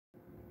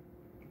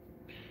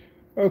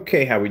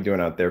Okay, how we doing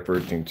out there?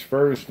 First things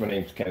first, my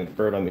name's Kenneth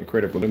Bird. I'm the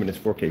creator of Luminous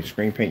 4K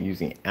screen paint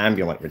using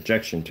ambient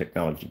rejection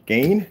technology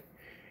gain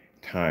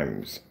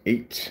times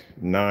 8,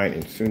 9,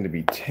 and soon to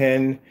be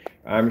 10.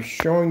 I'm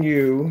showing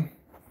you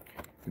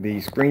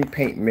the screen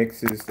paint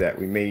mixes that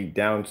we made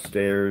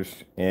downstairs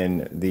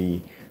in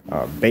the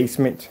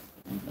basement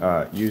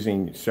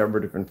using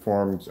several different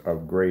forms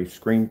of gray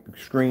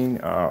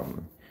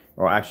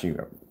or actually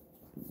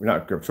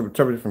not several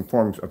different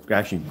forms of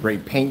actually gray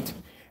paint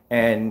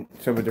and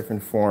several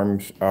different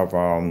forms of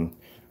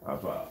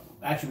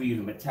actually we use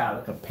a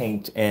metallic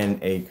paint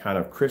and a kind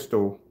of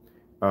crystal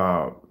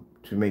to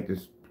make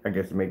this, I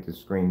guess, to make the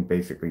screen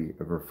basically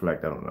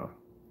reflect. I don't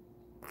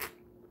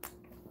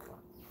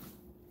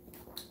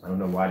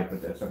know why they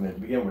put that something there to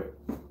begin with.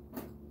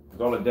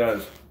 Because all it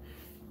does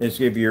is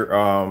give your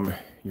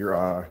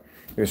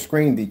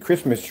screen the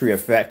Christmas tree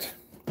effect,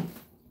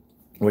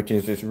 which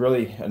is this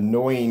really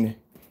annoying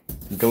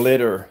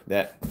glitter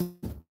that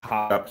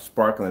pops up,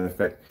 sparkling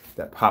effect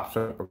that pops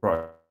up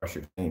across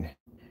your screen.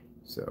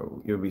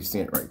 So you'll be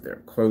seeing it right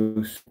there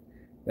close.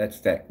 That's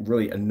that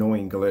really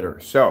annoying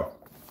glitter. So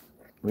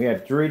we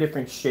have 3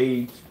 different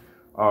shades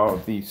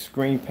of the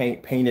screen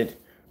paint painted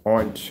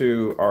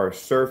onto our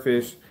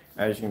surface.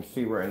 As you can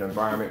see, we're in an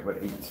environment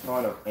with a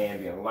ton of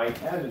ambient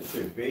light, as it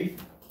should be.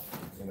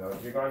 You know,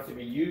 if you're going to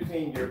be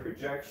using your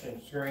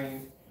projection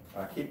screen,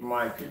 keep in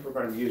mind, people are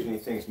going to be using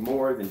these things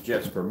more than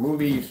just for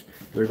movies.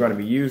 They're going to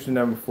be using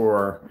them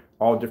for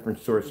all different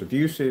sorts of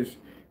uses.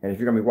 And if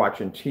you're going to be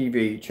watching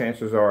TV,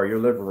 chances are your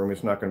living room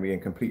is not going to be in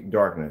complete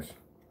darkness.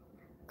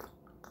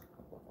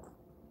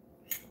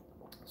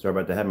 Sorry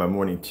about to have my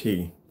morning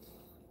tea.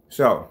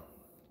 So,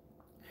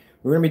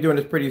 we're going to be doing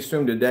this pretty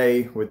soon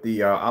today with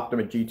the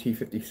Optima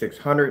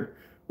GT5600,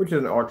 which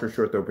is an ultra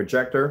short throw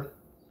projector.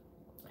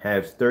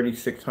 Has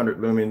 3600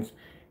 lumens,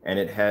 and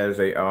it has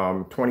a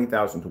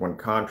 20,000 to 1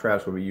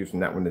 contrast. We'll be using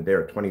that one today,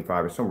 or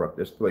 25 or somewhere up.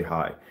 It's really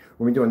high.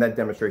 We'll be doing that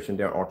demonstration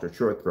down ultra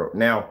short throw.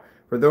 Now,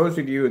 for those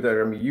of you that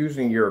are going to be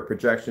using your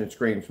projection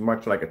screens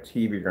much like a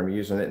TV, you're going to be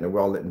using it in a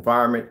well-lit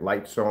environment,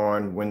 lights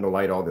on, window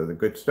light, all the other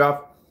good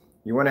stuff.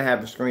 You want to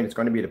have the screen that's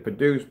going to be to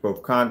produce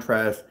both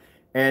contrast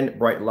and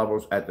bright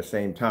levels at the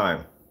same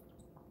time.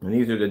 And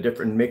these are the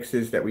different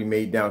mixes that we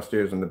made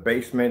downstairs in the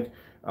basement.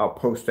 I'll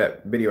post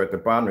that video at the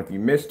bottom if you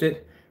missed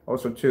it.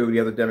 Also, too, the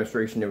other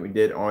demonstration that we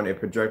did on a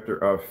projector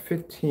of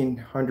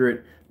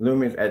 1500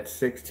 lumens at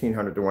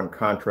 1600 to 1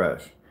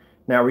 contrast.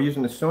 Now, we're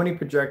using the Sony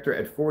projector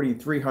at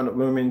 4300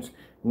 lumens,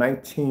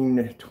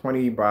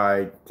 1920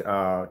 by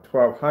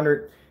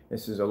 1200.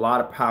 This is a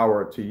lot of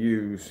power to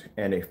use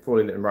in a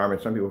fully lit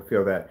environment. Some people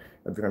feel that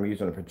if you're going to be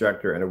using a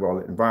projector in a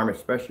well-lit environment,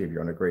 especially if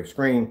you're on a gray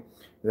screen,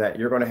 that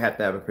you're going to have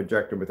a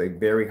projector with a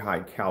very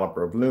high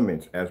caliber of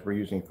lumens. As we're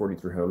using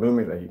 4300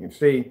 lumens, as you can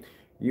see,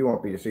 you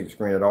won't be able to see the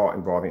screen at all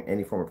involving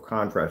any form of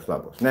contrast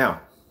levels.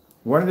 Now,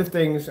 one of the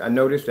things I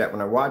noticed that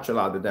when I watch a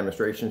lot of the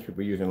demonstrations,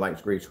 people using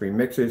light gray screen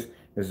mixes,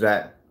 is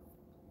that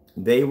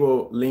they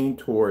will lean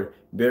toward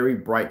very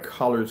bright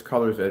colors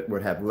that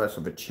would have less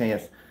of a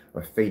chance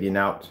of fading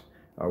out.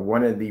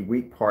 One of the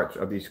weak parts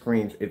of these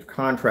screens is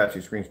contrast.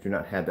 These screens do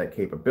not have that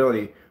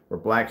capability, where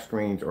black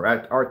screens or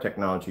our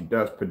technology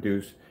does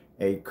produce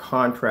a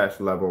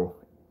contrast level,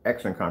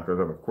 excellent contrast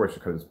level, of course,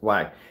 because it's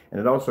black, and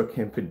it also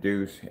can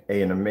produce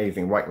an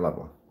amazing white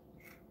level,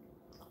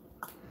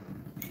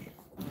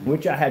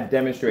 which I had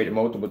demonstrated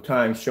multiple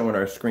times, showing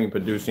our screen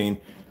producing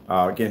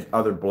against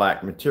other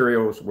black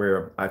materials,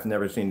 where I've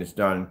never seen this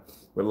done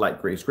with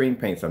light gray screen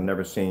paints. I've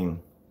never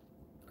seen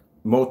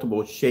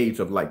multiple shades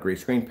of light gray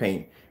screen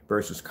paint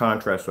versus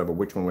contrast level,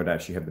 which one would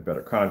actually have the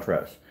better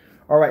contrast.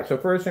 All right, so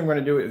first thing we're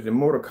going to do is the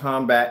Mortal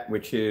Kombat,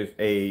 which is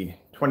a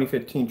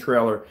 2015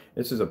 trailer.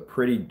 This is a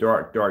pretty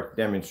dark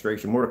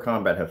demonstration. Mortal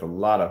Kombat has a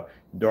lot of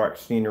dark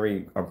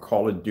scenery of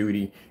Call of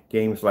Duty,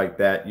 games like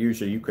that.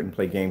 Usually you couldn't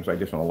play games like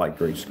this on a light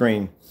gray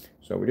screen.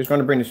 So we're just going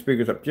to bring the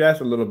speakers up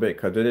just a little bit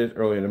because it is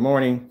early in the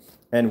morning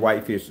and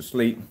wifey is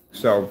asleep.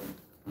 So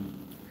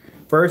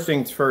first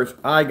things first,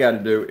 I got to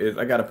do is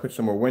I got to put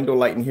some more window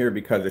light in here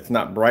because it's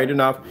not bright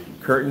enough.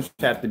 Curtains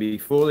have to be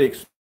fully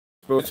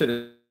exposed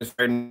to this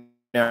right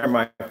now.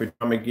 My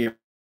pajama gear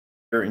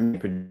in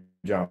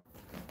pajama.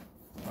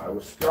 I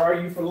will scar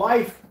you for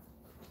life.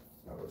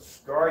 I will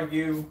scar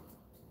you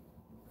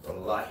for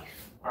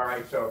life. All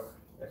right, so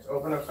let's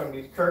open up some of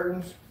these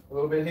curtains a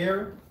little bit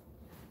here.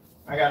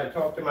 I got to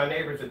talk to my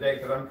neighbors today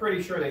because I'm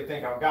pretty sure they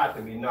think I've got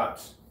to be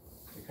nuts.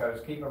 Because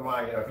keep in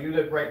mind, you know, if you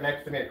live right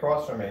next to me,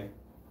 across from me,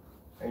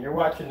 and you're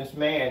watching this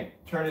man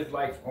turn his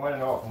lights on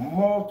and off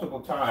multiple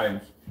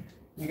times,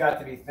 you got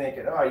to be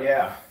thinking, oh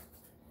yeah,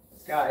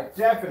 this guy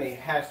definitely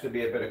has to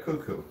be a bit of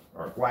cuckoo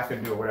or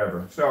wackadoo or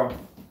whatever. So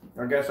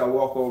I guess I'll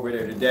walk over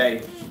there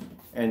today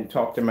and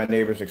talk to my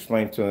neighbors,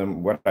 explain to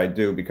them what I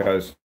do,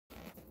 because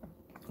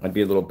I'd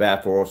be a little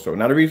baffled also.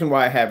 Now, the reason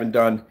why I haven't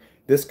done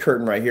this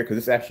curtain right here, because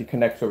this actually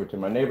connects over to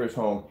my neighbor's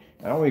home,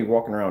 and I don't be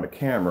walking around the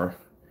camera,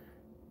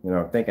 you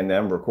know, thinking that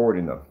I'm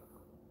recording them.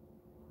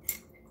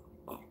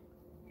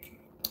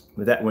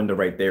 But that window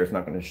right there is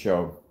not going to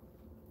show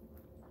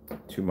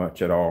too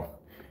much at all.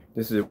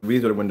 these are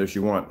the windows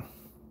you want.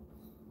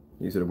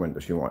 These are the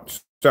windows you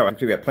want. So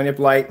actually we have plenty of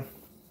light,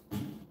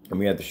 and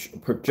we have the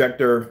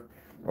projector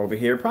over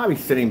here, probably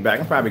sitting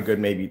back, probably good,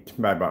 maybe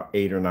about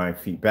 8 or 9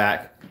 feet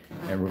back.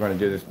 And we're going to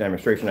do this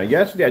demonstration. Now,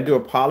 yesterday, I do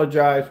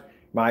apologize.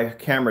 My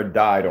camera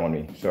died on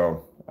me,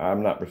 so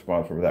I'm not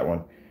responsible for that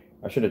one.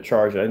 I should have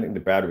charged it. I didn't think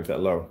the battery was that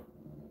low.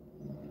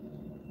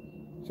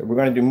 So we're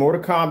going to do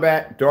Mortal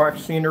Kombat, dark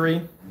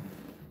scenery,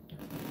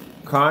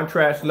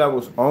 contrast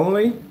levels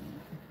only.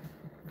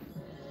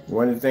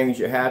 One of the things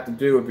you have to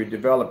do if you're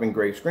developing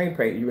gray screen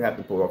paint, you have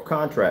to pull off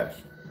contrast,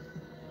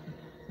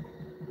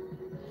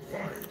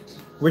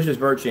 which is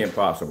virtually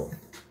impossible.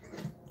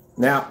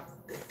 Now,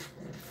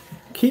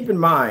 keep in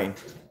mind,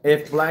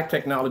 if black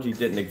technology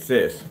didn't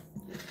exist,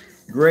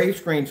 gray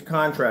screen's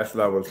contrast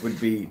levels would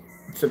be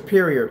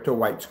superior to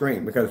white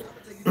screen because,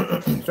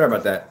 sorry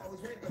about that,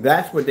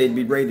 that's what they'd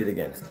be rated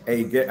against,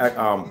 a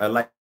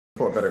light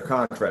for a better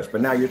contrast.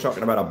 But now you're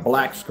talking about a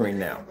black screen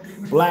now.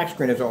 Black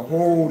screen is a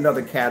whole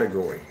nother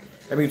category.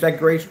 That means that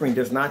gray screen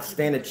does not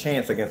stand a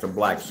chance against a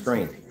black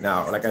screen.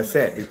 Now, like I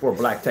said, before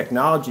black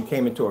technology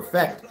came into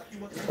effect,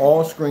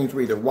 all screens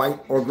were either white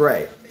or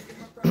gray.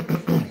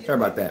 Sorry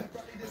about that.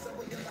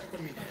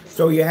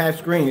 So you had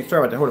screens,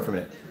 sorry about that, hold it for a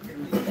minute.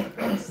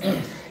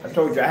 I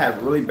told you I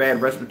have really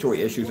bad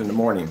respiratory issues in the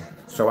morning,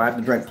 so I have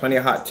to drink plenty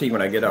of hot tea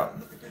when I get up.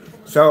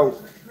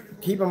 So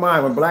keep in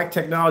mind, when black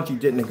technology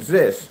didn't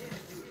exist,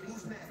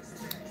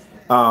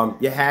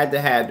 you had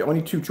to have, the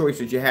only two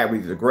choices you had were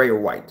either gray or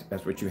white.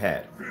 That's what you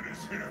had.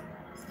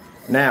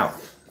 Now,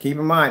 keep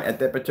in mind, at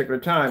that particular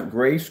time,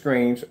 gray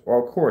screens,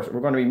 well, of course,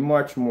 we're going to be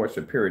much more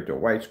superior to a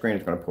white screen.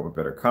 It's going to put a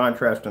better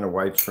contrast than a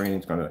white screen.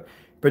 It's going to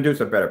produce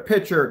a better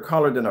picture,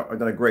 color than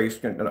a gray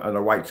screen, than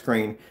a white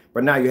screen.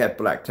 But now you have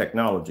black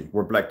technology,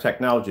 where black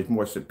technology is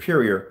more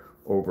superior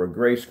over a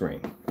gray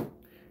screen.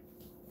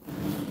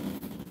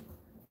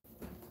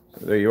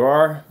 So there you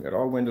are. Got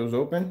all windows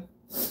open.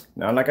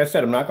 Now, like I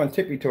said, I'm not going to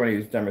tip you to any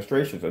of these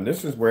demonstrations. And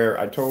this is where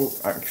I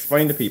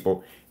explain to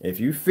people, if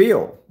you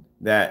feel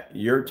that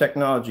your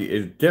technology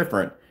is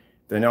different,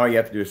 then all you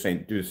have to do is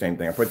do the same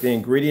thing. I put the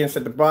ingredients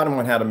at the bottom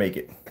on how to make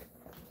it.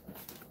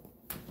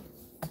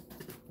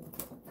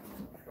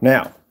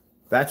 Now,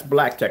 that's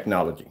black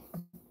technology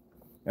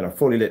in a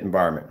fully lit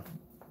environment.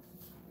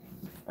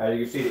 As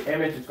you can see, the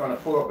image is going to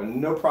pull up with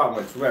no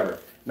problem whatsoever.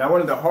 Now, one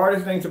of the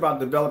hardest things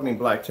about developing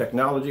black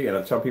technology, and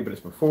I tell people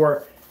this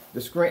before, the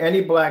screen,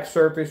 any black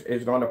surface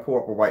is going to pull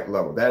up a white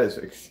level. That is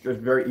just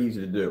very easy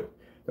to do.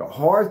 The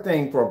hard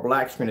thing for a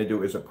black screen to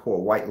do is to pull a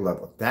white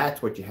level.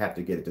 That's what you have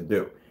to get it to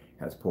do. It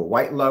has to pull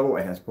white level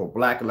and has to pull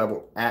black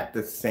level at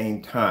the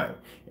same time.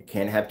 It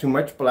can't have too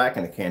much black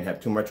and it can't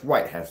have too much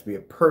white. It has to be a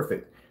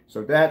perfect.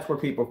 So that's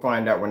what people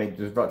find out when they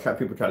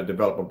people try to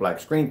develop a black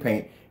screen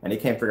paint and they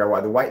can't figure out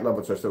why the white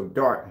levels are so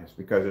dark. It's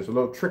because there's a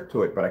little trick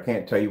to it, but I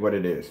can't tell you what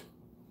it is.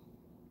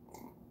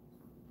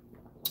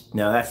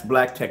 Now that's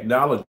black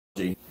technology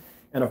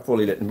in a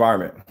fully lit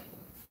environment.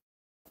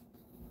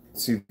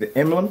 See the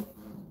emblem?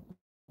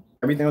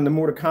 Everything on the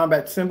Mortal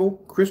Kombat symbol,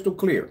 crystal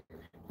clear.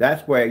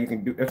 That's where you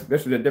can do,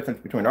 this is the difference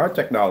between our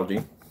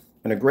technology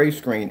and a gray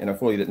screen in a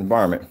fully lit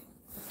environment.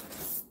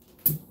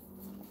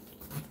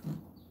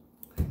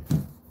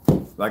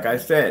 Like I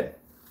said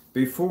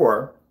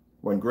before,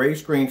 when gray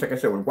screens, like I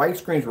said, when white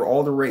screens were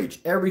all the rage,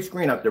 every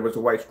screen out there was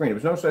a white screen. There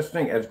was no such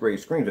thing as gray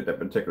screens at that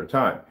particular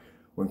time.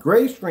 When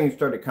gray screens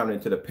started coming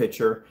into the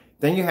picture,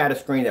 then you had a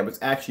screen that was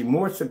actually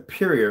more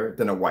superior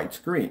than a white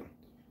screen.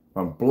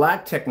 When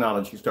black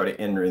technology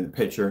started entering the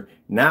picture,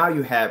 now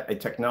you have a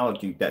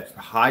technology that's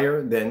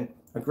higher than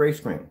a gray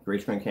screen. Gray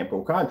screen can't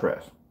pull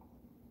contrast.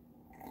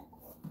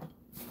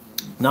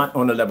 Not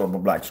on the level of a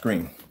black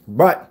screen.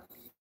 But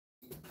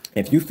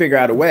if you figure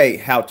out a way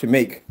how to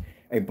make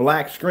a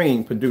black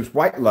screen produce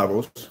white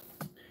levels,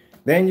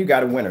 then you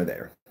got a winner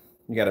there.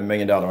 You got $1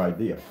 million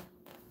idea.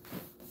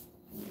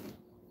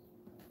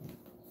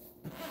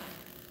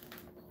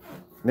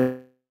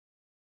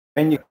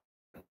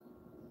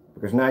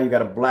 Because now you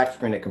got a black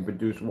screen that can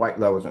produce white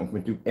levels and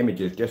produce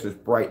images just as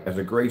bright as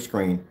a gray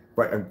screen,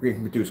 but it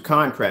can produce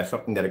contrast,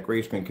 something that a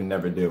gray screen can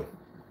never do.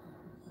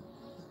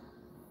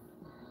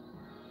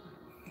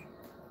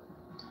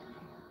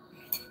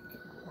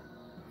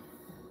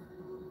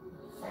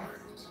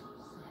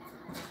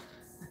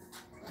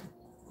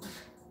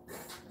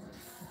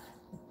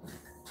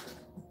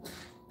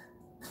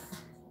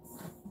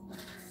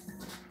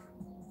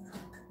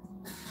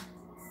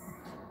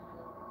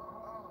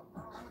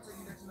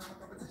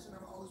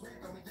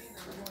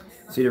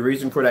 See, the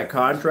reason for that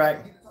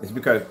contract is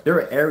because there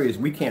are areas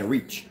we can't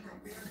reach.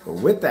 But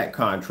with that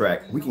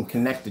contract, we can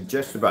connect to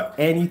just about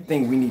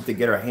anything we need to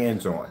get our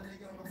hands on.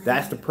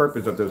 That's the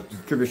purpose of those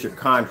distributorship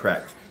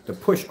contracts, to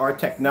push our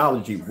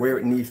technology where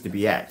it needs to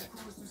be at.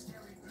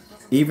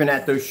 Even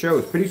at those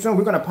shows. Pretty soon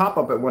we're going to pop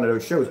up at one of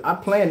those shows. I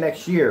plan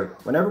next year,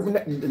 whenever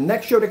the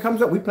next show that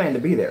comes up, we plan to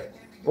be there.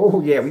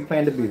 Oh yeah, we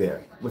plan to be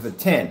there with a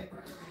 10.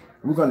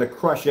 We're going to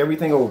crush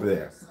everything over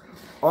there.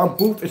 Our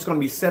booth is going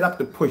to be set up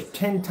to push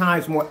 10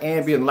 times more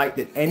ambient light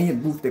than any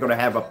booth they're going to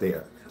have up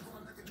there.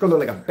 gonna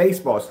look like a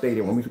baseball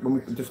stadium when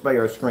we display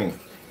our screen.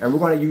 And we're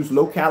gonna use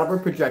low caliber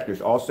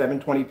projectors, all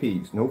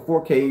 720p's, no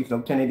 4Ks, no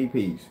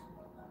 1080p's.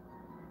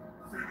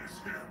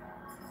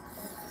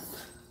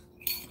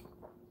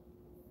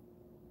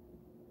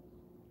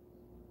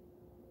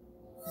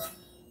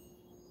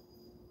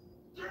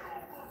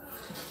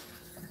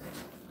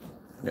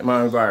 Get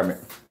my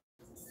environment.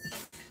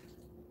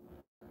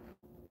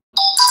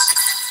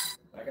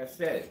 Like I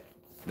said,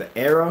 the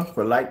era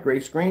for light gray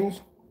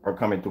screens are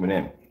coming to an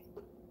end.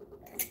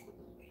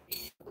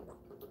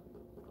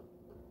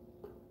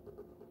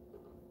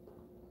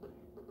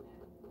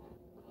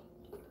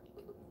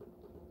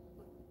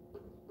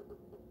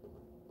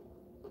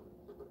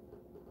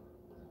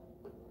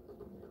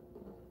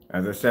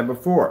 As I said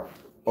before,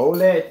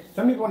 OLED,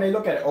 some people when they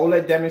look at an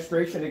OLED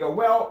demonstration, they go,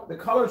 well, the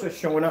colors are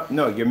showing up.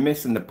 No, you're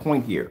missing the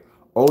point here.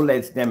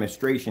 OLED's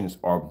demonstrations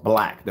are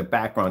black. The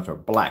backgrounds are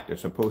black. They're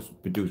supposed to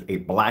produce a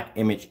black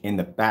image in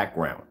the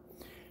background.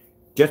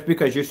 Just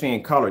because you're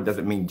seeing color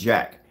doesn't mean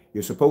jack.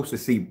 You're supposed to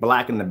see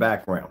black in the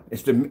background.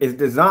 It's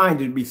designed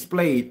to be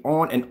displayed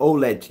on an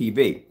OLED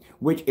TV,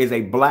 which is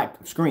a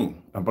black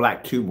screen, a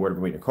black tube, whatever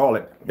way to call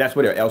it. That's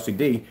what an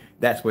LCD,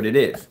 that's what it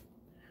is.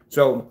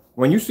 So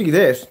when you see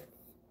this,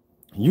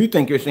 you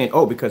think you're saying,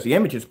 oh, because the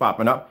image is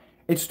popping up,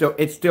 it's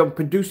still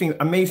producing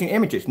amazing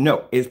images.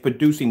 No, it's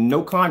producing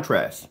no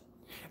contrast.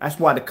 That's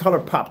why the color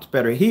pops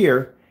better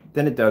here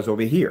than it does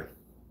over here.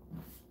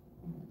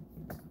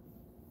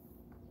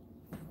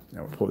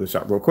 Now we'll pull this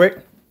out real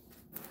quick.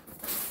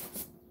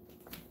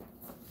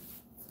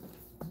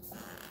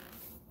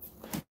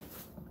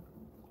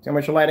 See how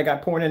much light I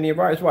got pouring in the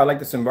environment? That's why I like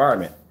this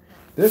environment.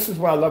 This is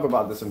what I love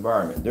about this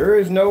environment. There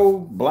is no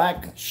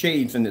black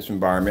shades in this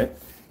environment.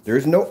 There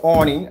is no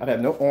awning. I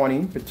have no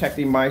awning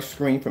protecting my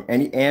screen from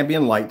any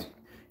ambient light.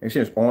 There's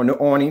no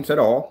awnings at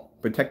all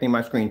protecting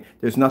my screen.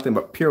 There's nothing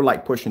but pure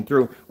light pushing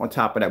through. On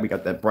top of that, we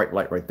got that bright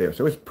light right there.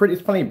 So it's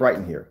plenty bright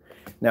in here.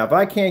 Now, if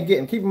I can't get,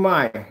 and keep in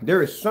mind,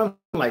 there is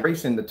sunlight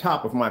racing the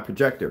top of my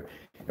projector.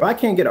 If I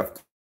can't get a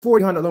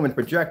 400 lumen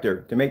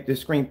projector to make this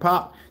screen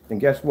pop, then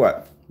guess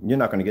what? You're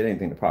not going to get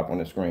anything to pop on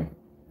the screen.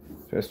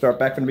 So let's start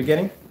back from the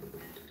beginning.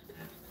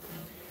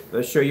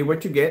 Let's show you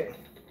what you get.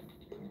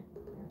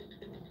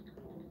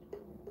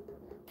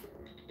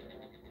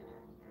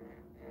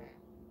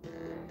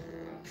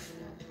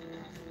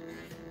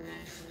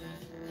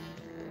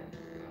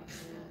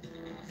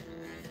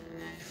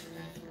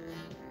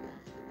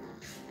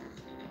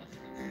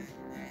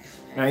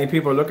 Now,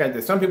 people look at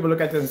this. Some people look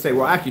at this and say,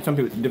 well, actually, some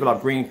people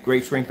develop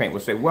gray screen paint will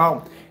say,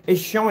 well,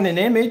 it's showing an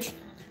image.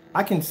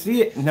 I can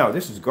see it. No,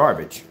 this is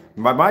garbage.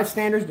 By my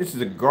standards, this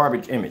is a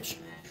garbage image.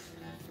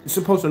 It's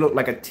supposed to look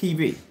like a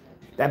TV.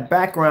 That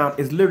background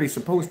is literally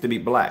supposed to be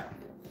black.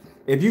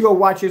 If you go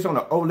watch this on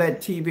an OLED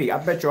TV,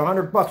 I bet you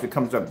 $100 it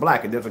comes up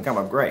black. It doesn't come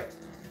up gray.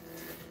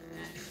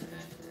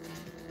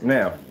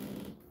 Now,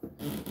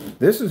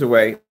 this is a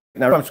way.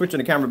 Now, I'm switching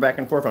the camera back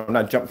and forth. I'm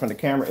not jumping from the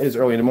camera. It is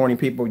early in the morning,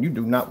 people. You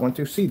do not want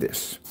to see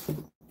this.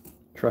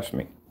 Trust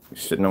me. You're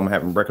sitting home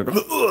having breakfast.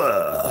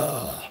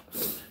 Ugh.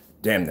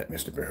 Damn that,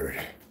 Mr. Bird.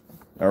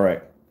 All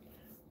right.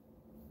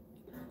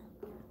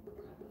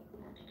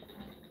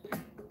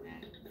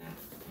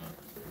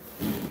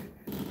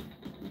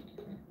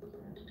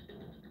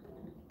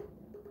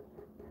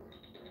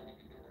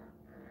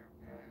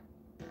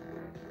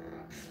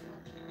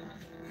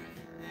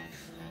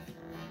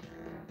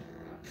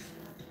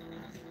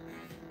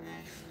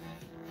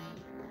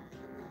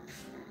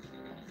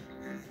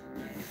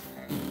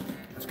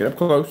 Let's get up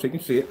close so you can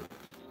see it.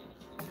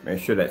 Make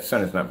sure that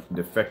sun is not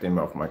deflecting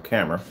off my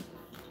camera.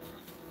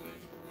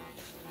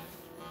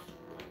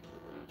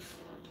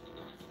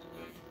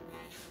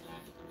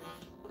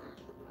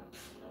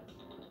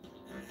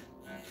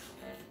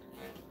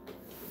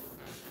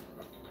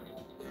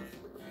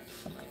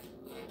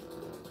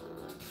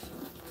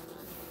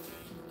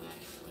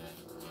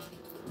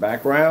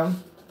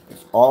 Background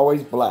is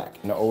always black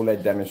in the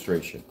OLED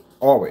demonstration.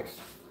 Always.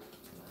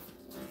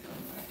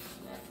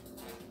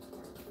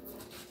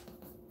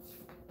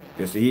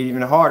 It's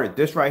even harder.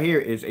 This right here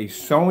is a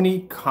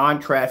Sony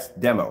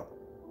contrast demo.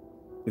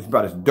 It's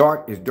about as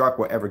dark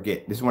will ever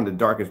get. This is one of the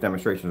darkest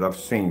demonstrations I've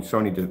seen.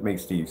 Sony just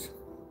makes these.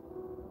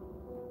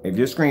 If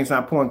your screen's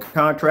not pulling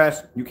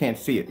contrast, you can't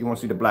see it. You won't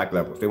see the black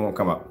levels. They won't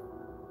come up.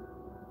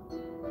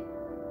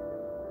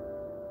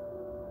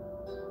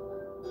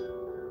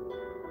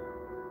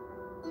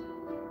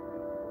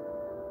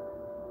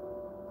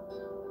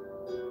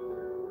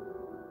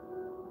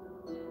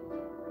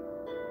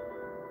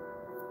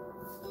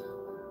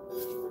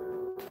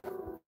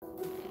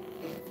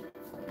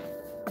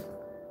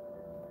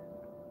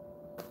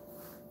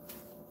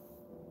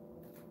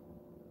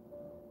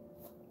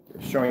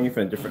 Showing you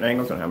from different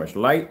angles on how much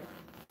light,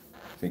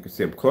 so you can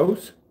see up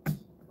close.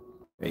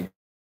 There you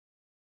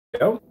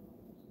go.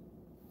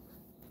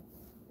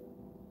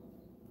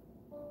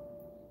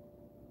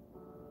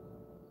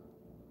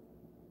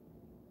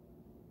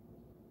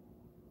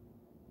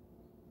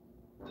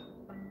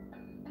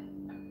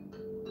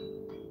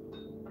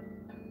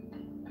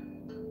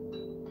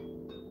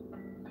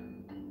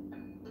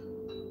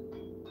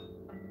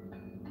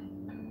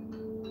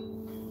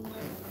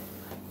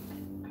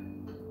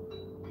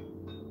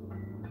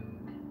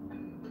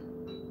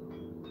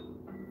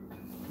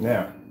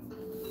 Now,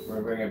 we're going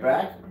to bring it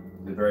back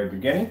to the very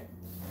beginning,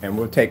 and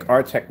we'll take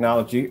our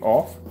technology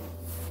off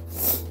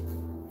so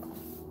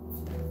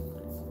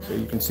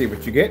you can see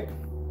what you get.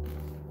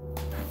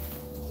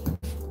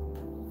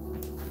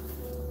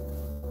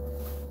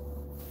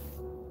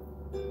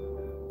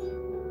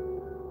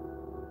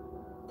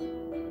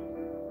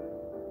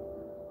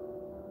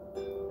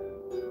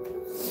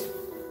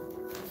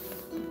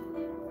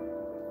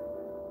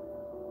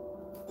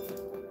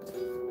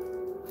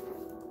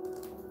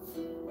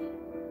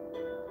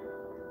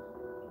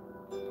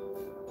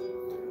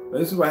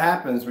 This is what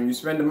happens when you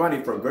spend the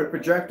money for a good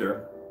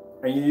projector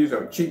and you use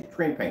a cheap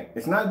screen paint.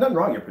 It's nothing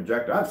wrong with your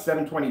projector. I have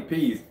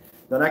 720p's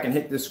that I can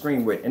hit this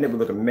screen with and it would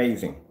look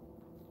amazing.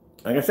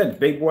 Like I said, the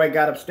big boy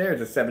got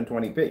upstairs at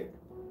 720p.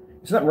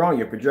 There's nothing wrong with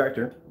your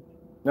projector.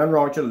 Nothing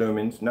wrong with your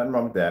lumens. Nothing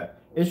wrong with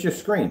that. It's your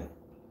screen.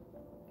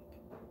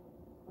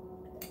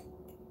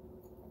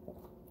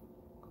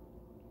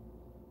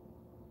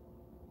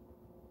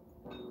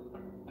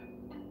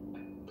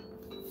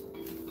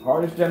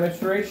 Hardest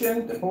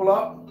demonstration to pull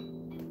up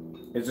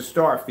is a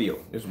star field.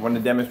 This is one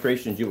of the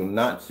demonstrations you will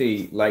not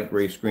see light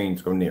gray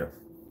screens go near.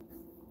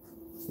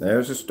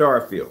 There's a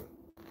star field.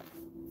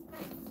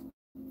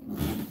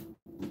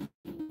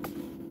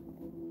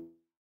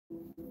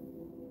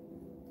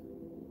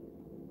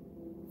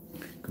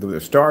 Because with a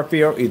star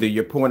field, either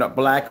you're pulling up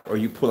black or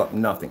you pull up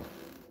nothing.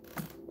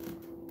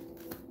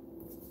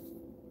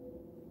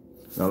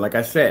 Now, like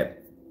I said,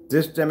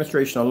 this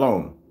demonstration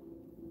alone,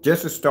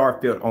 just a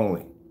star field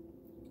only.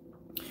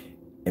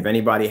 If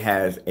anybody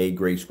has a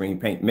gray screen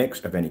paint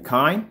mix of any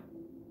kind,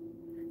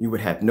 you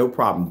would have no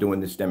problem doing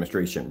this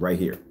demonstration right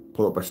here.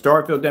 Pull up a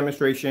star field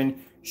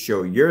demonstration,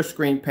 show your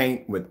screen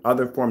paint with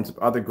other forms of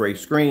other gray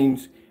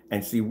screens,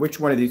 and see which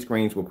one of these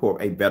screens will pull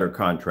up a better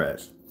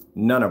contrast.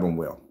 None of them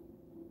will.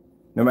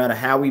 No matter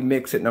how we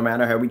mix it, no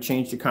matter how we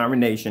change the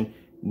combination,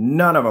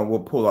 none of them will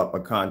pull up a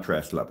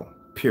contrast level,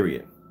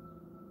 period.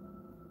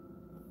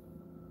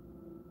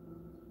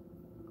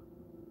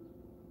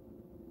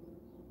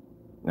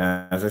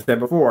 Now, as I said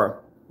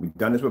before, we've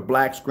done this with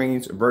black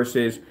screens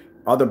versus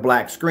other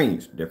black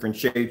screens, different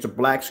shades of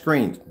black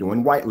screens,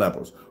 doing white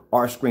levels.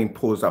 Our screen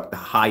pulls up the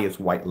highest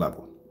white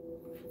level.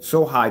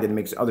 So high that it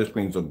makes other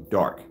screens look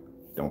dark.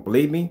 Don't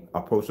believe me?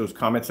 I'll post those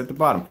comments at the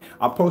bottom.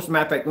 I'll post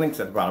matter of fact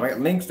links at the bottom. I got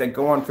links that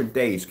go on for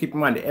days. Keep in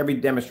mind that every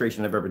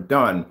demonstration I've ever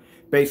done,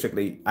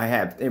 basically, I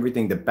have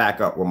everything to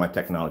back up what my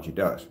technology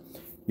does.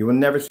 You will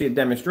never see a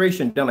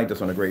demonstration done like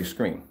this on a gray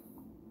screen.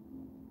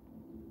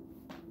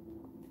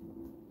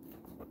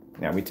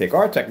 Now we take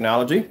our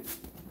technology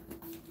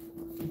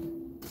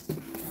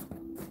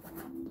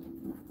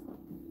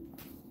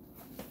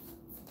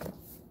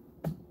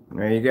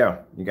there you go.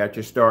 You got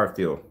your star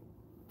field.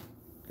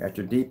 Got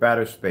your deep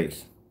outer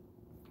space.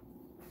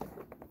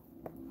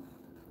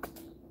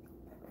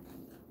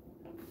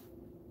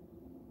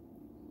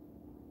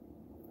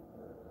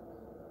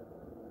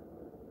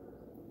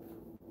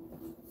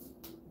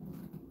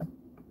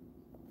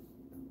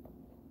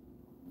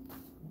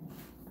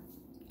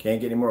 Can't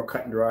get any more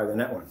cut and dry than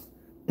that one.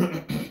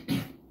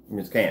 You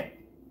just can't.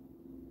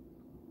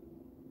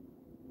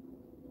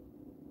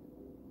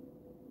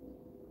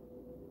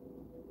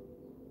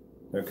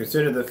 Now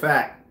consider the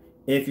fact,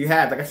 if you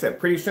have, like I said,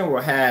 pretty soon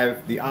we'll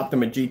have the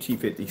Optima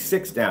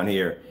GT56 down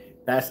here.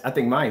 That's, I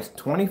think mine's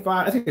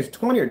 25, I think it's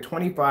 20 or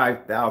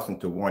 25,000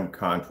 to 1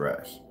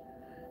 contrast.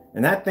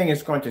 And that thing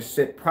is going to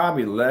sit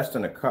probably less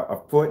than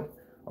a foot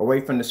away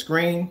from the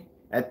screen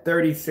at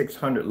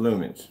 3,600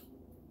 lumens.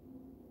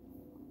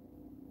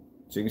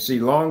 So you can see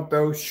long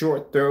throw,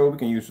 short throw, we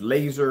can use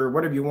laser,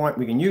 whatever you want,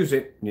 we can use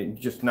it. You're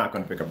just not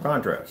going to pick up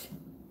contrast.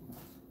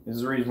 This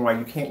is the reason why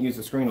you can't use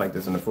a screen like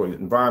this in a full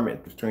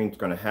environment. The screen's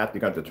going to have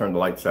to turn the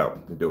lights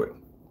out to do it.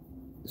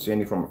 To see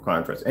any form of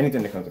contrast,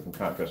 anything that comes up from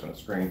contrast on the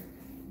screen,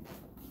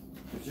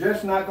 it's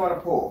just not going to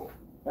pull.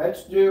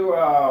 Let's do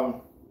a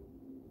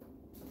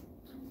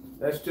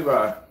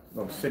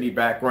little city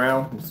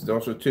background. This is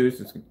also too, this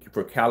is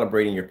for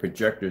calibrating your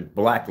projector's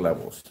black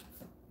levels.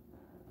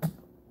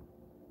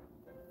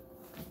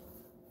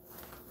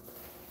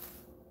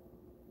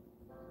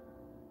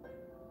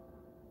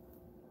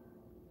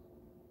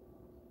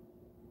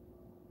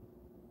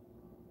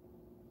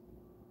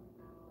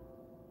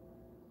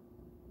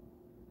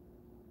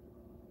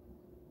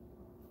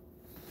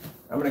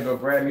 I'm gonna go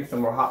grab me some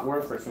more hot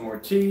water for some more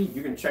tea.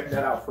 You can check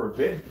that out for a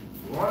bit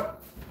if you want.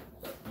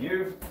 It's up to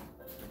you.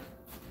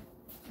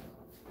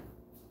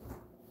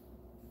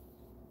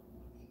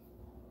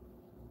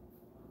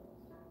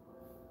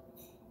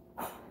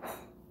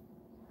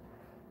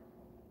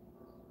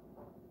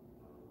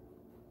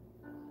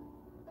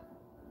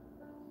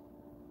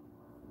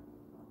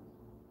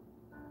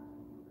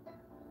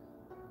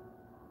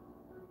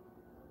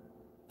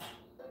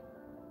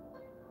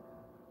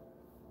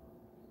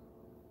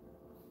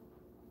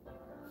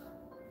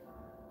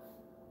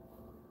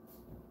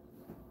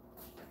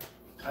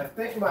 I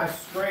think my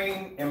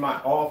screen in my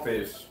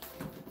office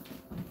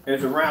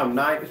is around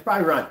it's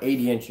probably around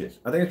 80 inches.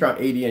 I think it's around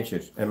 80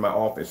 inches in my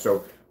office.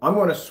 So I'm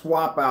going to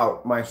swap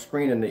out my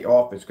screen in the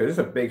office because it's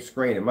a big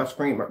screen. And my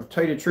screen, to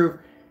tell you the truth,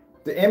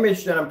 the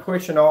image that I'm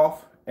pushing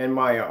off and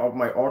my of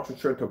my ultra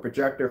short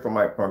projector from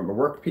my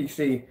work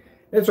PC,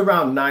 it's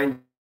around 9.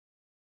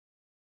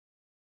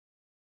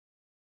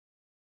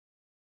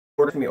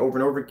 Me over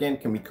and over again.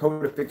 Can we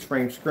code a fixed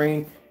frame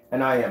screen?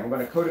 And I am. I'm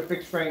going to code a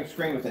fixed frame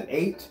screen with an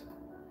 8.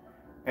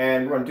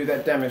 And we're going to do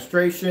that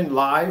demonstration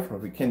live. Or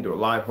if we can do it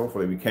live,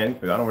 hopefully we can,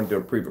 because I don't want to do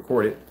it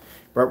pre-recorded.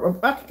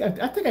 But I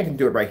think I can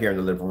do it right here in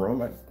the living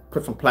room. I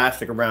put some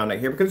plastic around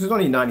it here because it's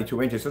only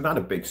 92 inches. So it's not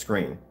a big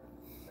screen.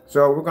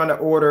 So we're going to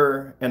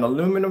order an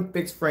aluminum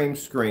fixed frame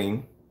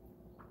screen.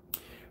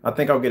 I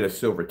think I'll get a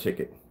silver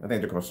ticket. I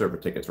think they're called silver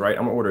tickets, right?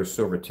 I'm going to order a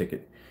silver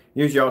ticket.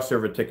 Usually all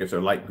silver tickets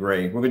are light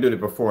gray. We're going to do it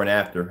before and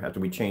after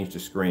we change the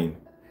screen.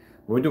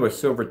 We'll do a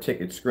silver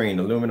ticket screen,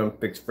 aluminum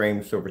fixed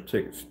frame silver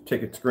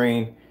ticket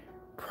screen,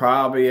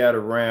 probably at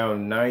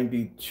around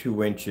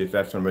 92 inches.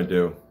 That's what I'm going to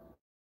do.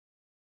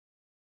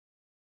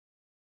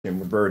 And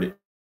revert it.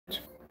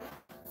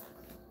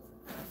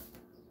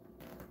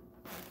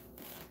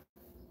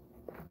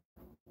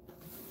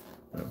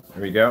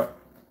 There we go.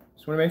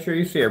 Just want to make sure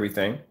you see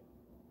everything.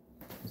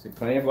 You see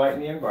plenty of light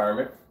in the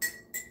environment.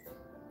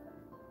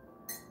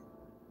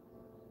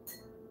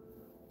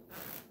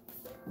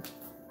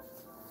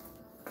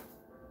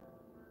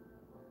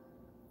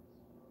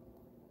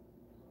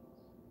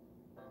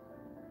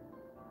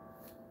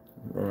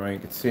 All right, you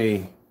can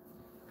see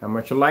how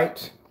much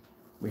light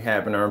we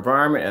have in our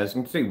environment. As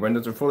you can see,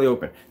 windows are fully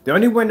open. The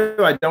only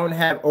window I don't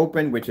have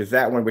open, which is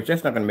that one, which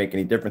that's not going to make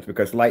any difference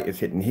because light is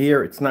hitting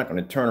here. It's not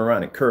going to turn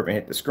around and curve and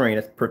hit the screen.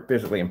 That's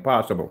physically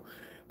impossible.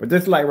 But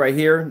this light right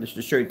here, just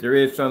to show you there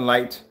is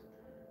sunlight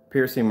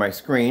piercing my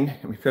screen.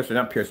 I mean,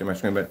 not piercing my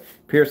screen, but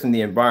piercing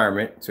the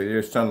environment. So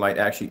there's sunlight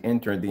actually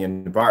entering the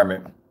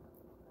environment.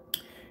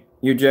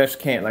 You just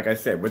can't, like I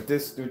said, with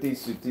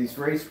these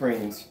ray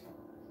screens,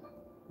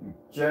 you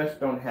just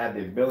don't have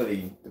the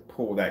ability to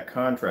pull that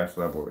contrast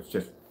level. It's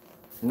just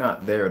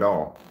not there at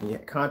all. And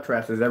yet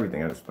contrast is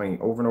everything. I'm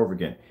explaining over and over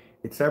again.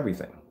 It's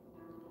everything.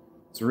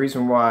 It's the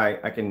reason why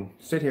I can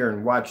sit here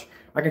and watch.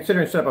 I can sit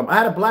here and set up. I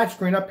had a black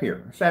screen up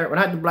here. When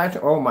I had the black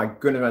screen, oh my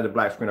goodness, I had the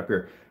black screen up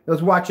here. I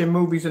was watching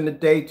movies in the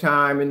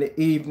daytime, in the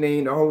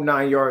evening, the whole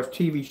 9 yards,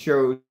 TV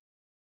shows.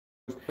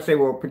 I say,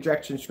 well,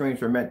 projection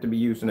screens are meant to be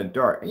used in the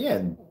dark. Yeah,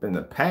 in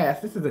the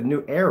past, this is a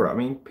new era. I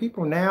mean,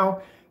 people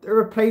now, they're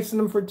replacing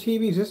them for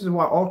TVs. This is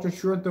why ultra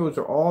short throws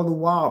are all the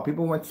while.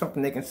 People want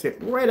something they can sit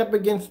right up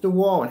against the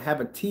wall and have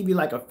a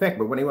TV-like effect.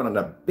 But when they went on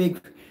a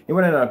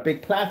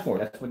big platform,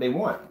 that's what they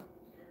want.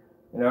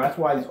 You know, that's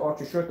why these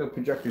ultra short throw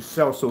projectors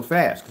sell so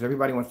fast, because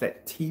everybody wants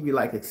that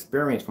TV-like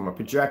experience from a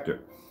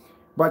projector.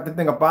 But the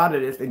thing about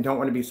it is they don't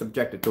want to be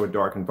subjected to a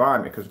dark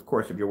environment, because of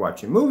course if you're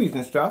watching movies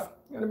and stuff,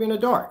 you're going to be in the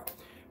dark.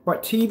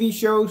 But TV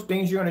shows,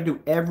 things you're going to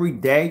do every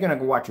day, you're going to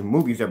go watch your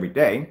movies every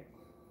day.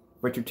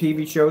 But your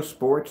TV shows,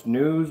 sports,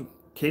 news,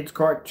 kids,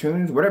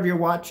 cartoons, whatever you're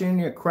watching,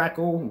 your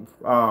Crackle,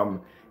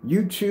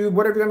 YouTube,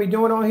 whatever you're going to be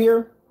doing on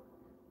here,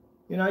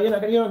 you know, you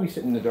don't be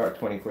sitting in the dark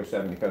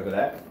 24/7 because of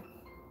that.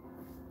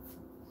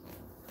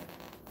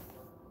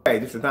 Hey,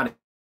 this is not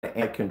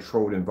an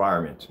controlled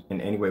environment in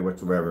any way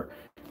whatsoever.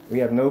 We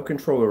have no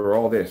control over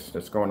all this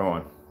that's going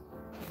on.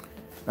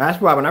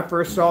 That's why when I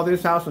first saw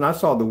this house and I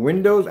saw the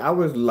windows, I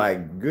was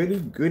like, goody,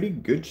 goody,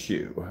 good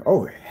shoe.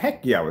 Oh,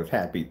 heck yeah, I was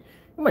happy.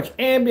 How much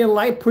ambient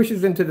light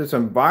pushes into this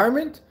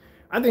environment?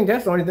 I think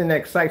that's the only thing that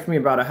excites me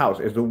about a house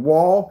is the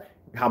wall,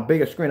 how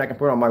big a screen I can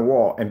put on my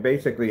wall, and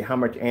basically how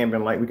much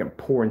ambient light we can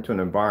pour into an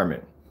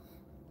environment.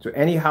 So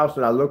any house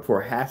that I look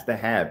for has to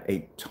have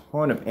a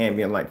ton of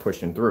ambient light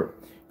pushing through.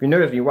 If you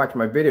notice, when you watch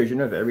my videos, you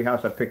know that every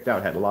house I picked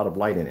out had a lot of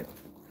light in it.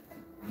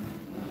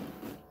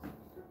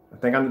 I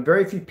think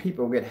very few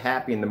people get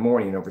happy in the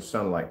morning over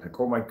sunlight. Like,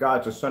 oh my God,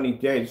 it's a sunny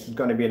day. This is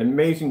going to be an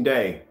amazing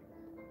day.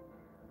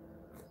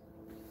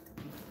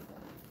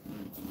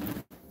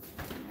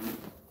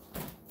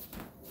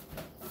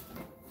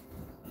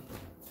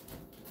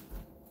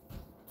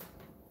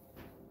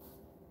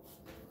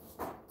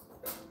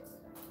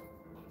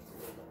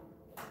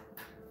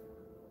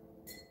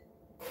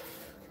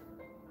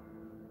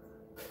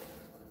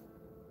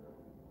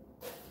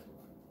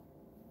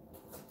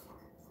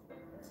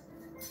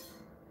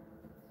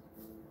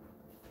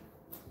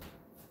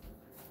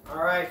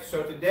 All right,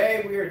 so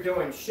today we are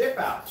doing ship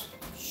out.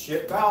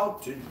 Ship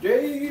out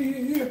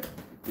today.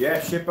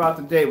 Yeah, ship out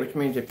today, which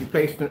means if you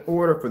placed an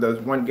order for those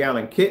 1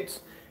 gallon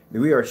kits,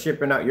 we are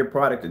shipping out your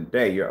product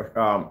today.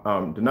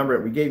 The number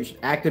that we gave you should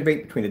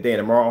activate between today and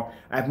tomorrow.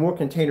 I have more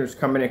containers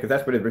coming in because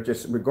that's what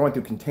we're going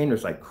through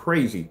containers like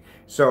crazy.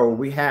 So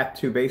we have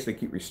to basically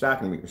keep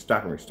restocking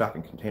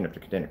container to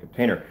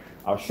container.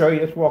 I'll show you.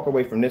 Let's walk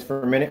away from this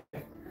for a minute.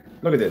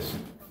 Look at this.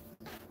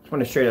 Just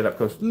want to show you that up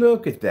close.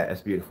 Look at that.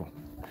 That's beautiful.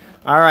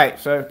 All right,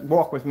 so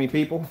walk with me,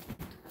 people.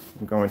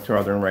 I'm going to our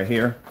other room right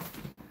here.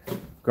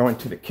 Going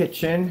to the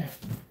kitchen.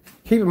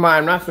 Keep in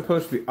mind, I'm not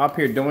supposed to be up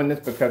here doing this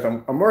because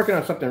I'm working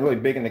on something really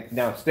big in the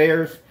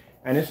downstairs,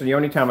 and this is the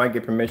only time I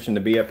get permission to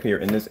be up here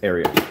in this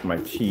area. My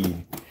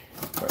tea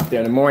right there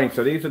in the morning.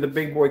 So these are the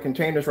big boy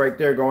containers right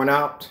there going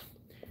out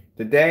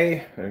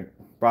today.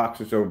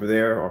 Boxes over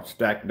there are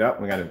stacked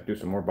up. We got to do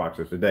some more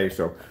boxes today.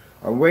 So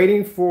I'm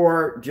waiting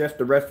for just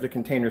the rest of the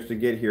containers to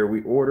get here.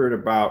 We ordered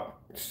about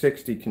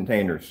 60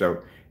 containers,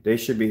 so they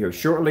should be here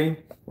shortly.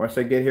 Once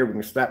they get here, we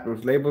can slap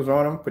those labels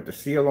on them, put the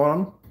seal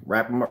on them,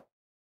 wrap them up,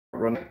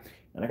 run.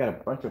 And I got a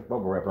bunch of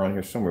bubble wrap around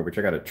here somewhere, which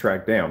I got to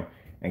track down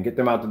and get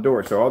them out the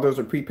door. So all those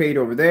are prepaid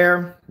over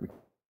there. We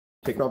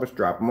take all this,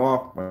 drop them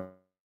off.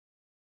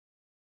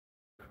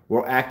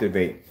 We'll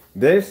activate.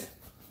 This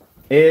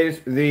is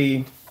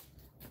the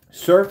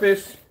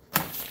surface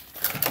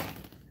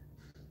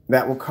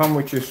that will come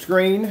with your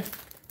screen.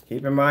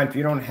 Keep in mind, if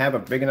you don't have a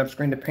big enough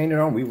screen to paint it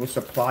on, we will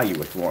supply you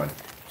with one.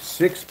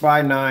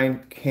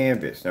 6x9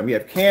 canvas. Now we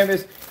have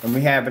canvas and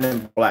we have it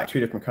in black, two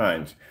different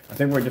kinds. I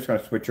think we're just going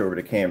to switch over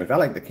to canvas. I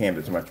like the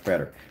canvas much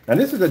better. Now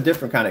this is a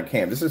different kind of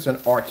canvas. This is an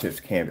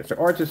artist canvas. The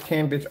artist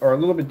canvas are a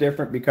little bit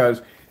different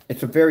because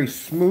it's a very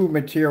smooth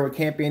material. It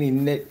can't be any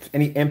nicks,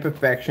 any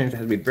imperfections. It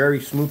has to be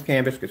very smooth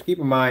canvas, because keep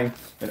in mind,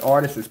 an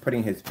artist is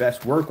putting his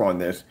best work on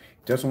this.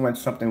 Doesn't want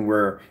something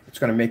where it's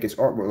going to make his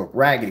artwork look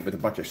raggedy with a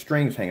bunch of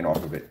strings hanging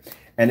off of it.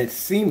 And it's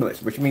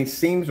seamless, which means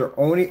seams are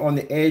only on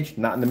the edge,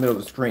 not in the middle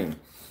of the screen.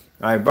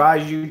 I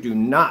advise you, do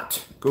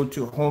not go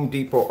to Home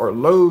Depot or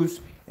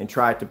Lowe's and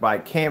try to buy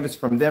canvas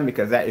from them,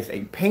 because that is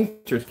a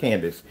painter's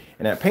canvas.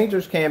 And that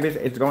painter's canvas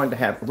is going to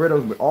have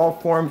riddles with all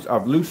forms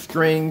of loose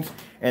strings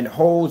and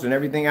holes and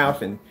everything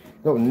else and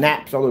little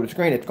naps all over the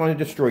screen. It's going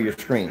to destroy your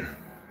screen.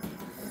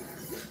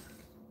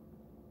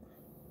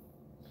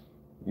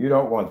 You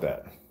don't want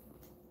that.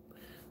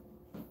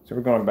 So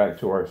we're going back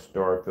to our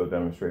star fill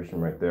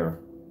demonstration right there.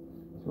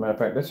 As a matter of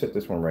fact, let's hit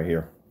this one right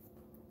here.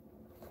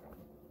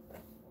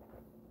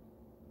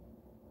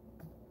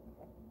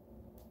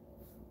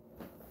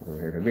 Over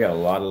here, because we got a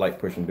lot of light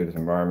pushing through this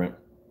environment.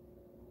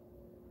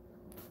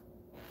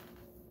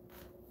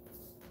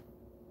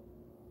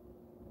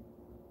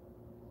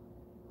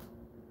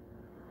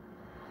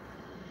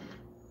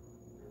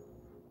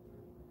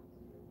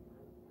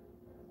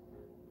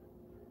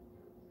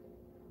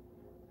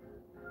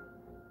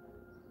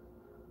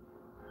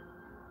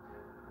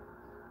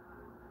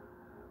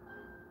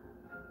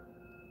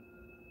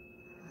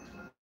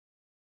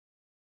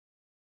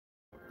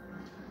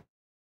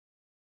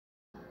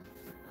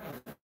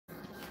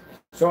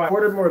 So I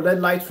ordered more LED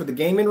lights for the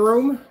gaming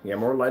room. Yeah,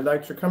 more LED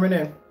lights are coming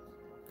in.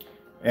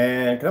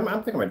 And I'm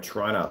thinking I'm going to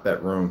try out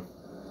that room.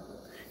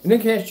 And then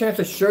get a chance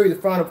to show you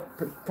the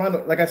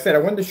final, like I said, I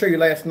wanted to show you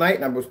last night,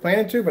 and I was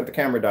planning to, but the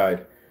camera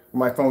died.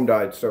 My phone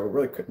died, so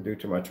really couldn't do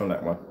too much on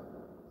that one.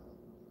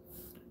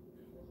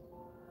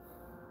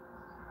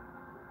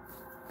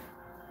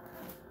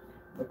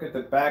 Look at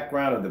the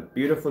background of the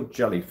beautiful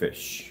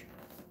jellyfish.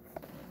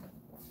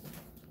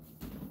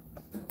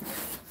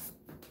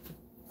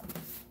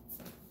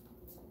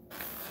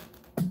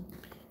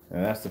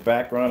 And that's the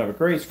background of a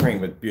gray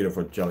screen with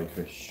beautiful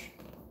jellyfish.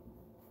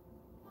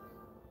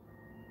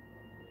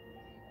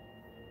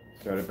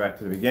 Started back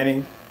to the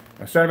beginning.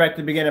 I'm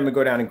going to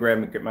go down and grab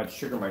and get my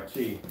sugar, my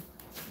tea.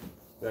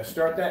 Did I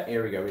start that?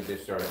 Here we go. We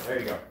did start it. There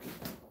you go.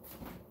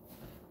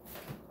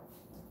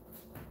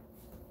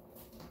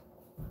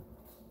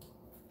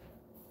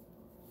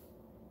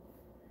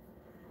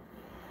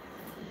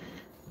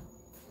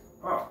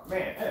 Oh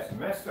man, that's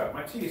messed up.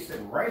 My tea is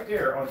sitting right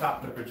there on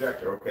top of the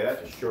projector. Okay,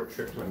 that's a short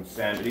trip to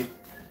insanity.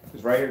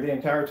 It's right here the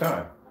entire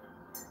time.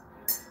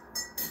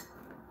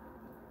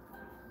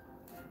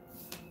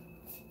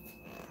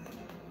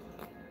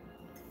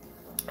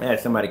 I had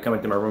somebody come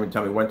into my room and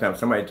tell me one time,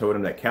 somebody told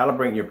him that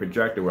calibrating your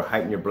projector will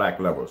heighten your black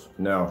levels.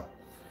 No,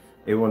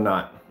 it will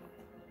not.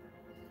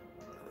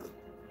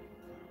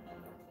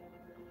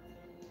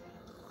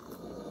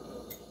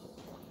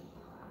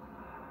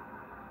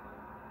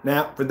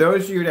 Now, for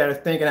those of you that are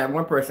thinking, I had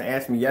one person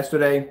asked me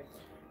yesterday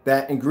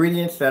that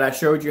ingredients that I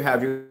showed you how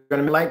you're going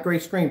to make light gray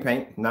screen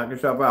paint, knock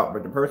yourself out.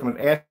 But the person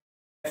was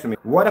asking me,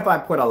 what if I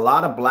put a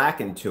lot of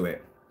black into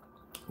it?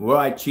 Will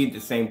I achieve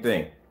the same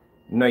thing?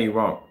 No, you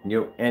won't.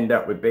 You'll end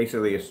up with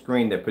basically a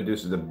screen that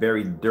produces a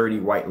very dirty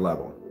white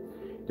level.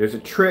 There's a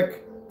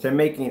trick to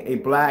making a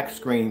black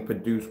screen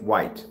produce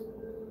white.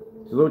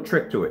 There's a little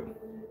trick to it.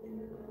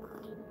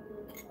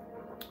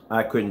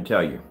 I couldn't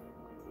tell you.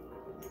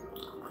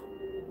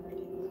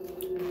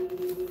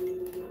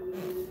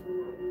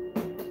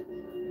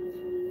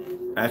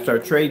 That's our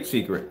trade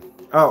secret.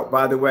 Oh,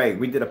 by the way,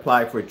 we did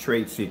apply for a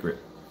trade secret.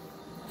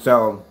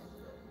 So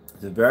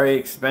it's a very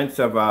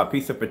expensive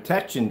piece of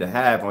protection to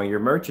have on your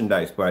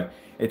merchandise, but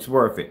it's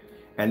worth it.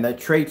 And that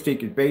trade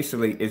secret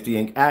basically is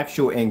the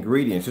actual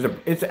ingredients.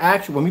 It's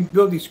actual, when we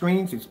build these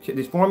screens,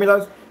 these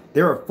formulas,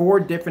 there are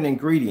 4 different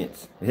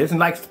ingredients. It isn't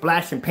like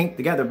splash and paint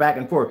together back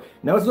and forth.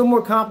 No, it's a little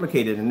more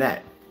complicated than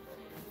that.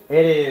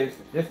 It is,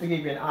 just to give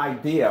you an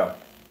idea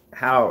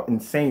how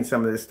insane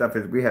some of this stuff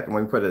is, we have to,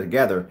 when we put it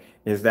together,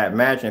 is that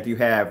imagine if you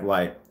have,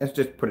 like, let's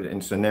just put it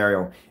in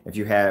scenario, if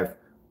you have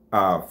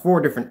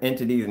four different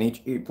entities, and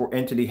each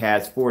entity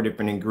has four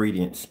different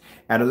ingredients.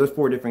 Out of those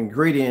four different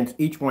ingredients,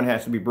 each one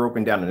has to be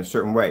broken down in a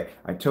certain way.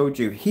 I told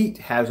you heat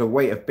has a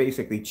way of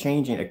basically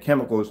changing a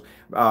chemical's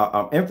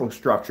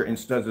infrastructure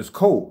instead of this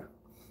cold.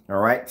 All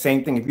right.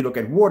 Same thing if you look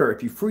at water.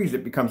 If you freeze it,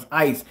 it becomes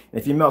ice,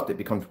 and if you melt it, it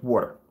becomes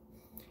water.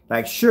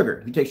 Like sugar,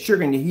 if you take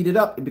sugar and you heat it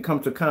up, it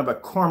becomes a kind of a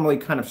caramely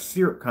kind of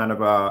syrup kind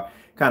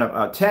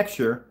of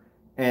texture.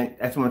 And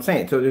that's what I'm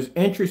saying. So there's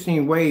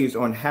interesting ways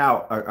on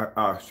how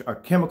a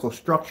chemical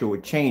structure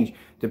would change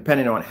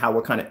depending on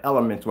what kind of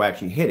elements will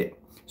actually hit it.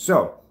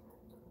 So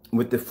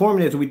with the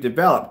formulas we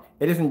develop,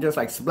 it isn't just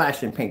like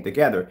splashing paint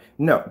together.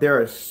 No,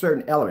 there are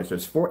certain elements.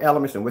 There's four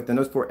elements, and within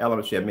those four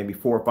elements, you have maybe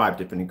 4 or 5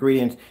 different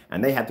ingredients,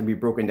 and they have to be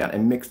broken down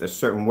and mixed a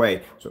certain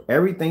way. So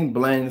everything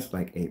blends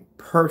like a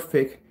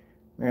perfect,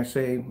 I'm gonna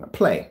say, a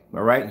play.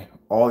 All right.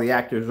 All the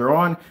actors are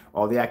on,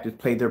 all the actors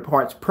play their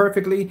parts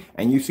perfectly,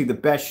 and you see the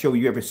best show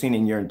you ever seen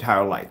in your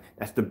entire life.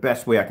 That's the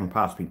best way I can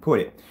possibly put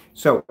it.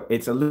 So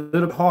it's a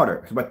little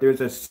harder, but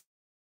there's a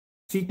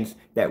sequence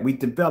that we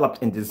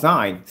developed and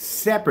designed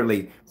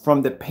separately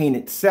from the paint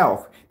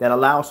itself that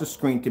allows the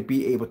screen to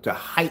be able to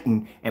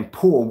heighten and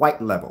pull a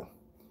white level.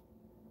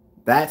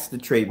 That's the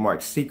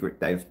trademark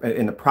secret that is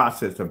in the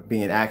process of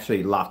being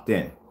actually locked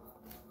in.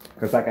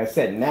 Because like I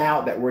said,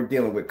 now that we're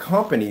dealing with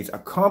companies, a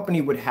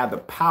company would have the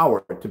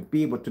power to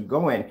be able to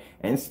go in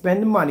and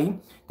spend the money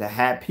to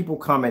have people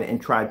come in and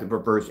try to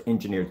reverse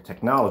engineer the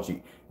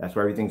technology. That's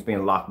why everything's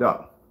being locked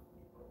up.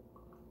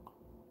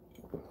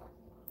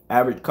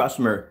 Average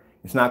customer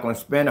is not going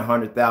to spend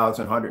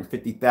 100,000,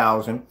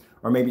 150,000,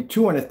 or maybe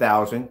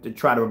 200,000 to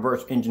try to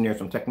reverse engineer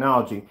some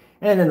technology.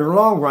 And in the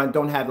long run,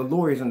 don't have the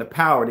lawyers and the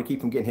power to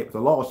keep them getting hit with a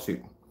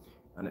lawsuit.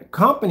 And a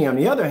company, on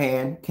the other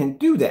hand, can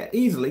do that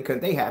easily because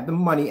they have the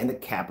money and the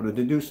capital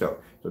to do so.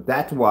 So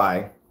that's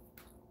why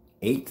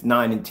 8,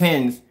 9, and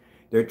 10s,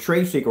 their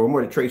trade secret, or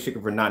more the trade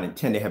secret for 9 and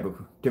 10, they have a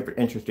different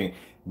interesting.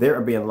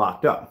 They're being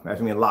locked up. That's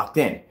being locked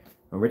in.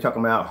 And we're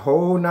talking about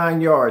whole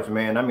 9 yards,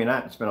 man. I mean,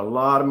 I spent a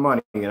lot of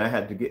money, and I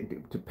had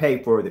to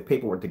pay for the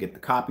paperwork to get the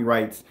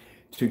copyrights,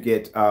 to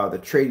get the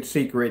trade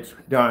secrets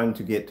done,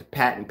 to get the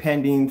patent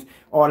pendings,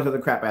 all this other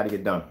crap I had to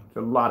get done. It's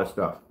a lot of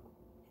stuff.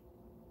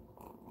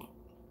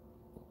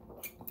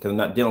 Because I'm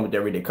not dealing with the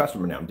everyday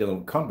customer now. I'm dealing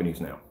with companies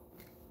now.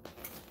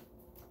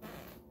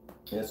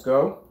 Let's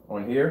go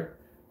on here.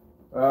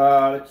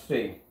 Let's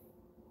see.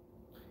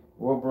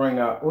 We'll bring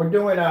up, we're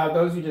doing,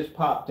 those who just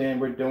popped in,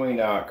 we're doing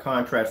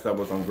contrast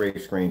levels on gray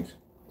screens.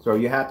 So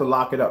you have to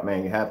lock it up,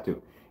 man. You have to.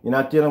 You're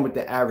not dealing with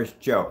the average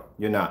Joe.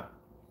 You're not.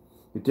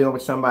 You're dealing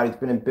with somebody who's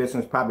been in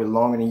business probably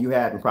longer than you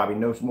have and probably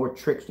knows more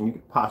tricks than you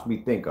could possibly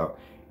think of.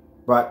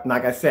 But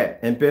like I said,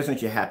 in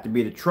business, you have to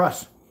be the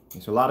trust.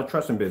 There's a lot of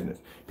trust in business.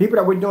 People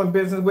that we're doing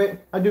business with,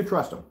 I do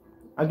trust them.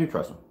 I do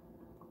trust them.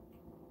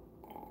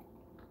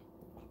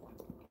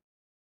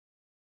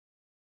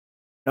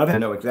 I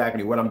know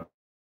exactly what I'm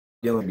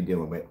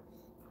dealing with.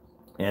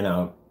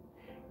 And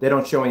they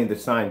don't show any of the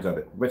signs of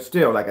it. But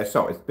still, like I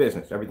saw, it's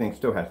business. Everything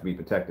still has to be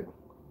protected.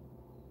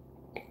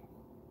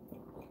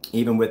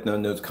 Even with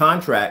those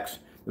contracts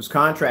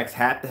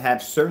have to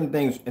have certain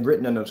things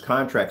written in those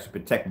contracts to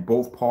protect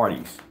both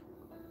parties.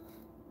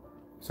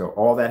 So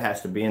all that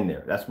has to be in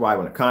there. That's why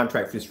when a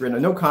contract gets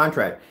written, no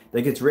contract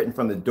that gets written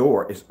from the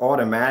door is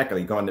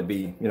automatically going to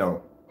be,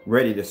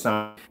 ready to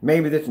sign.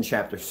 Maybe this in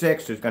chapter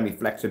 6, there's going to be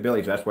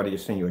flexibility. So that's why they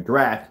just send you a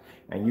draft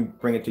and you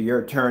bring it to your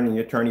attorney, and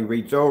your attorney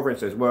reads over and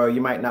says, well,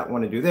 you might not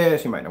want to do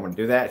this. You might not want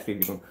to do that. See if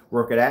you can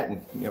work it out.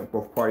 And,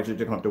 both parties are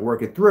just going to have to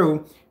work it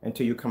through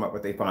until you come up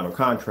with a final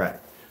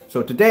contract.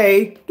 So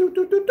today,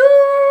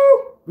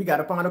 we got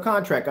a final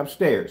contract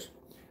upstairs.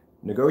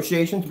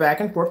 Negotiations back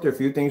and forth. There are a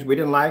few things we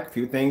didn't like, a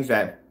few things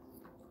that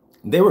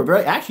they were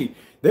very,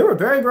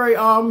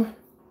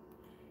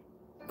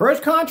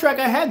 first contract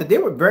I had that they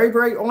were very,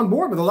 very on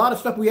board with a lot of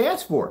stuff we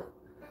asked for,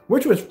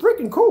 which was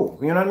freaking cool.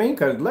 You know what I mean?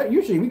 Because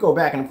usually we go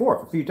back and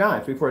forth a few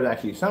times before it's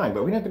actually signed,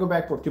 but we didn't have to go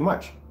back and forth too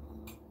much.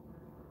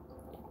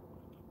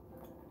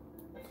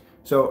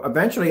 So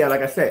eventually,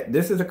 like I said,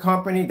 this is a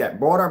company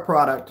that bought our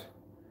product,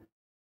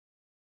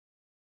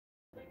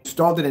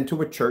 installed it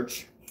into a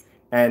church,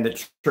 and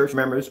the church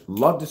members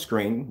loved the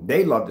screen.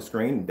 They loved the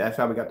screen. That's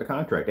how we got the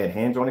contract. They had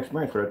hands-on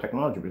experience with our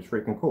technology, which is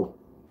freaking cool.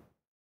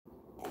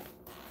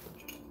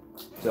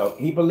 So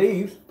he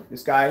believes,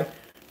 this guy,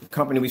 the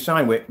company we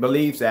signed with,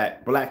 believes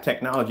that black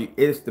technology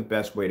is the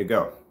best way to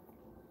go.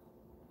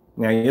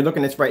 Now, you're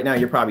looking at this right now,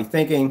 you're probably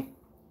thinking,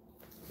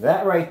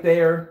 that right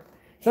there,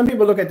 some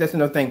people look at this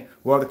and they'll think,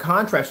 well, the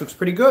contrast looks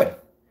pretty good.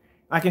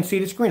 I can see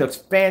the screen, it looks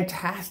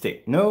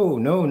fantastic. No,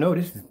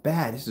 this is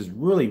bad. This is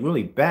really,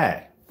 really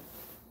bad.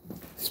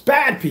 It's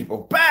bad,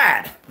 people,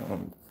 bad. I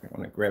want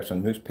to grab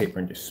some newspaper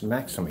and just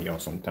smack some of y'all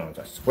sometimes,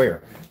 I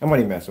swear. I'm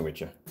only messing with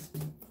you.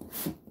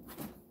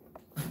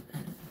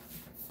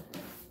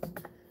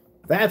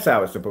 That's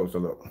how it's supposed to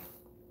look.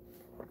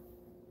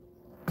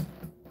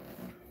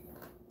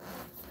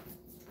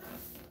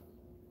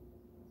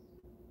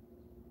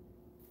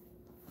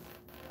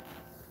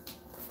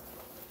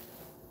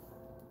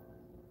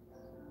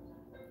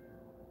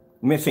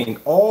 Missing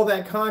all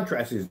that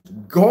contrast is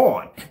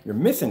gone. You're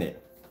missing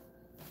it.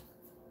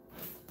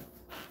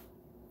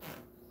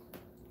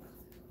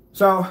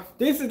 So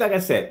this is, like I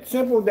said,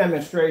 simple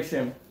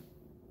demonstration.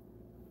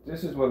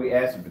 This is what we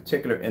asked a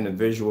particular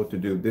individual to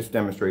do, this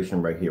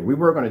demonstration right here. We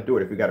were going to do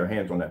it if we got our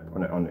hands on that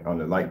on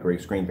the light gray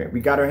screen paint. We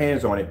got our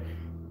hands on it.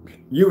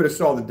 You would have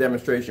saw the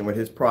demonstration with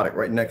his product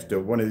right next to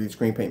one of these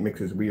screen paint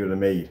mixes we would have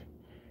made,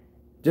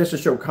 just to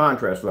show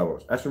contrast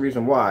levels. That's the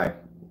reason why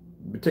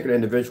a particular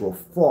individual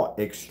fought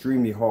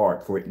extremely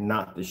hard for it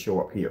not to show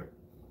up here,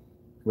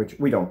 which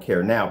we don't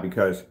care now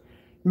because it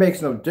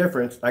makes no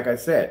difference. Like I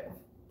said,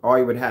 all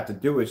you would have to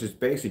do is just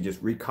basically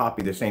just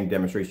recopy the same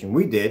demonstration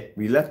we did.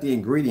 We left the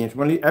ingredients.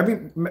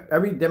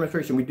 Every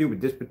demonstration we do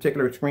with this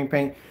particular screen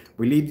paint,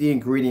 we leave the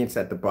ingredients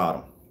at the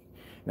bottom.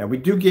 Now, we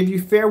do give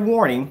you fair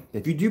warning.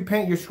 If you do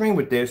paint your screen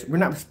with this, we're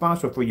not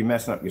responsible for you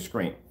messing up your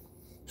screen.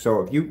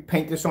 So if you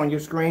paint this on your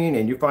screen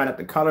and you find out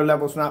the color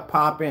level's not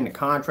popping, the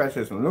contrast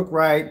doesn't look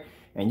right,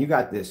 and you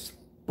got this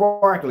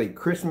sparkly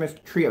Christmas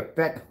tree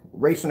effect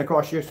racing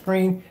across your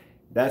screen,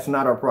 that's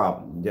not our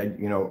problem.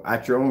 You know,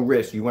 at your own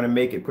risk, you want to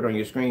make it, put it on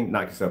your screen,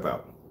 knock yourself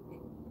out.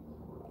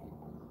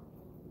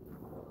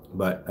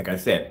 But like I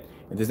said,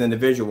 if this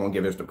individual won't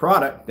give us the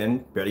product, then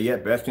better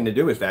yet, best thing to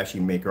do is to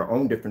actually make our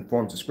own different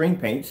forms of screen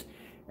paints.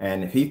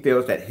 And if he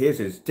feels that his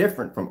is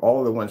different from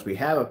all the ones we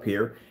have up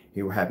here,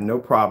 he will have no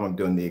problem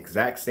doing the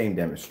exact same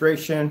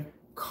demonstration,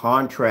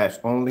 contrast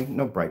only,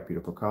 no bright,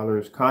 beautiful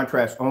colors,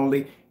 contrast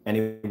only, and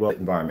it will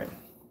environment.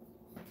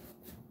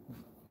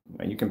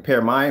 And you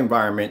compare my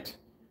environment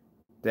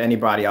to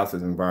anybody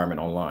else's environment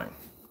online.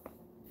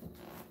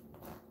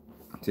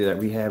 See that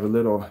we have a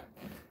little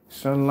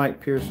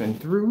sunlight piercing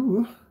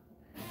through.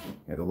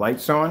 Yeah, the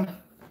light's on.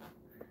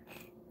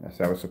 That's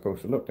how it's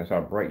supposed to look. That's how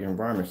bright your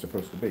environment's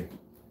supposed to be.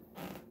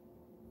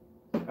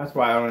 That's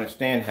why I don't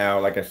understand how,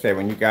 like I said,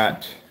 when you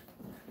got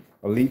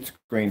elite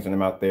screens and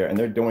them out there and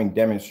they're doing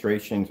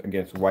demonstrations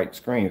against white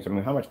screens, I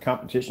mean, how much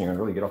competition can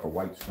really get off a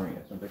white screen?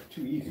 It sounds like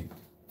too easy.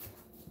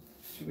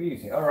 Too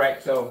easy. All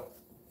right, so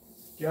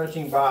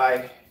judging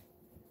by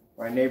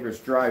my neighbor's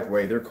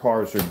driveway, their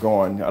cars are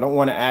gone. I don't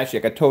want to ask you,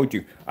 like I told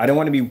you, I don't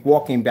want to be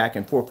walking back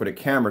and forth with the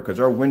camera because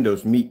our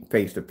windows meet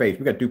face to face.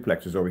 We got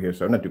duplexes over here,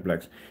 so not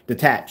duplex,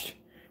 detached.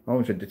 I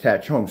almost said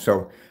detached home.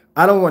 So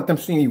I don't want them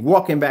seeing me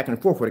walking back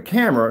and forth with a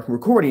camera,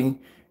 recording,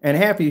 and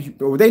half these,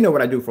 well, they know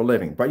what I do for a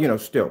living, but you know,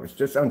 still, it's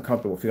just an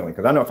uncomfortable feeling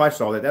because I know if I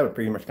saw that, that would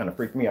pretty much kind of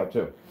freak me out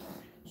too.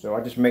 So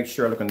I just make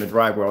sure I look in the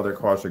driveway, all their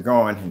cars are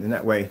gone, and then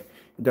that way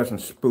it doesn't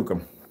spook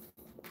them.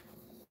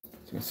 So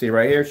you can see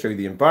right here, show you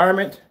the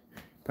environment.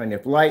 Plenty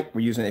of light.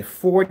 We're using a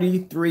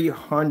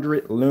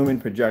 4300 lumen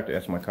projector.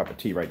 That's my cup of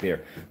tea right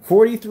there.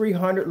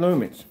 4300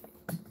 lumens.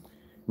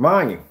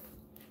 Mind you,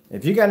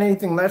 if you got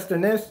anything less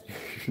than this,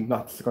 you're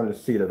not going to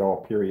see it at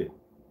all, period.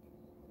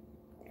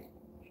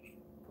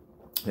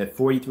 At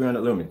 4300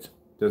 lumens,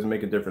 doesn't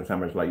make a difference how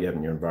much light you have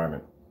in your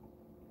environment.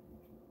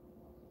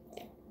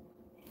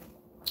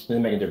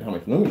 Doesn't make a difference how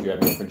much lumens you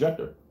have in your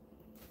projector.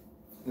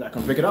 You're not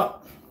going to pick it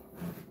up.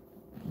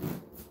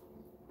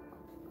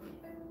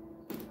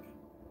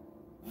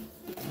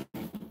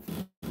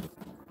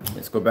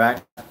 Let's go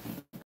back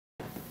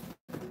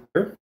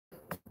here.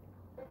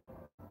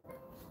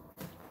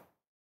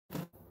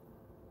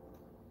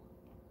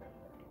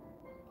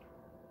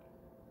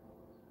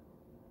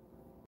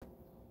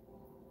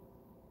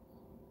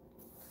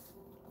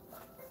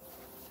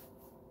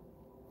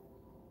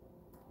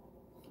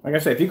 Like I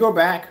said, if you go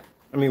back,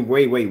 I mean,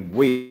 way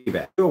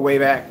back. Go way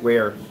back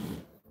where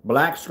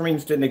black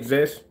screens didn't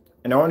exist,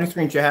 and the only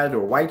screens you had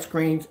were white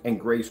screens and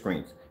gray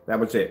screens. That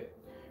was it.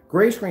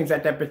 Gray screens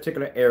at that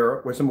particular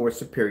era was a more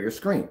superior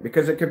screen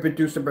because it could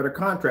produce a better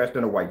contrast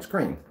than a white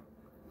screen.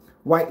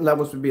 White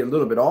levels would be a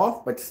little bit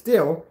off, but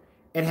still,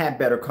 it had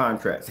better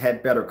contrast,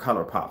 had better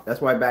color pop.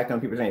 That's why back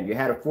then people were saying if you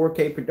had a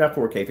 4K, not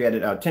 4K, if you had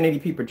a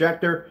 1080p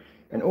projector,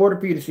 in order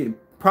for you to see the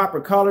proper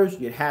colors,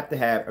 you'd have to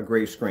have a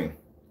gray screen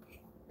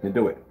to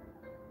do it.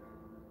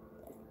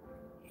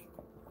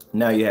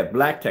 Now you have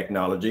black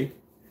technology.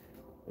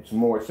 It's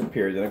more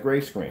superior than a gray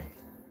screen.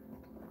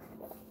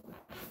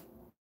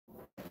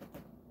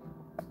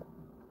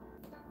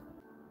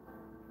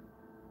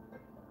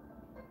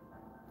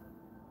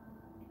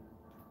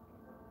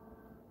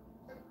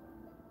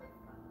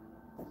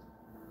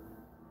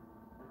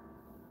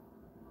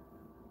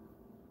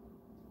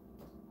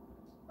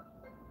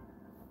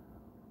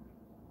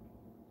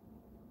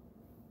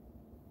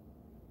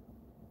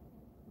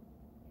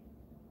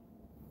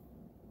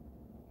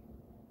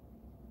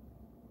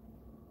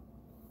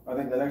 I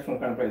think the next one's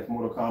going to play is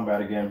Mortal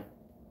Kombat again.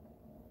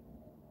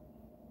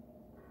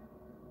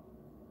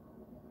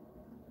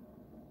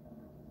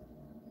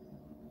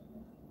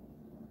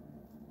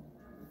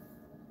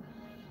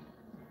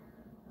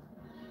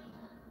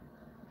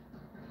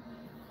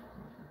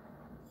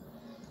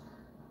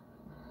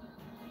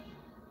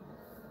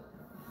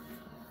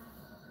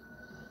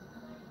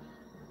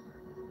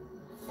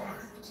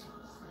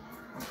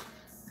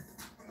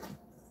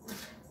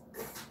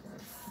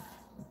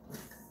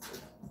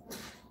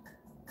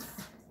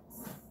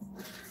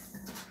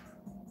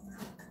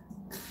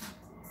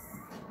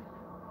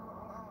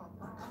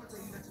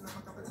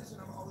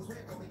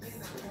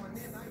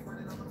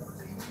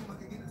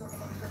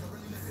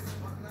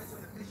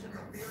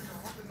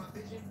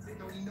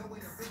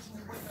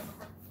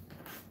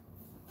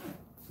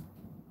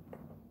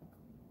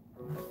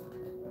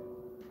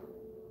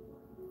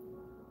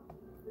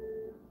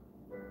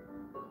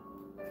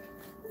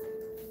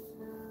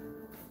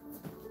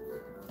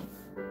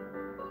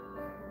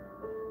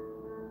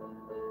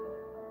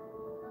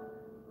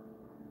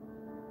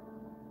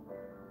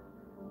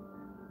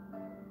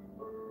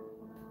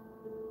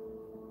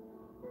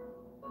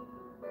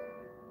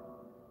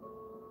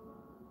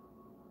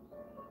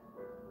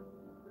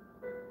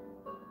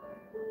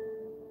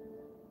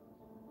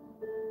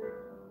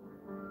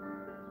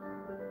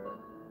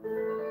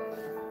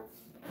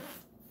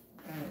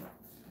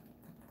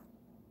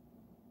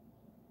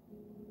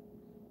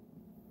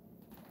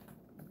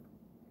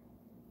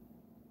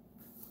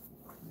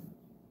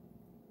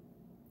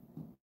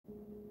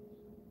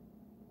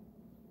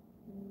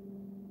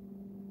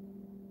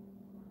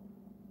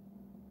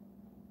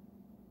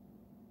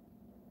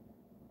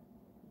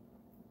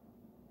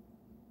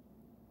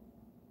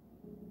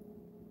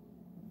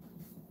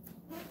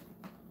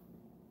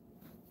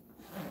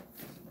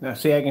 Now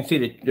see, I can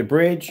see the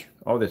bridge.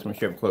 All this, I'm gonna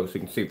show up close so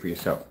you can see it for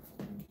yourself.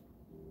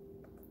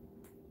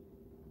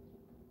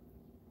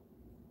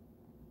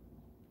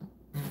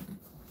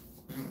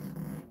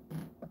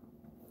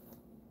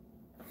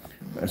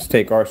 Let's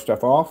take our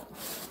stuff off.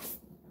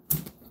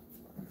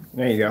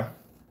 There you go.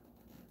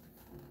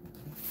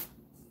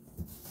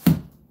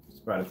 It's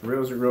about as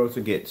real as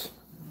it gets.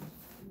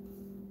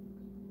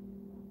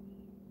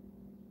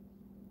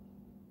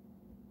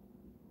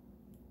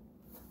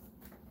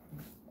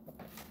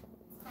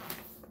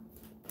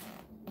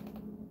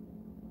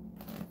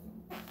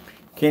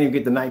 Can't even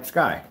get the night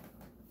sky.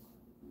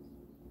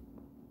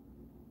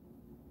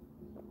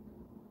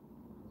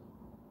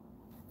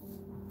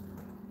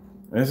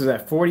 And this is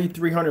at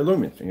 4,300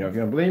 lumens. You know, if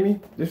you don't believe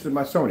me, this is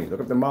my Sony. Look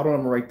up the model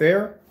number right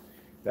there.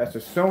 That's a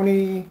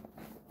Sony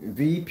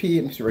VP.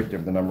 Let me see right there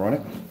with the number on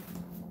it.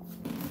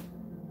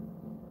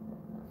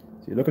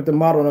 So you look at the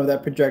model of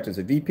that projector. It's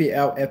a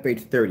VPL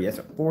FH30. That's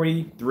a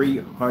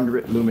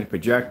 4,300 lumen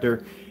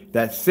projector.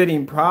 That's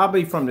sitting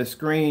probably from the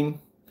screen,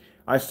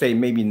 I say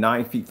maybe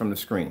 9 feet from the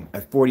screen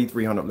at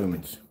 4,300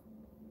 lumens.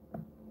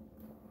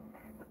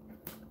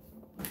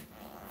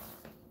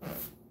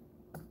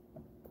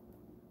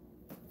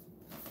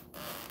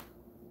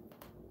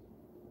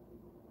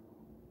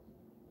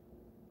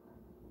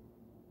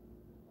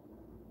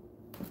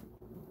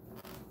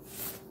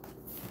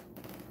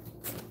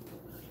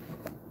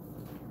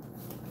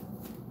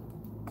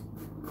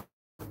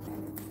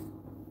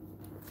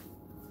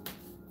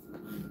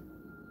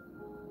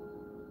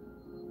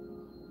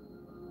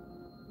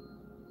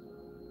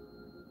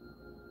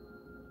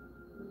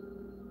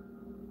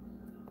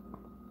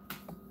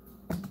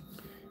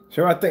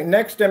 So I think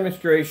next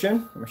demonstration,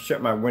 I'm gonna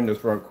shut my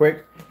windows real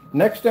quick.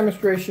 Next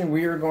demonstration,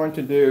 we are going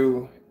to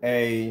do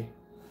we're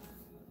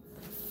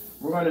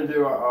going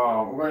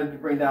to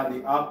bring down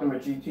the Optima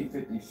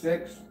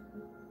GT56.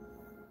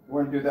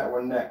 We're going to do that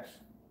one next.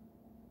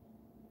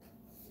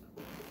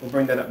 We'll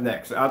bring that up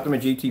next. The Optima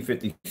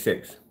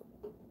GT56.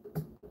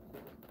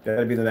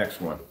 That'll be the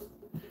next one.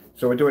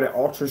 So we'll do it at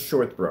ultra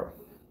short throw.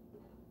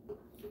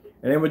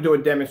 And then we'll do a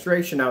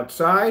demonstration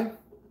outside.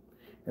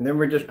 And then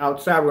we're just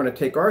outside, we're going to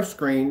take our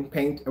screen,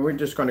 paint, and we're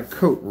just going to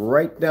coat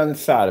right down the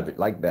side of it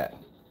like that.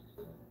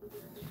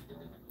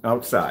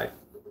 Outside.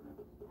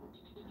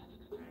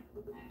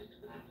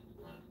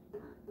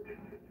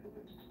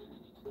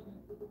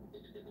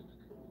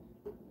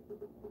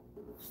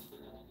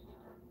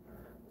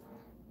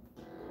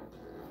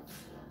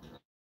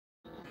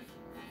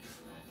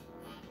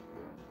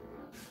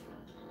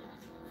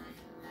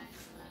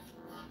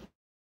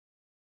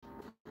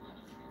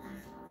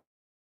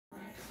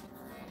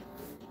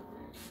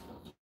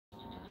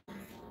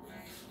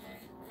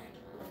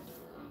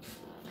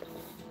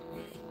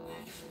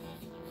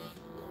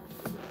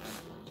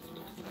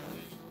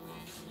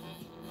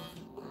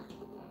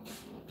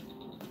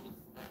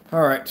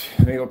 All right,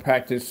 let me go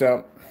pack this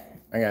up.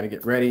 I got to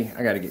get ready.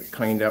 I got to get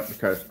cleaned up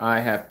because I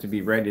have to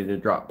be ready to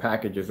drop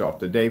packages off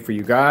today for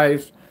you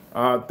guys.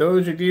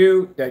 Those of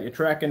you that your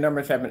tracking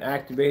numbers haven't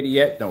activated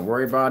yet, don't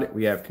worry about it.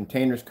 We have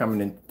containers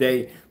coming in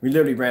today. We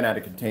literally ran out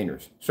of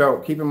containers. So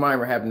keep in mind,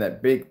 we're having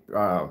that big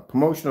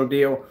promotional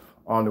deal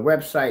on the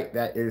website.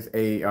 That is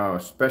a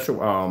special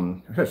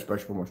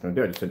promotional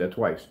deal. I just said that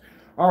twice.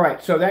 All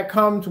right, so that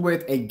comes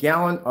with a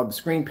gallon of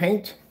screen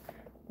paint.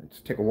 Let's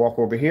take a walk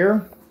over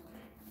here.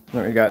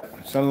 We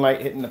got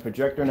sunlight hitting the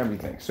projector and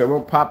everything. So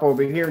we'll pop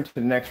over here into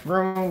the next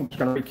room. Just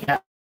going to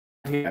recap.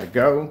 Here to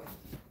go.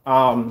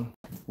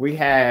 We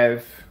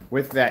have,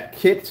 with that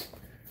kit,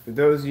 for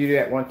those of you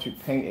that want to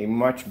paint a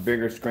much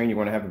bigger screen, you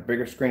want to have a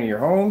bigger screen in your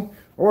home,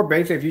 or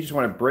basically if you just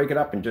want to break it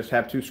up and just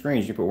have two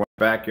screens, you put one in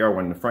the backyard,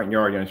 one in the front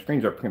yard, and the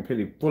screens are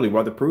completely fully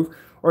weatherproof,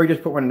 or you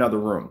just put one in another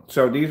room.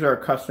 So these are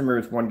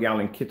customers 1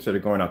 gallon kits that are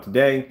going out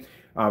today.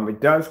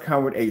 It does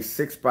come with a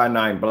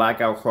 6x9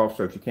 blackout cloth,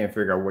 so if you can't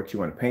figure out what you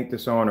want to paint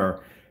this on, or,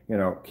 you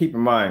know, keep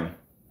in mind,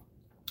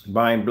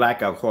 buying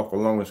blackout cloth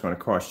alone is going to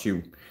cost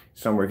you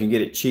somewhere, if you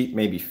get it cheap,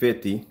 maybe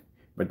 50,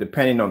 but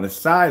depending on the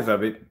size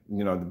of it,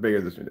 you know, the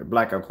bigger the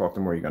blackout cloth, the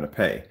more you're going to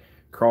pay.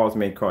 Carls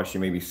may cost you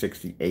maybe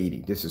 60, 80.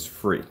 This is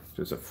free.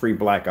 So it's a free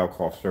blackout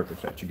cloth surface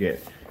that you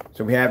get.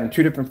 So we have it in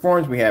 2 different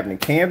forms. We have it in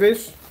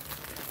canvas,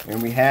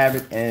 and we have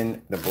it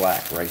in the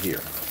black right here.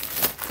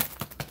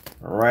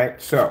 All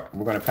right, so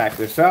we're going to pack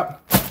this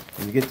up,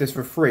 and you get this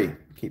for free.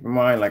 Keep in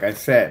mind, like I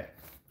said,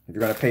 if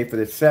you're going to pay for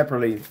this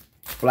separately,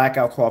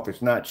 blackout cloth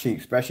is not cheap,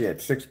 especially at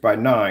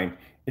 6x9.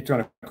 It's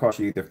going to cost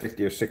you either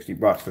 50 or 60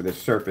 bucks for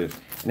this surface,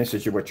 and this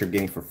is what you're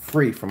getting for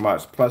free from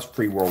us, plus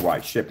free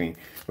worldwide shipping,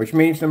 which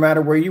means no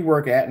matter where you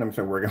work at, and I'm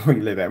sorry, where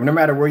you live at, but no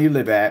matter where you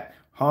live at,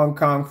 Hong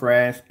Kong,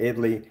 France,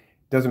 Italy,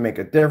 doesn't make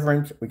a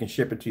difference. We can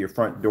ship it to your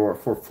front door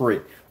for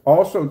free.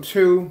 Also,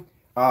 too,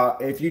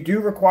 if you do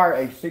require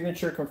a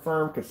signature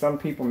confirmed, because some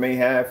people may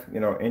have, you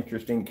know,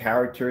 interesting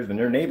characters in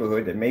their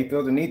neighborhood that may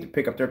feel the need to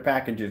pick up their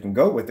packages and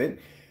go with it,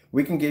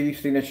 we can give you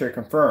signature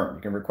confirmed.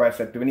 You can request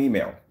that through an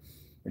email,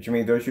 which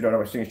means those who don't know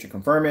what signature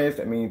confirm is,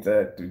 that means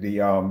that the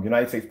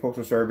United States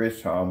Postal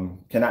Service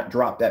cannot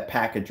drop that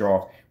package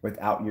off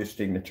without your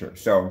signature.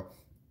 So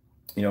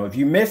You know, if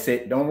you miss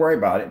it, don't worry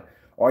about it.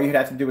 All you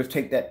have to do is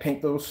take that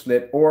pink little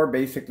slip or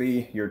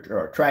basically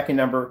your tracking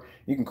number.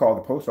 You can call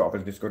the post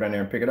office, just go down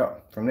there and pick it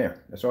up from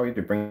there. That's all you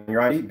do. Bring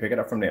your ID, pick it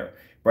up from there.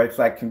 But it's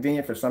like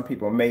convenient for some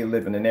people. May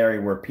live in an area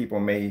where people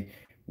may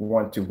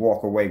want to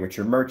walk away with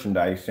your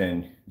merchandise,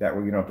 and that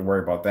way you don't have to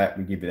worry about that.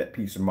 We give you that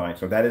peace of mind.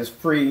 So that is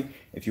free.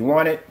 If you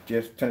want it,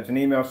 just send us an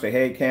email, say,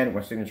 hey, Ken,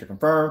 one signature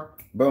confirmed.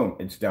 Boom,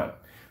 it's done.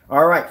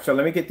 All right, so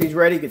let me get these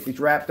ready, get these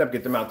wrapped up,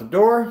 get them out the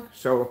door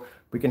so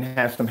we can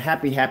have some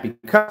happy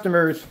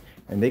customers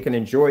and they can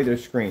enjoy their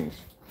screens.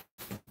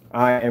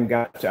 I am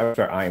got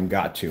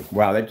to.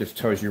 Wow, that just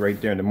tells you right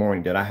there in the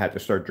morning that I had to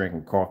start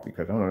drinking coffee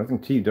because I don't know, I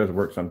think tea does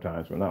work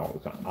sometimes, but not all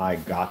the time. I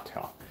got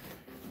to.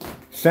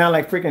 Sound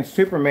like freaking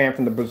Superman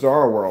from the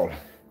Bizarro world.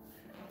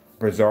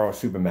 Bizarro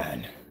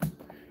Superman.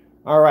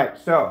 All right,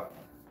 so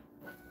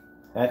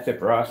that's it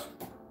for us.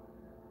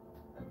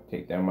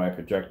 Take down my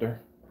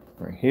projector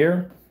right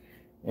here.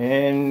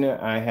 And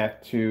I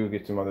have to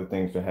get some other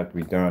things that have to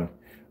be done.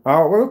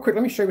 Real quick,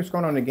 let me show you what's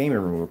going on in the gaming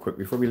room real quick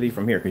before we leave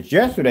from here. Because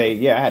yesterday,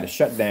 yeah, I had to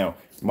shut down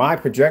my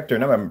projector.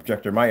 Not my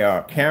projector,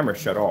 my camera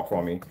shut off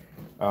on me.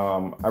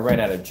 I ran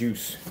out of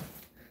juice.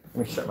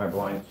 Let me shut my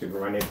blinds too,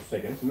 where my neighbor's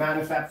thinking, this man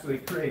is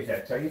absolutely crazy. I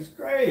tell you, he's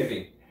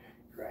crazy.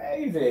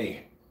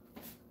 Crazy.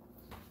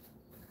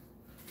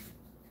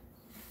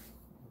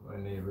 My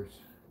neighbors.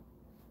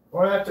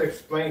 Well, I have to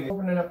explain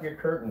opening up your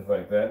curtains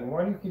like that, and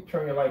why do you keep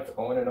turning your lights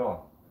on and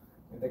off?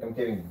 I think I'm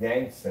getting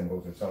gang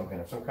symbols or something,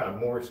 or some kind of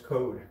Morse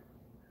code.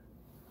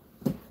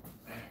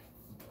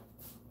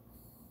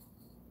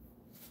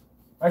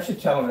 I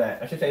should tell them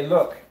that. I should say,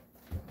 look,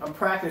 I'm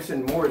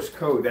practicing Morse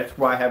code. That's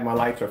why I have my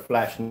lights are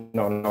flashing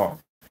on and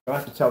off. I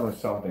have to tell them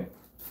something.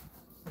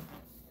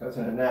 Other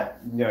than that,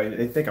 you know,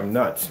 they think I'm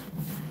nuts.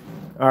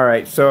 All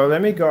right, so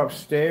let me go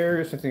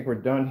upstairs. I think we're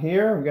done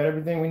here. We got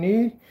everything we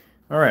need.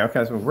 All right,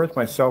 okay, so where's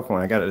my cell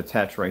phone? I got it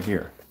attached right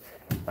here.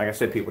 Like I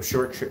said, people,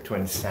 short trip to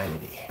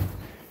insanity.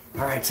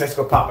 All right, so let's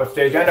go pop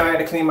upstairs. I know I had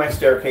to clean my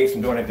staircase.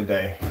 I'm doing it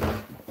today.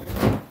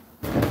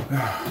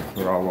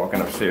 We're all walking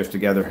upstairs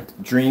together.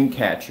 Dream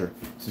catcher.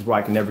 This is why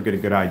I can never get a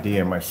good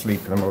idea in my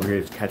sleep, because I'm over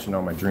here just catching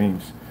all my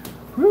dreams.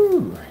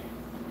 Woo!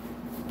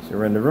 So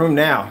we're in the room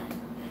now.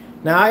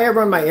 Now I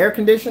run my air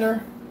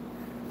conditioner.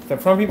 So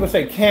some people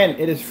say, Ken,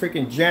 it is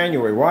freaking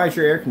January. Why is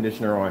your air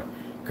conditioner on?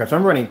 Because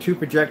I'm running 2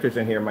 projectors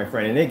in here, my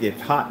friend, and it gets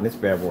hot in this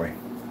bad boy.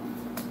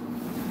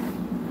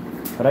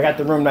 But I got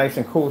the room nice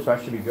and cool, so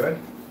I should be good.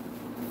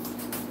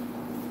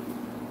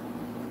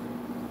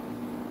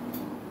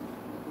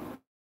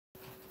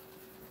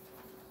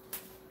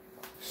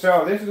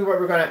 So this is what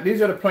we're gonna,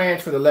 these are the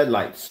plans for the LED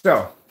lights.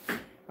 So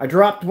I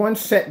dropped one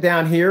set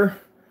down here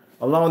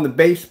along the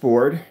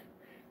baseboard,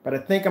 but I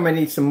think I'm gonna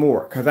need some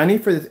more because I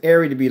need for this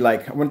area to be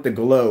like, I want it to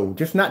glow,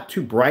 just not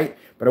too bright,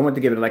 but I want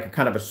to give it like a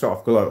kind of a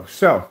soft glow.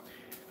 So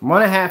I'm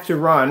gonna have to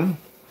run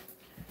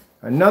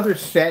another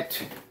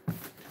set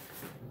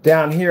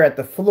down here at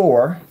the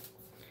floor.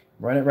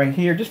 Run it right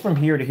here, just from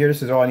here to here.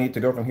 This is all I need to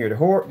go from here to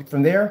here.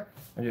 From there,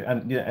 I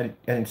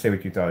didn't say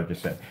what you thought I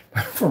just said.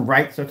 From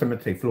right, so I'm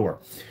gonna say floor.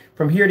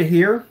 From here to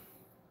here,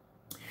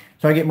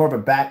 so I get more of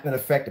a backlit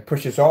effect that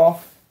pushes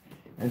off.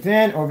 And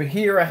then over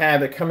here, I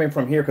have it coming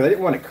from here because I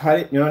didn't want to cut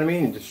it, you know what I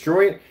mean, and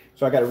destroy it.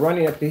 So I got it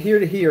running up to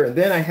here, and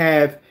then I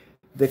have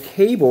the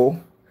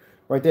cable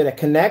right there that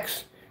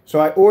connects. So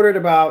I ordered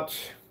about,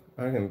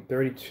 I think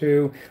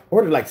 32,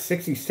 ordered like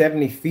 60,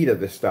 70 feet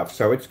of this stuff.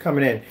 So it's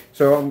coming in.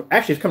 So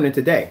actually it's coming in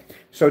today.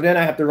 So then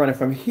I have to run it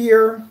from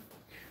here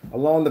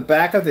along the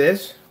back of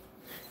this.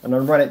 I'm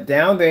going to run it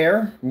down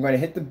there. I'm going to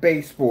hit the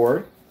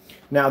baseboard.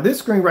 Now this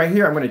screen right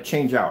here, I'm going to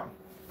change out.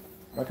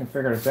 I can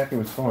figure out exactly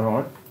what's going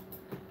on.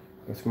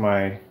 It's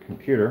my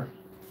computer.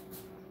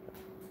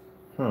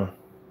 Huh.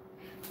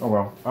 Oh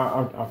well,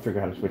 I'll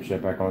figure out how to switch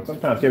that back on.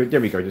 Sometimes, there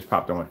we go, it just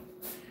popped on.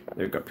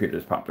 There we go, computer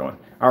just popped on.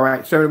 All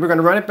right, so we're going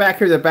to run it back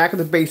here to the back of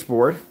the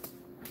baseboard.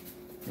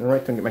 All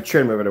right, so get my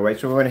chair moving away.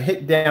 So we're going to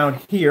hit down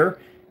here,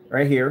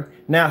 right here.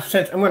 Now,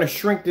 since I'm going to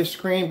shrink this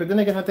screen, but then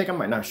again, I think I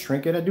might not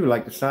shrink it. I do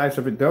like the size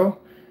of it though.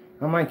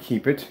 I might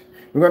keep it.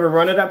 We're going to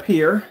run it up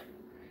here.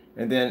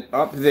 And then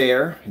up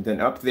there, and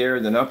then up there,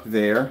 and then up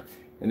there.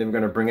 And then we're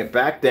going to bring it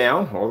back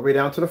down, all the way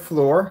down to the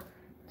floor.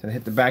 So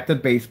hit the back of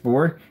the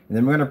baseboard. And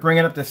then we're going to bring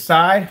it up the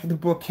side of the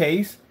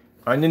bookcase.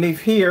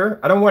 Underneath here.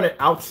 I don't want it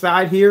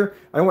outside here.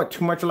 I don't want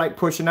too much light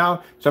pushing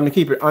out. So I'm going to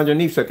keep it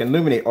underneath so it can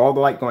illuminate all the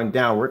light going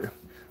downward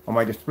on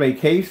my display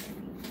case.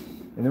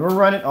 And then we'll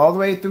run it all the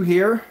way through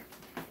here.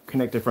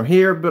 Connect it from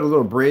here. Build a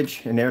little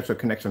bridge in there so it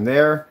connects from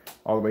there.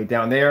 All the way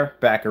down there.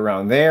 Back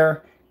around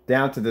there.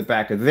 Down to the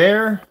back of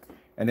there.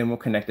 And then we'll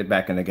connect it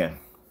back in again.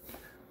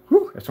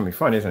 Whew, that's going to be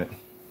fun, isn't it?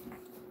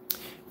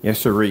 Yes,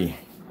 sirree.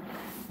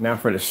 Now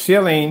for the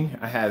ceiling,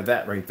 I have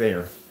that right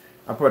there.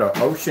 I put an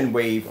ocean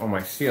wave on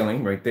my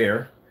ceiling right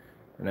there.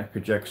 And that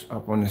projects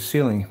up on the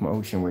ceiling, my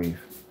ocean wave.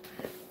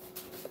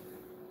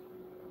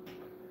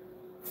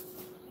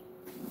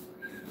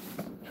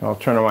 So I'll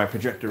turn on my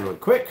projector real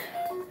quick.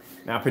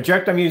 Now,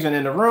 projector I'm using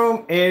in the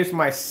room is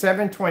my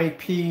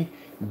 720p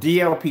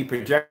DLP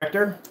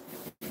projector.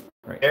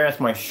 Right there, that's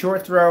my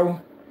short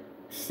throw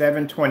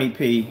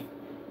 720p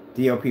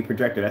DLP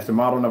projector. That's the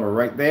model number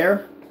right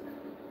there.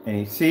 And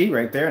you see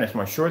right there, and that's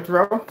my short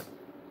throw.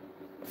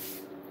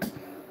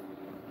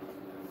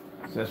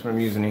 So that's what I'm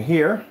using in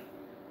here.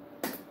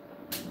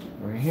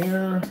 Right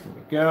here, there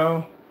we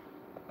go.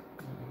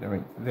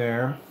 Right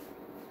there.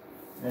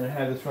 And I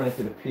have this running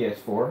to the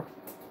PS4.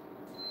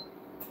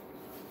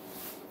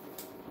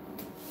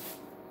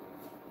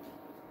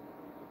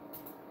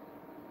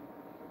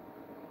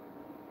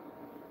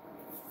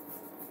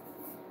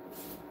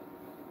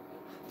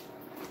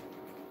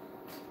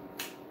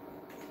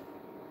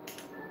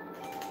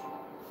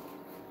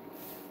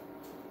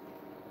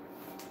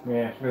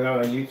 Yeah, because I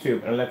was on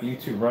YouTube and I left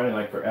YouTube running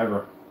like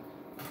forever.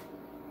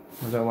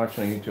 I was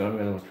watching on YouTube. I'm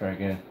gonna try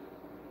again.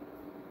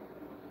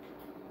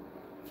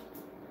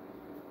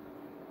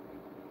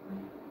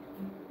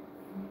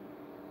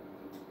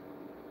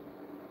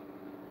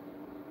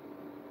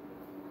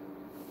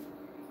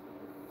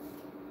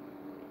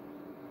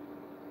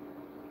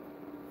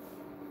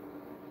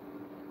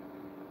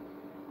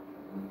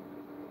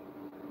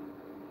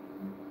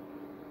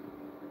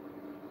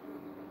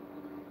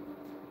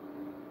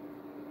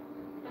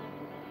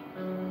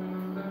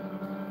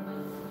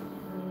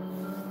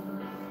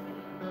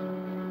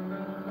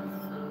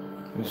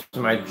 This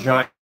is my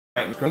giant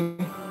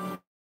screen.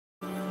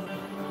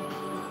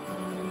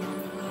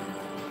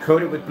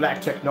 Coated with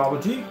black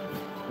technology.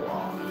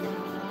 Wow.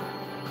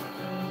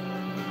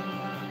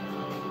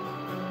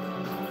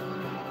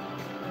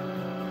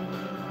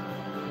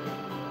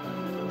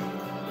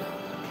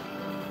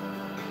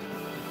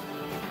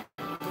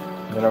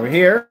 And then over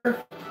here,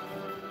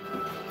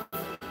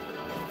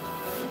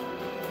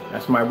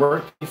 that's my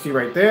work PC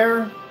right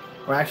there.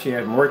 Well, actually, I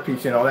have my work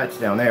PC and all that's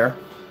down there.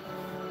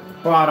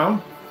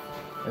 Bottom.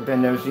 And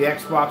then there's the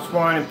Xbox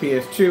One and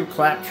PS2,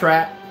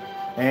 claptrap,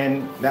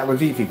 and that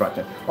was easy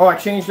button. Oh, I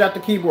changed out the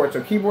keyboard.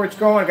 So keyboard's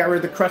gone. I got rid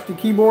of the crusty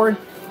keyboard.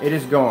 It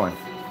is gone.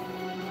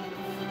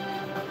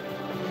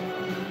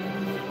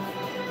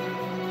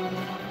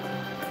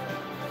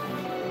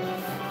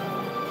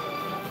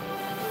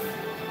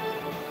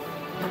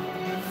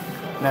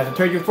 Now, as I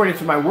told you before,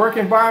 this is my work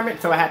environment,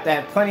 so I have to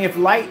have plenty of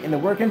light in the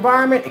work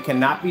environment. It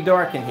cannot be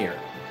dark in here.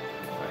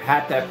 I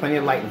have to have plenty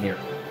of light in here.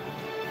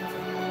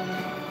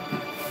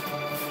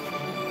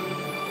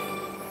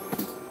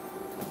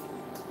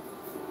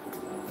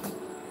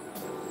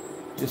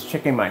 Just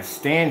checking my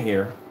stand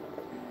here.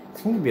 It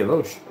seems to be a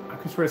little, I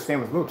could swear the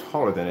stand was a little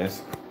taller than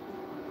this.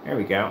 There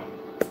we go.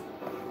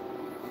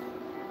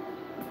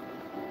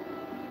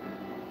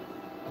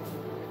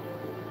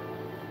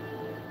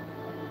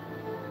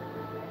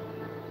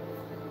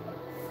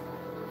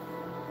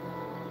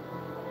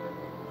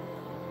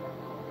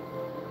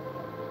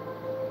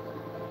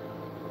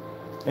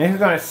 And this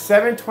is on a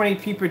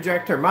 720p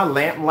projector. My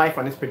lamp life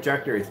on this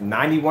projector is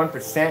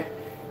 91%.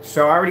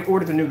 So I already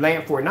ordered the new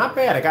lamp for it. Not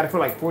bad. I got it for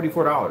like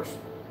 $44.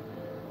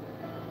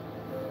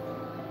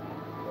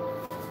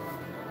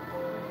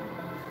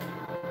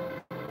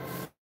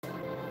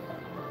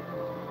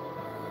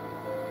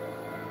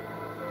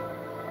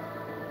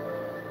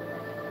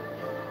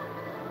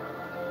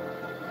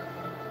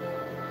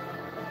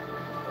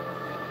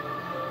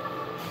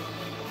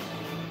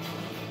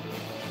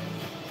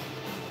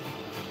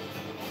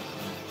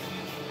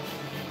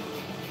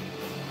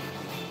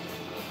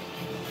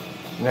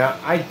 Now,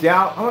 I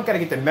doubt, I'm not going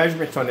to get the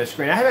measurements on this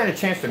screen. I haven't had a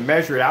chance to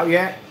measure it out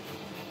yet.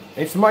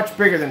 It's much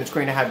bigger than the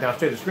screen I have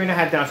downstairs. The screen I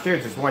have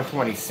downstairs is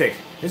 126.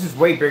 This is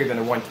way bigger than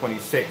the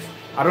 126.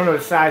 I don't know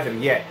the size of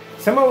it yet.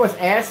 Someone was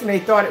asking, they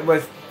thought it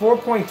was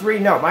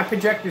 4.3. No, my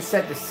projector is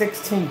set to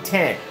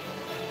 1610.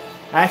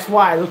 That's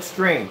why it looks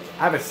strange.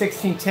 I have a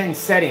 1610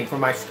 setting for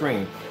my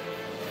screen.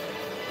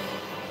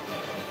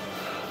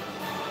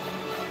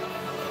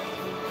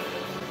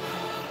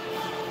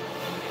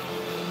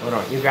 Hold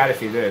on, you got to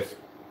see this.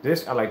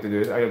 This, I like to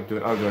do this.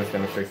 I'll do this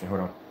demonstration.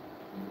 Hold on.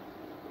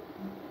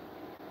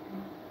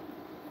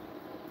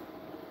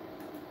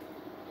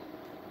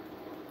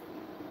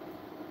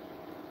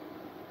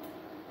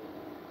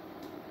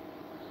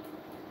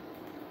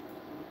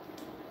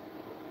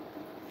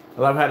 I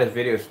love how this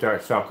video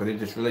starts off because it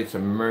just really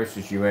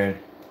submerges you in.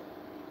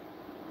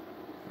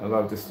 I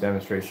love this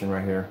demonstration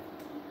right here.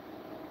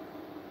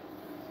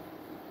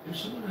 If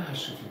someone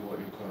asks if you want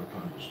your quarter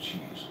pounder's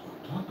cheese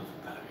on top of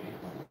the patty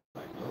or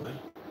right below it,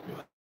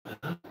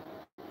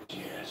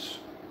 yes,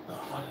 the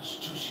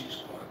hottest,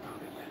 juiciest quarter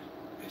pounder yet.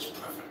 It's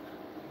perfect.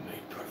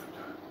 Made perfect.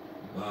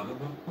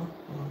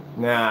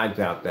 Nah, I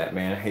doubt that,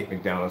 man. I hate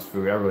McDonald's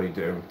food. I really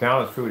do.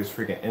 McDonald's food is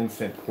freaking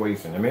instant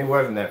poison. I mean, it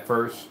wasn't at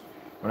first.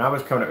 When I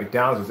was coming up,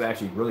 McDonald's was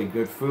actually really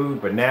good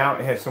food, but now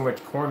it has so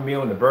much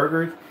cornmeal in the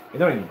burgers, it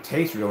don't even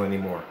taste real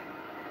anymore.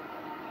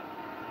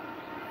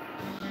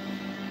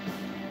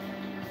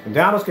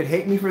 McDonald's could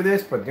hate me for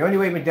this, but the only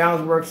way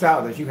McDonald's works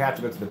out is you have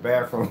to go to the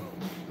bathroom.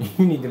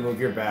 You need to move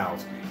your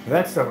bowels.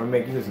 That stuff will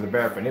make you go to the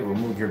bathroom. It will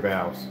move your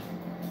bowels.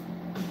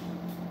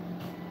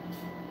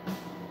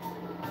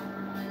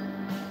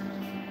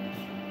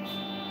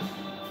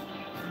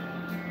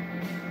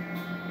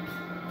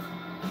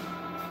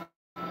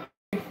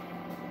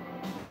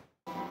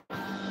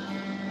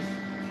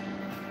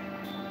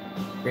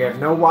 We have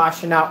no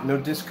washing out, no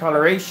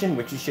discoloration,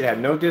 which you should have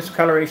no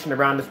discoloration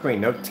around the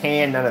screen. No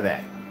tan, none of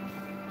that.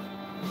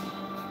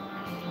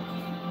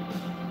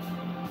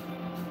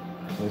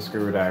 The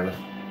screwdriver.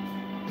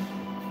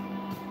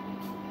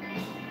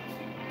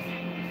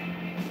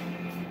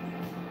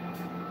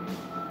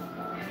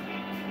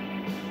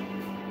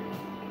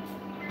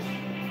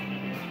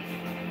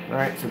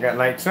 Alright, so we got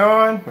lights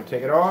on. We'll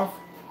take it off.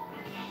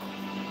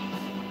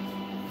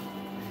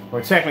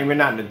 Well, technically, we're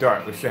not in the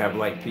dark. We should have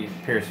light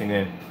piercing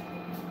in.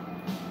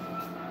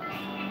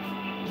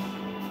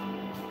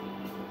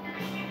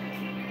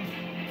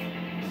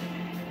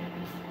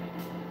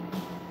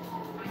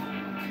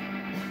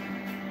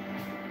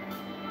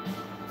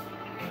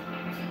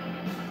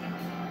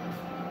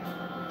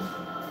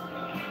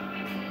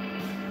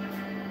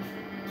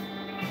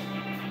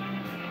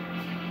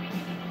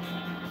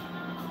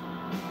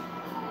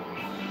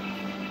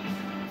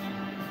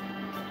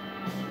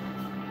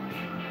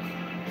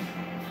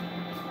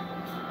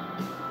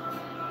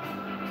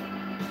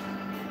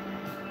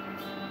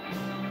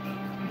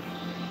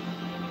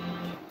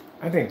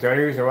 I think the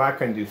only reason why I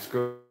couldn't do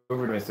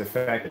scuba is the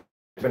fact that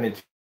it's been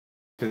into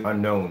the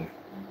unknown.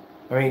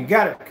 I mean,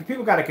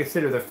 people got to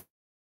consider the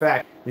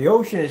fact the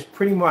ocean is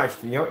pretty much,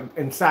 you know,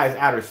 inside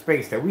outer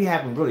space that we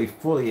haven't really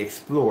fully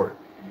explored.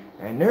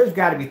 And there's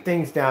got to be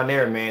things down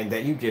there, man,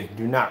 that you just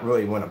do not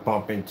really want to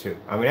bump into.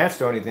 I mean, that's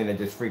the only thing that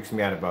just freaks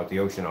me out about the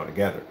ocean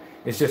altogether.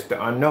 It's just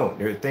the unknown.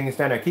 There are things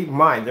down there. Keep in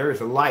mind, there is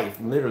a life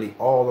literally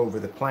all over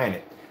the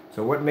planet.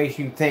 So what makes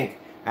you think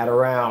at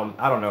around,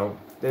 I don't know,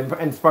 and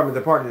it's probably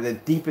the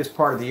deepest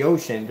part of the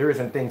ocean, there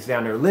isn't things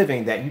down there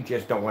living that you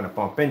just don't want to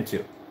bump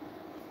into.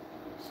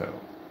 So,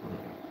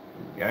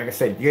 like I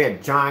said, you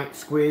had giant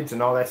squids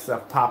and all that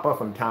stuff pop up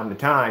from time to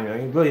time. You know,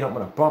 you really don't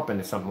want to bump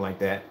into something like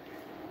that.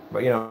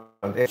 But, you know,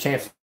 there's a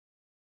chance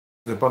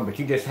to bump, but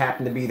you just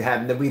happen to be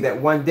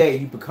that one day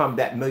you become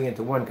that 1,000,000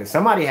 to 1, because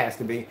somebody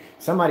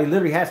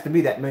literally has to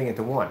be that 1,000,000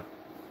 to 1.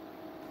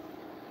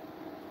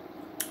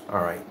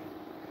 All right.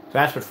 So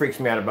that's what freaks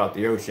me out about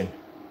the ocean.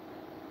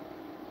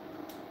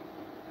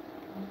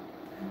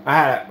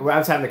 I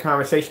was having a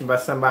conversation about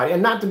somebody,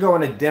 and not to go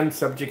on a dim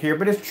subject here,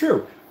 but it's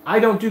true. I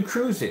don't do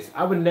cruises.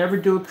 I would never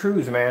do a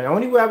cruise, man. The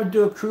only way I would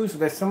do a cruise is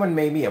that someone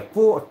made me a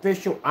full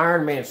official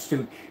Iron Man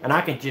suit, and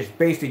I can just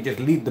basically just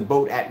leave the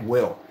boat at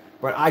will.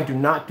 But I do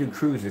not do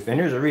cruises, and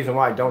here's the reason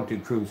why I don't do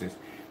cruises.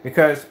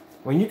 Because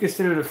when you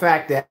consider the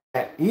fact that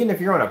even if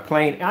you're on a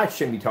plane, I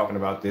shouldn't be talking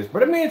about this,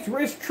 but I mean,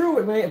 it's true.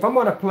 I mean, if I'm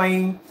on a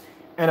plane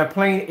and a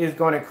plane is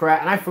going to crash,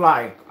 and I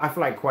fly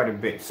quite a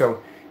bit,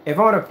 so if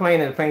I'm on a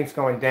plane and the plane's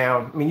going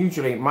down, I mean,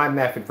 usually my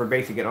method for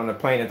basically getting on the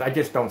plane is I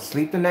just don't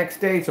sleep the next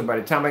day. So by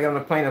the time I get on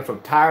the plane, I'm so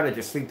tired, I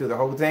just sleep through the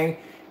whole thing,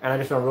 and I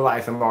just don't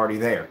realize I'm already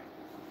there.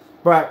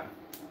 But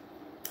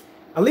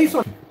at least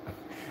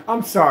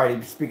I'm sorry to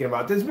be speaking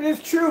about this, but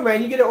it's true,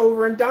 man. You get it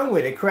over and done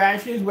with. It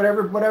crashes,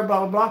 whatever, blah,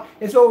 blah, blah.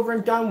 It's over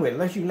and done with,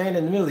 unless you land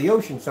in the middle of the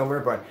ocean somewhere.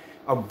 But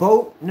a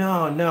boat?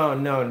 No.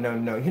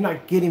 You're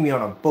not getting me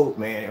on a boat,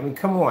 man. I mean,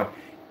 come on.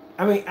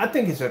 I mean, I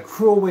think it's a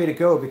cruel way to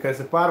go, because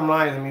the bottom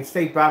line is, I mean,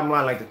 say bottom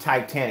line like the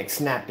Titanic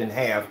snapped in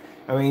half.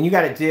 I mean, you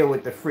got to deal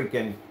with the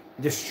freaking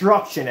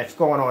destruction that's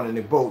going on in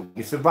the boat.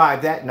 You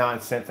survive that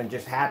nonsense and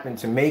just happen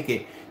to make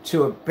it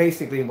to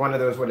basically one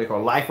of those, what they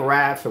call life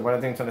rafts, or one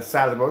of the things on the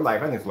side of the boat. I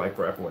think it's life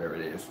raft, whatever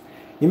it is.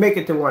 You make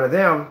it to one of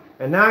them,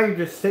 and now you're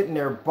just sitting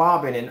there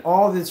bobbing in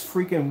all this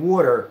freaking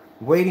water,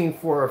 waiting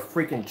for a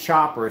freaking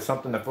chopper or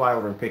something to fly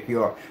over and pick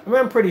you up. I mean,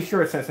 I'm pretty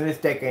sure since in this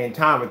decade in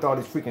time, with all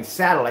these freaking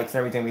satellites and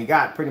everything we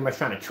got, pretty much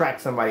trying to track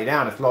somebody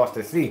down that's lost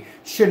at sea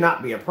should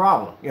not be a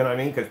problem. You know what I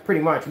mean? Because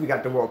pretty much we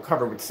got the world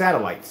covered with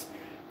satellites.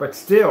 But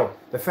still,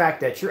 the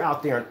fact that you're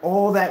out there in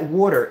all that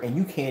water and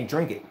you can't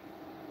drink it.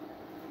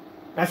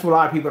 That's what a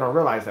lot of people don't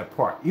realize, that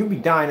part. You'll be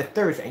dying of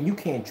thirst and you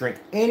can't drink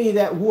any of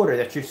that water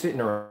that you're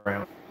sitting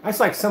around. That's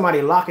like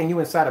somebody locking you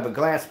inside of a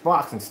glass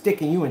box and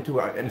sticking you into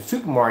in a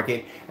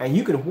supermarket, and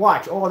you can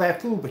watch all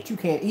that food, but you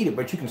can't eat it,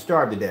 but you can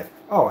starve to death.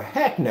 Oh,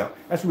 heck no.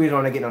 That's the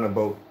reason I get on a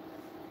boat.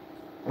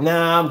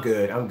 Nah, I'm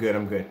good.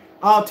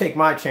 I'll take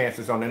my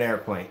chances on an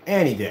airplane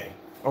any day,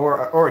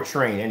 or a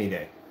train any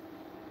day.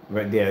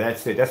 But yeah,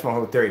 that's it. That's my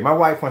whole theory. My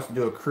wife wants to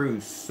do a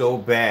cruise so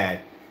bad,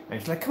 and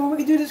she's like, come on, we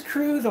can do this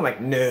cruise. I'm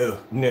like, no,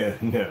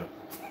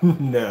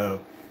 I'm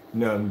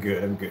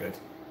good.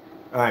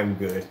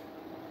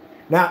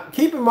 Now,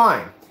 keep in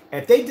mind,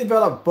 if they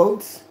develop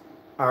boats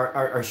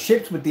or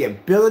ships with the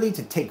ability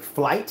to take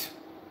flight,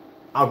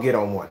 I'll get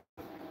on one.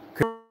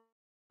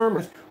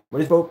 When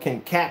this boat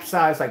can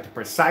capsize like the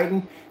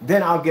Poseidon,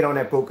 then I'll get on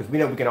that boat, because we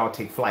know we can all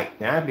take flight.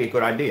 Now, that'd be a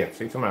good idea.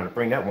 See, somebody to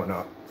bring that one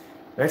up.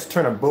 Let's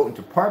turn a boat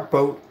into part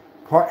boat,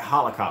 part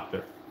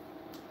helicopter.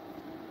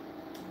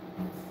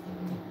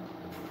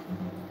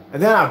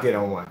 And then I'll get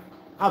on one.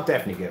 I'll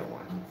definitely get on one.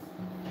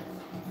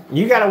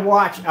 You gotta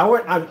watch.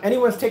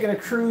 Anyone's taking a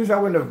cruise, I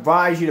wouldn't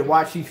advise you to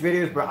watch these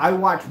videos, but I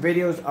watch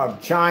videos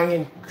of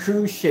giant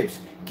cruise ships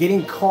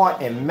getting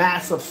caught in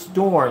massive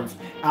storms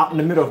out in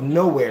the middle of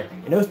nowhere,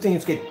 and those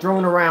things get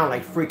thrown around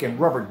like freaking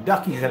rubber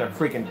duckies in a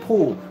freaking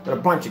pool with a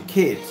bunch of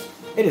kids.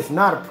 It is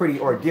not a pretty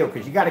ordeal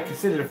because you got to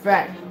consider the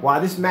fact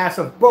while this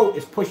massive boat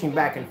is pushing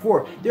back and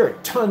forth, there are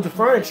tons of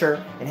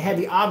furniture and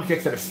heavy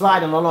objects that are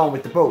sliding along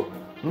with the boat.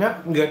 No,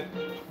 I'm good.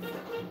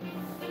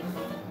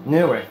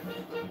 Anyway,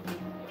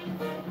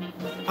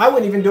 I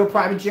wouldn't even do a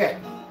private jet.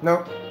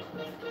 No.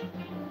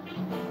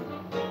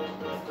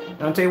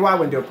 I'll tell you why I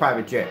wouldn't do a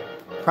private jet.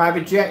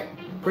 Private jet,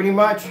 pretty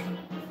much,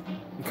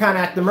 you're kind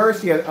of at the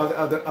mercy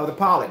of the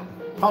pilot.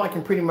 Pilot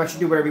can pretty much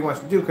do whatever he wants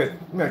to do because,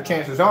 you know,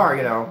 chances are,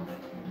 you know,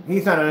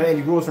 he's not under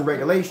any rules and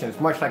regulations.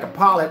 Much like a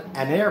pilot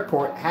at an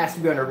airport has to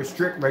be under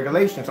strict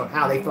regulations on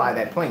how they fly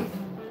that plane.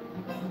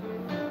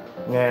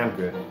 Yeah, I'm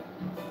good.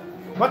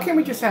 Why can't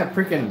we just have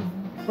freaking,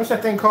 what's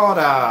that thing called?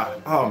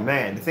 Oh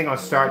man, the thing on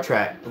Star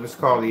Trek. It was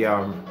called the,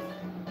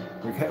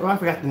 well, I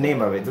forgot the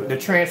name of it. The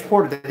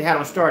transporter that they had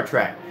on Star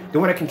Trek. The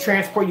one that can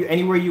transport you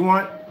anywhere you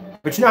want.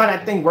 But you know how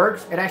that thing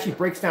works? It actually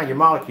breaks down your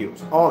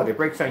molecules. All of it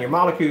breaks down your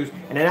molecules,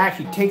 and it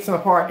actually takes them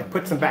apart and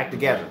puts them back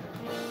together.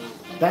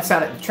 That's how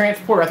the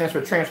transporter, I think that's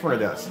what a transporter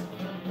does.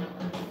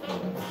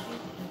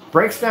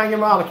 Breaks down your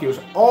molecules,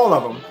 all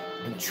of them,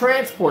 and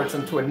transports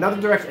them to another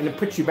direction, and then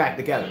puts you back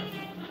together.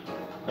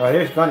 Oh,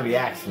 there's going to be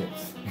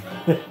accidents.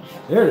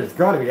 There's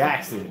going to be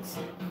accidents.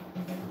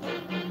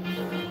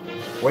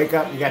 Wake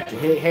up, you got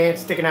your head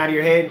sticking out of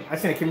your head. I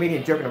seen a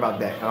comedian joking about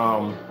that.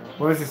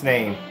 What was his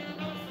name?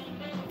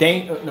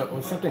 Dane, no, it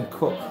was something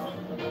Cook.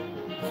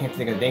 I can't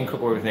think of Dane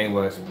Cook, what his name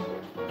was.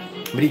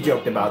 But he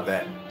joked about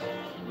that.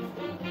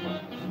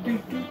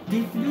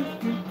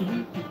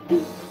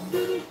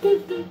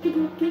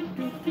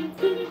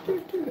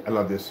 I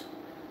love this.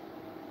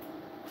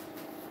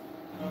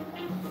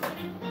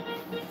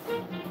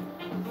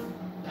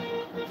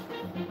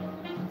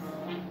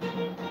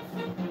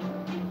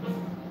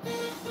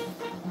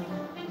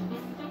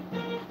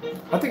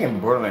 I think in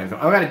Borderlands.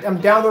 I'm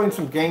downloading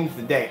some games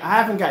today. I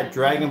haven't got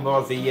Dragon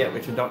Ball Z yet,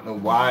 which I don't know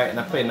why, and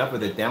I play enough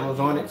of the demos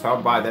on it, so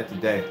I'll buy that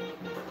today.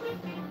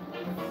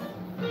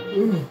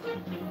 Ooh.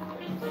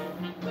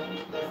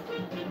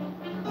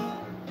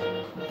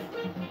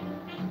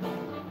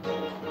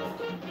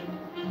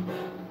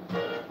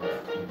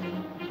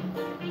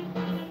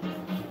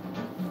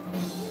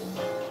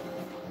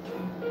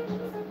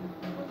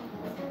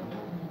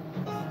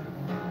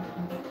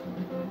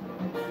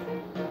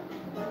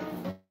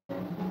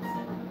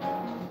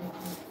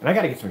 And I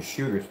gotta get some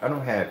shooters. I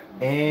don't have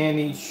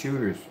any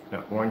shooters.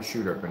 Not one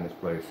shooter up in this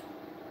place.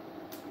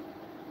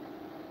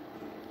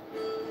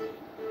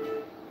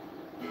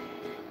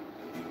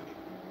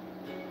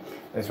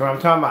 That's what I'm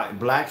talking about.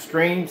 Black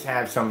screens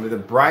have some of the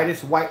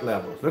brightest white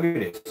levels. Look at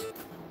this.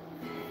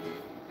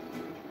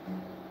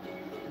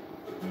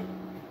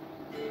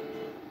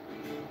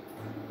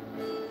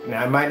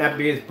 Now, it might not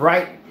be as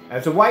bright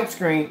as a white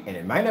screen, and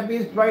it might not be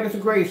as bright as a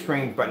gray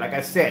screen, but like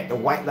I said, the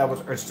white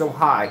levels are so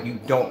high, you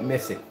don't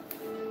miss it.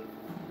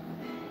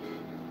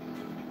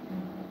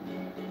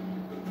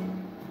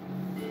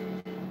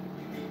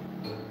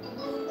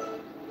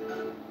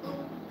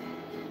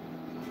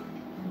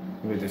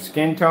 With the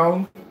skin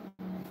tone,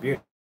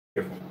 beautiful.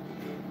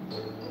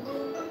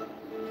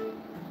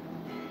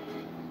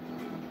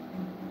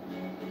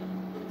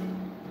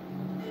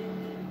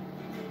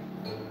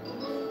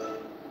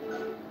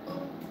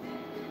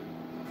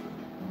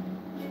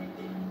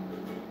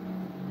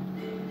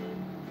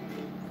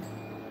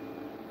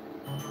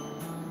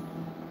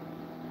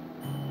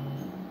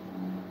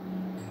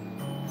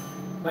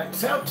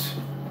 Lights out.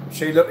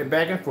 So you look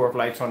back and forth,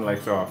 lights on,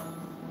 lights off.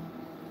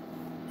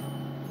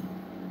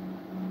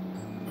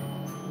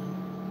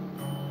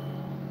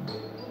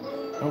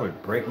 I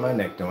would break my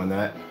neck doing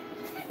that.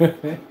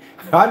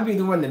 I'd be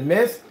the one to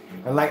miss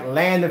and like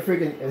land the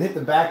freaking and hit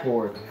the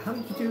backboard. How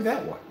did you do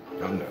that one? I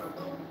don't know.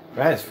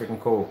 That is freaking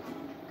cool.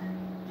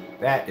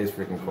 That is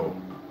freaking cool.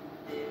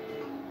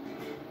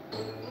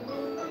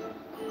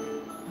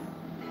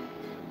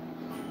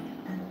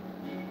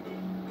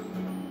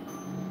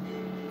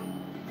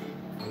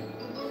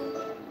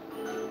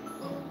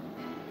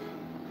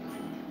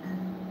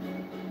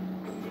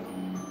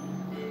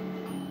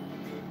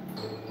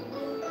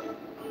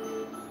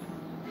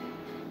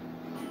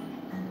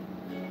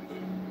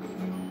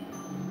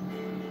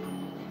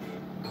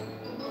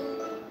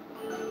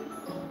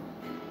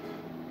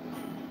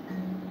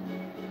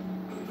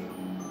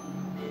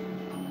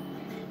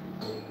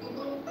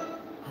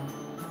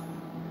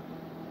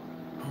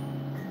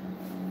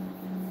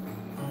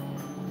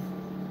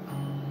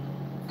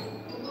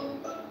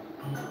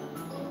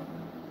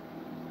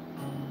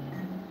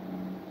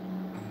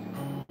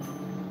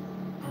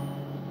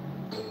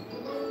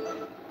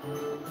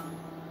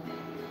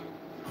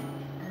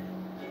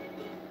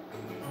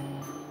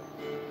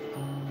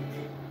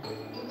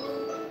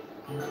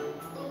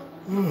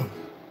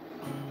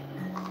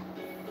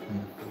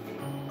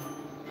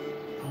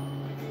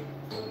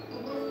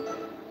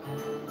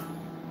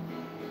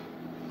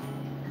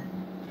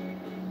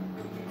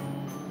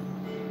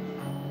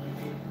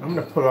 I'm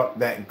gonna pull up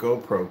that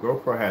GoPro.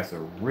 GoPro has a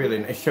really,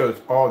 it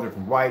shows all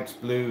different whites,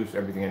 blues,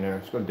 everything in there.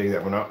 Let's go dig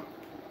that one up.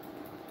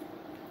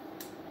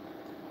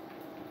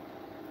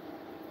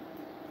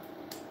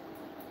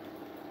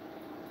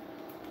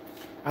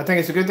 I think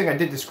it's a good thing I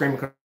did the screen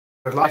because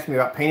it likes me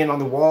about painting on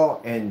the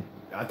wall, and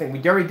I think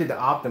we already did the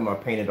Optima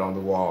painted on the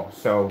wall.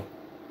 So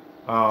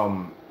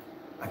I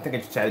think I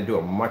just had to do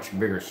a much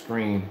bigger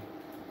screen.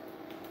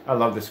 I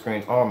love the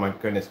screen. Oh my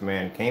goodness,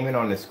 man. Gaming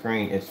on the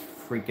screen is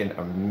freaking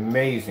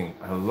amazing.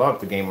 I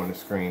love the game on the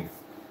screen.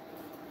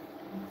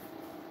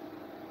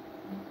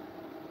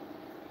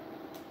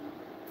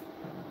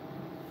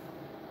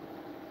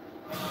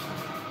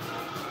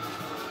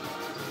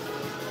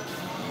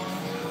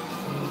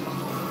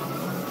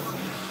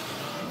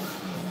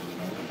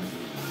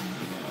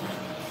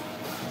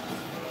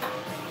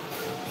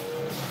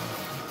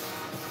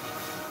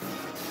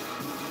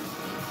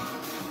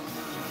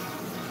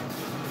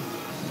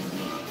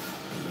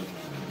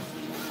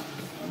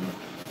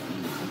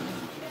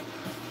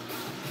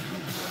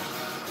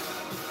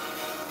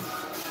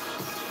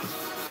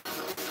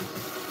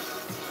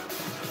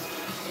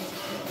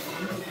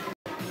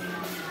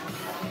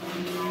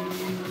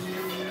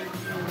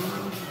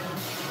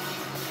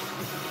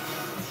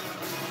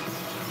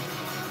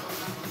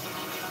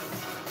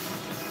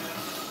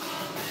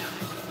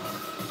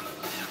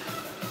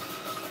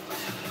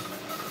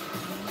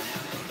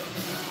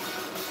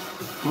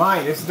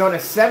 Mine, this is on a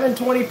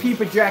 720p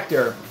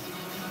projector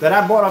that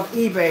I bought off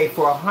eBay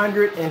for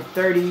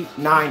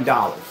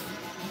 $139.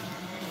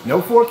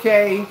 No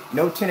 4K,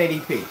 no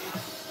 1080p.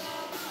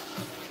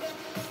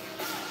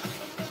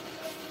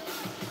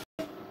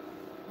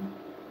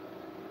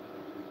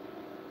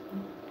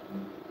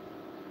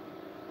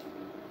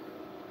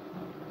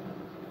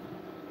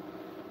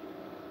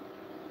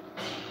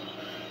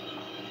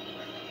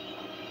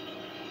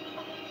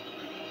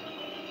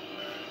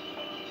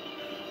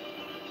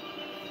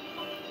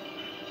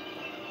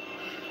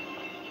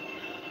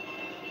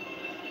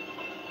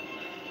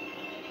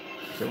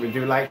 So we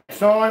do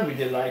lights on, we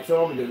did lights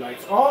on, we did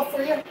lights off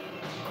for you.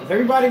 Because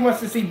everybody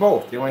wants to see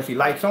both. They want to see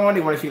lights on, they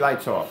want to see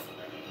lights off.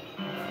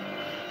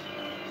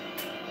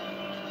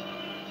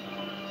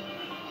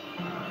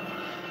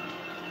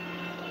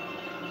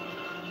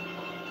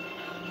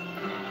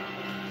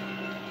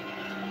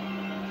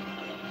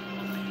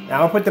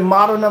 Now I'll put the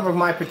model number of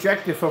my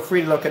projector, feel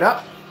free to look it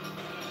up.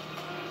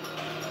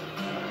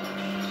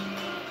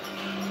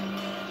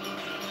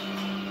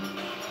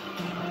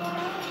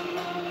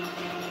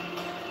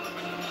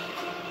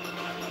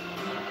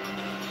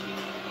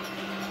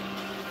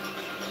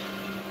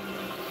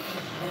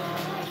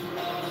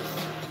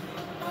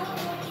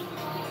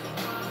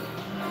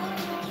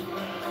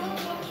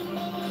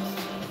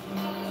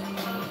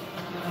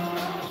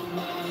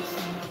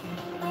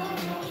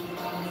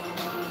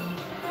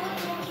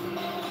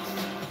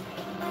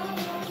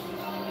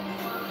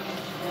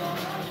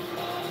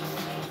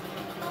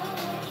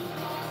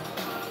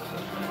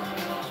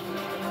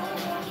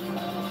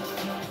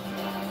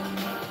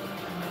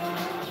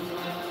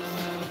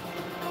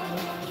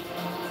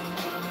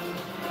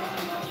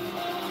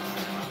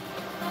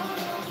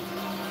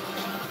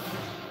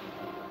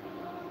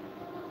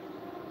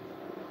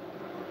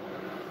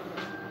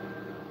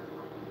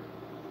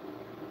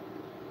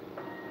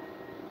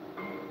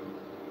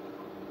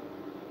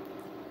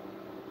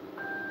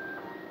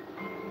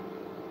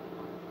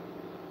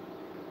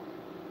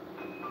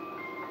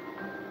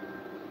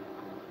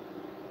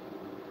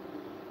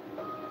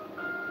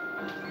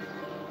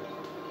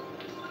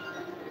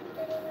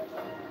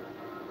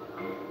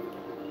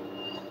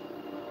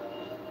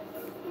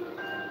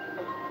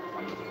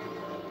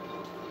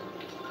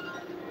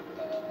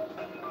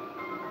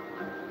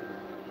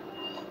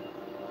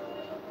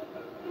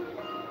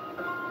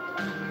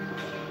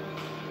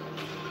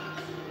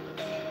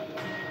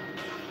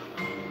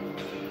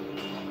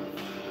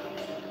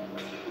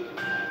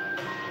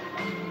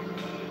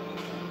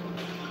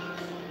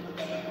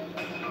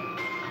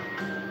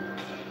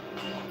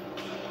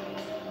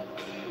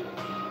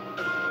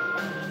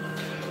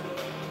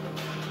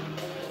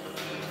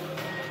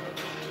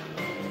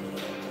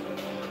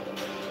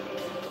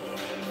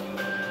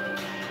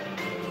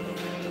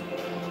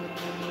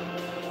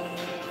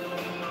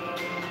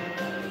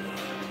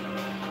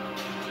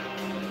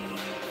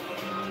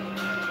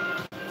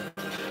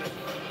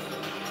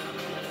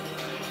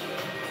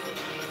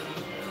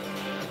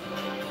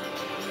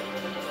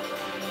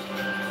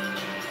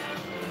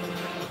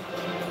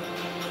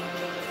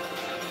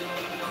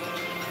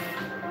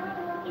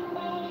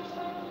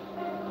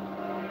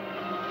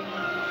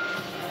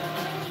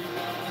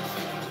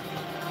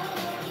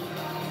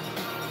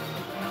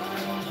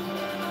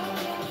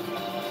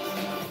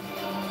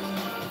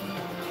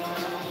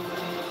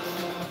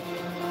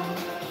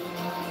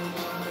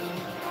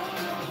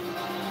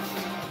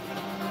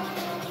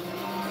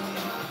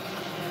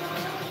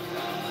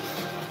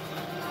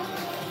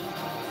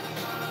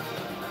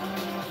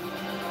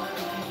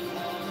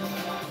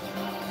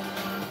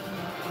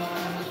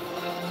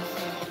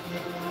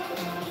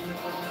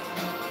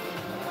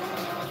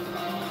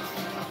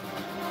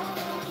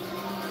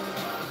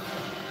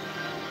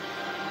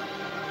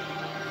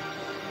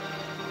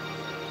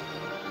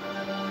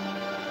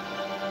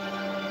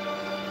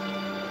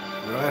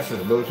 No, that's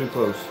just a little too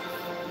close.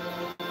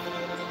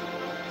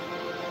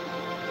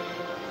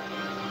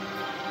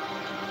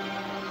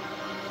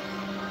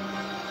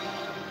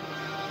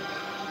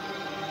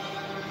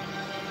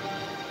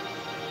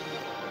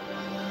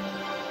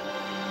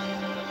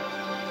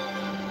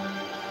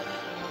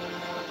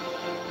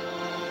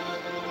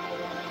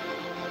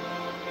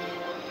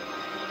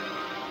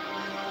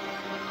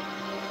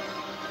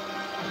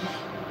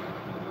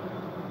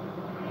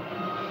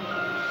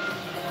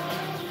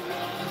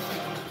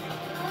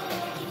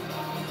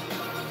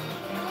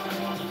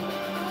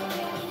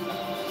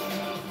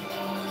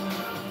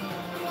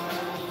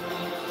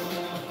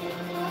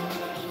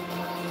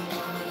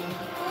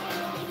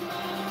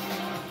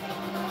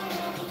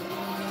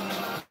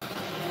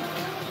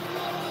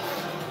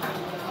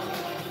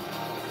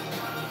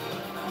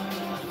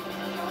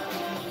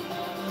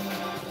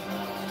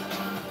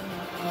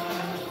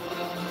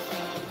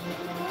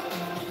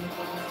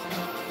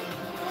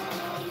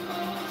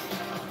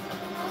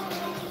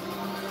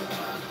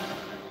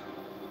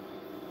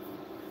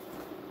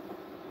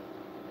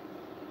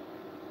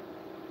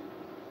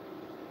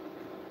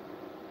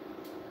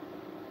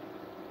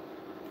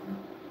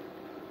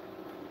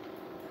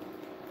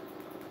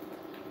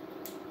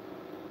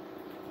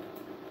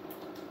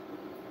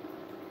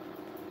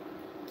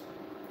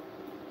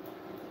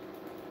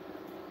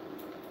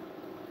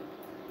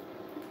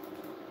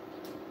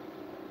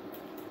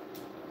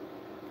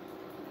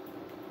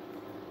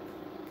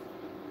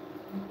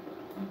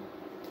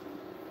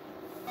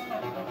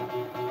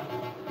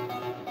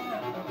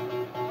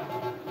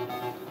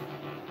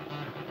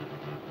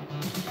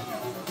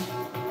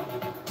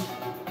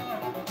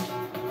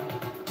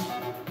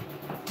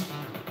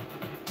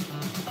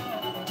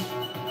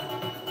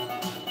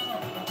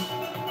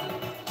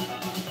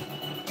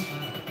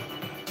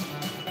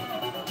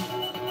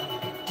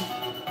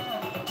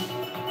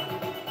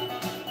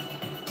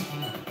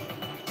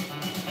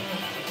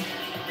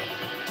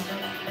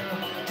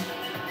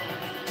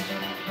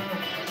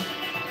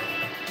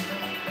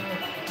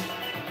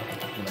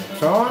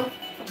 Lights on,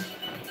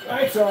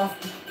 lights off.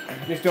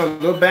 Just do a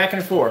little back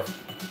and forth.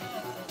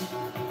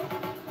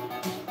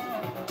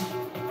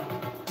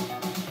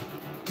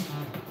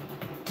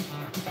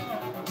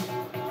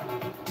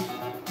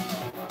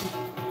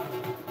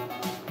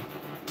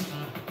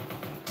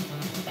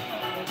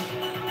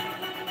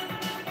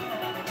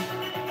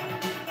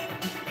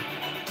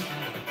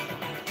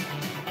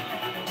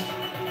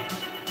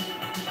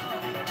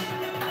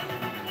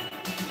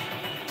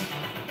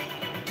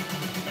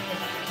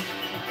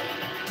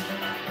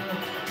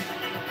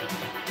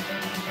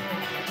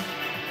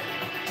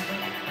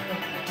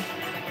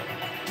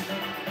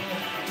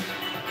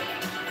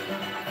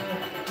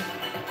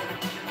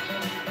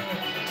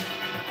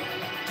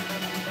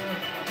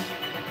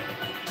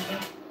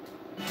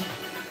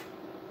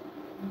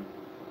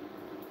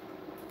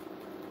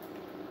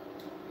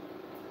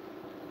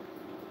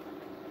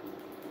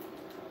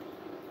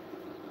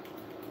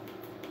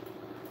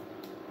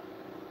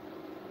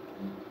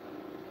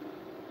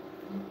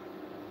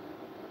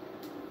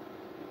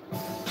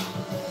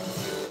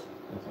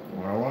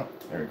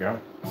 There we go.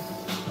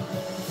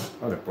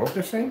 Oh, they're both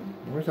the same?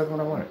 Where's the other one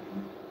I wanted?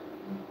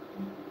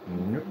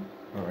 Nope.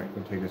 Alright,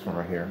 we'll take this one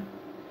right here.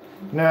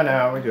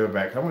 No, we do it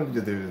back. I wanted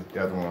to do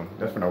the other one.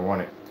 That's what I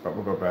wanted, but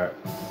we'll go back.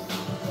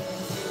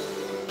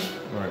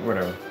 Alright,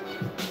 whatever.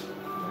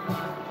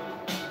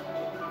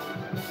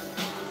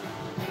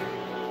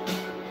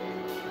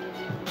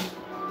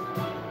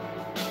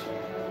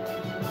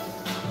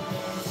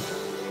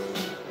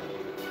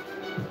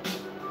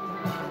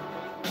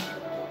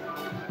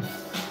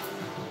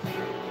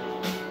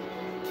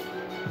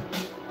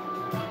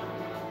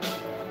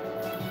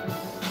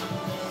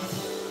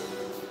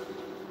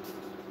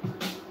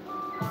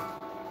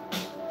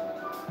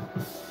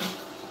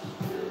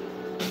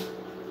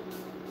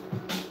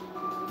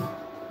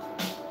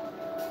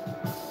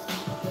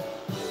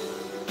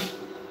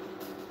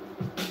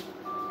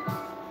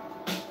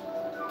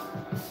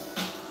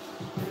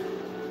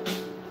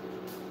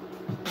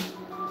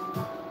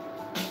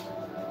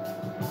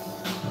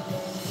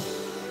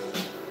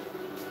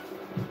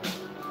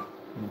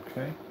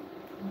 Okay.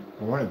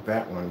 I wanted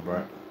that one,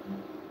 but...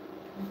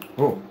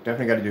 Oh,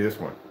 definitely got to do this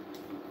one.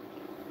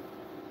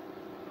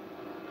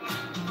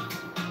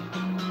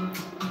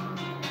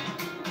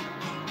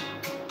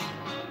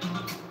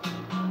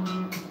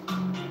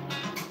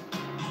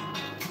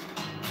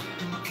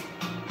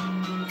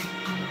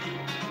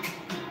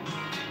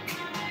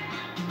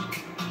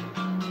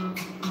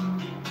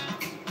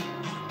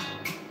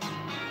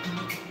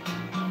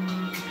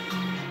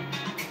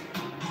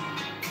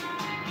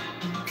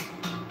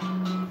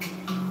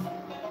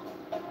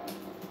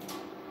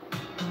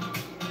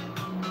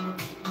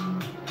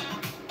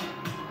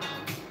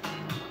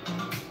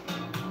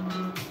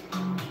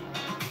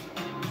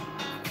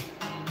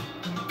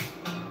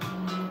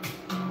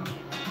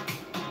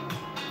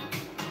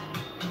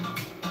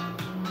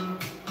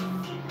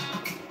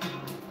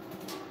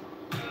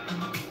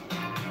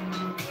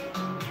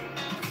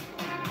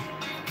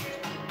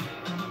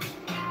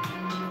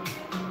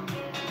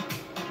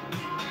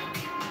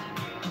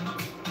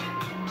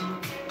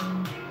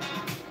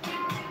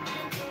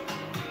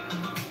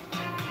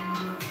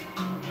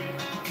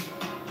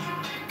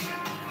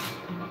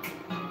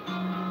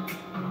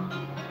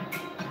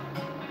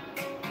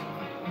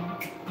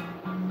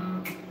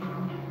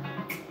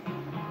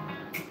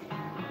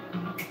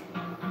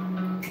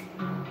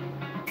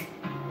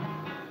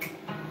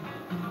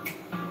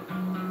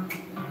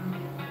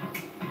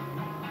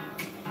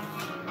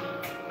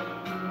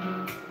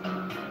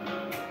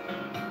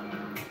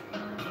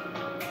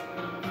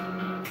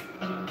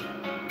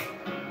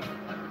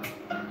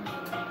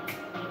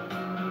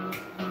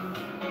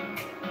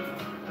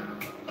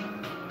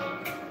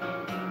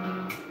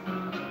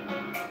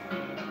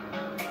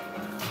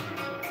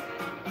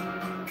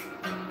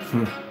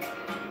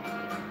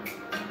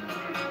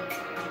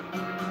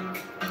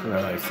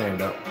 Well, I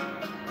stand up.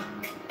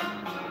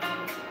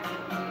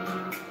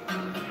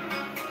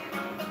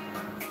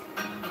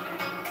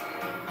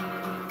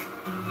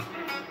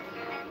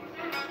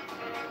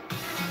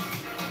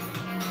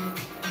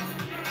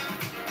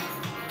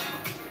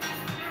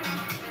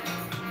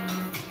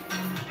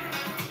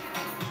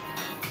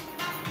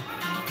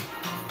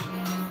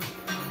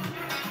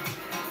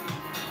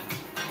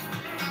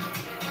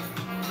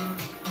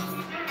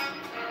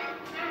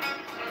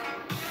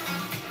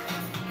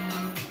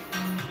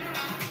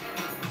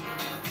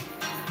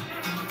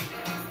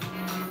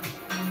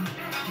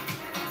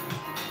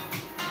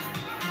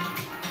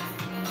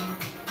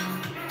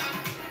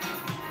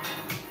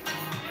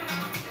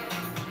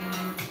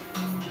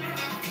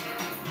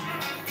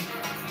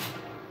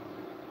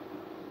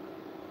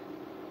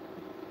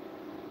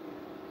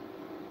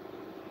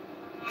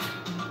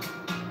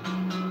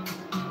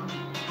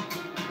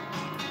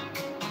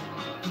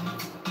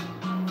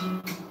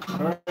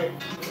 All right,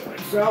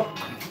 so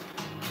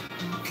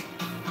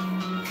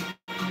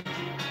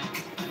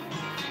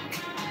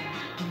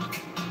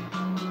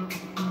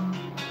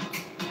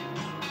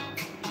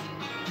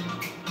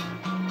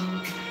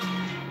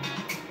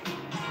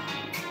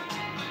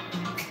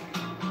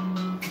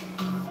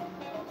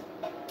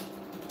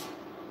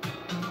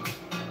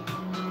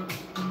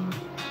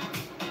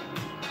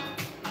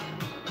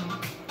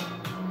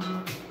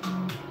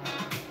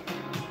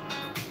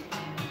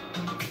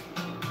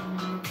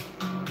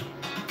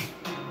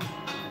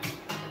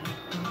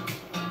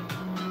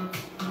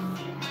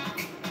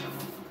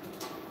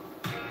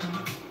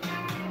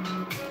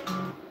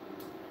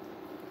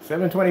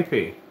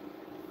 720p.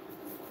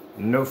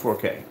 No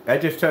 4K.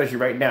 That just tells you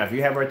right now, if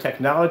you have our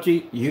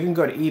technology, you can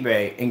go to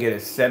eBay and get a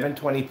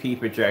 720p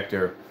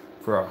projector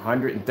for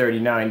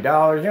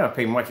 $139. You don't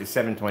pay much at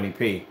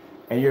 720p,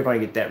 and you're going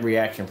to get that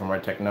reaction from our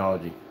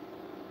technology.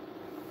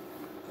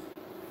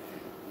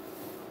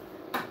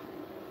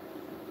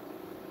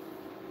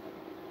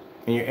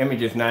 And your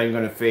image is not even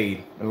going to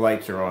fade. The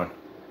lights are on.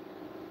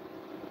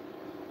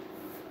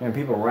 And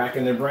people are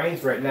racking their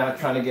brains right now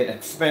trying to get an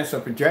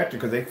expensive projector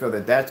because they feel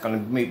that that's going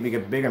to make a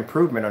big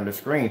improvement on the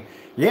screen.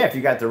 Yeah, if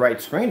you got the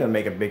right screen, it'll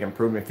make a big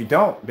improvement. If you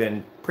don't,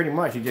 then pretty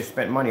much you just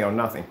spent money on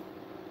nothing.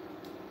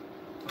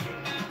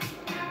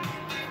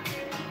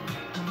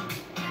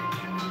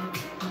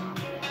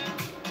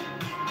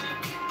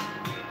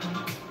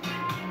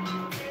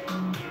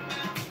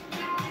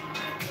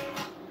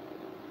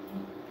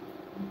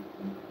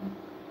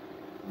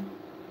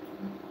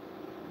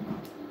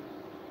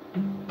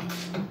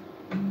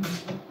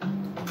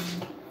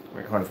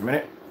 Hold on for a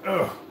minute.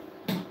 Ugh.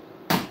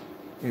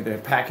 Either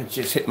the package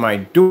just hit my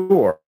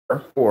door,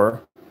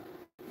 or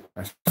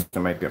I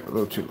might be up a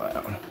little too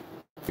loud.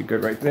 Be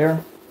good right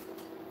there.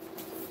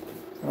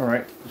 All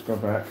right, let's go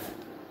back.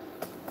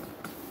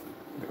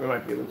 It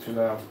might be a little too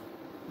loud.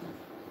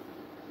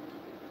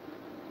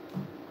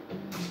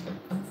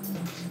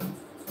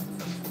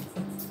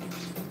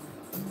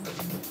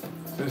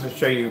 So this will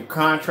show you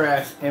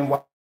contrast and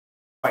white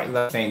at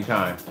the same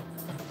time.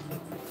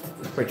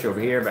 Let's put you over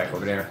here, back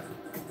over there.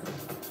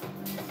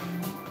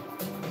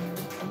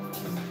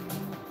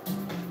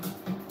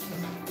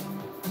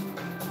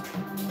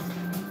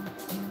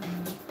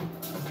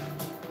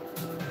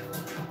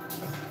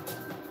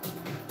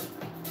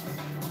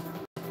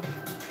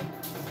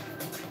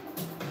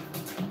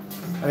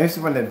 And this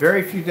is one of the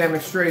very few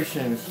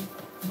demonstrations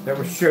that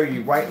will show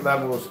you white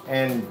levels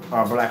and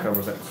black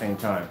levels at the same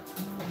time.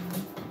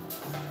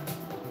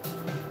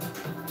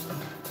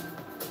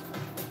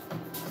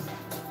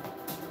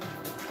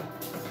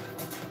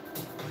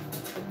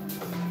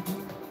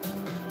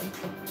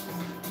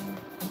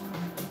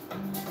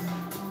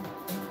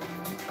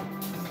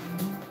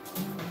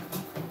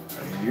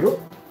 Yep.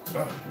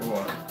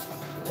 Oh,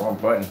 wrong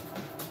button.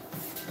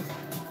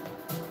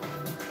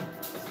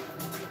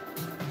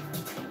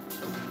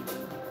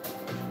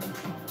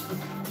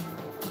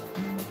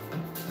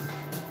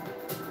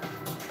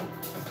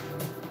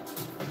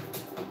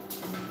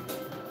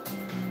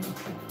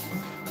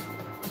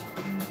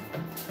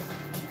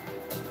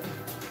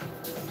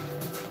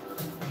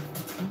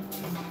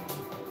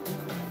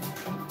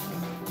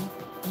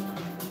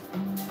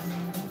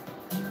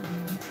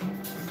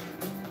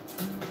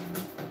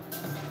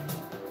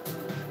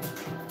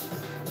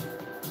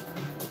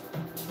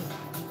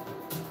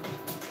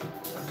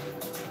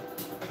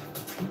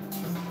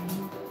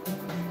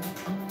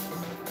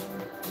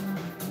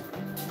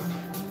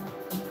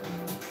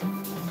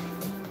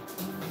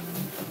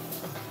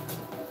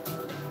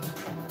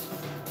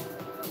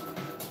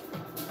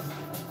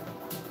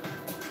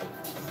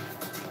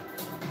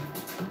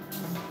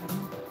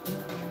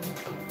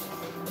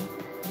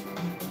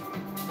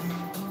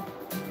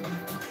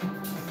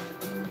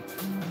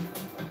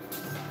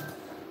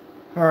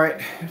 All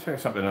right, let's try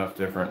something else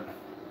different.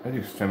 I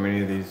do so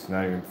many of these,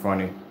 not even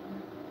funny.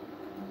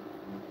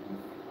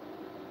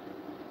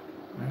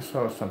 I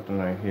saw something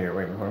right here.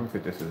 Wait, hold on, let me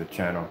put this as a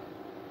channel.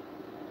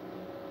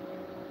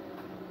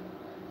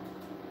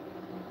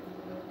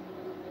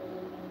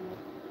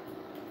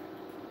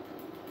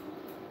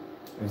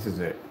 This is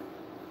it.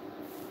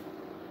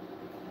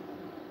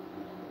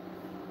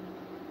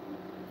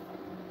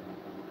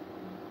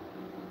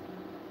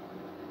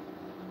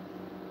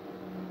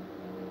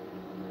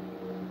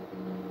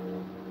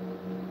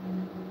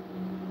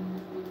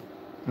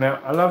 Now,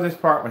 I love this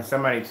part when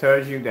somebody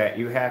tells you that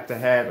you have to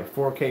have a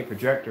 4K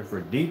projector for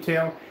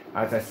detail.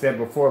 As I said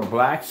before,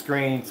 black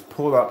screens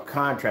pull up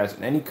contrast,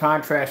 and any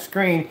contrast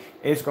screen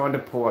is going to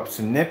pull up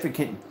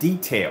significant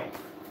detail.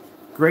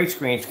 Gray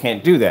screens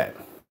can't do that.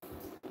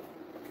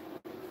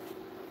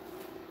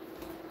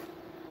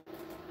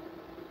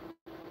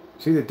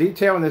 See the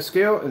detail in the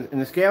scale?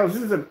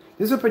 This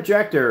is a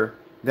projector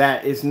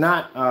that is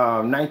not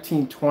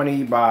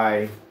 1920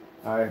 by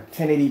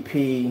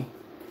 1080p.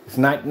 It's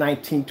not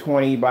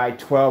 1920 by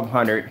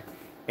 1200.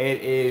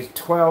 It is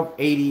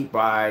 1280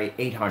 by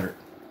 800.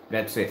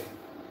 That's it.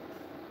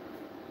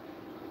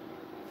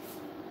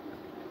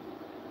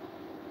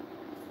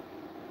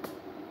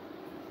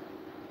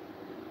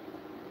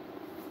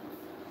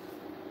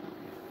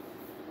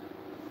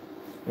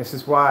 This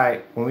is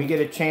why when we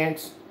get a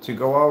chance to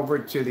go over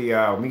to the,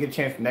 when we get a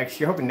chance next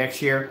year, hoping next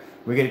year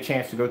we get a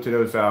chance to go to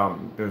those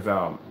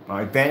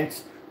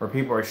events where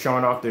people are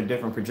showing off their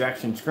different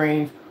projection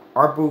screens.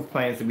 Our booth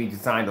plans to be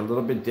designed a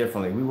little bit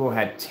differently. We will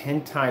have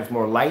 10 times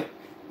more light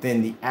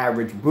than the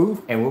average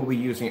booth, and we'll be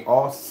using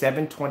all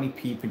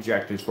 720p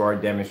projectors for our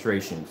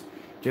demonstrations.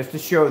 Just to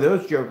show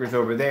those jokers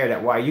over there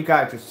that while you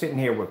guys are sitting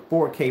here with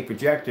 4K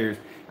projectors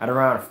at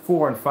around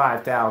 4,000 and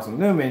 5,000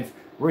 lumens,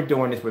 we're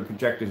doing this with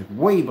projectors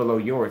way below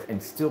yours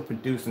and still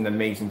produce an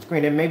amazing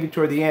screen. And maybe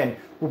toward the end,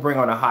 we'll bring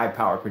on a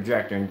high-power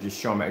projector and just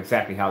show them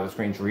exactly how the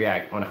screens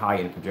react on a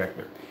high-end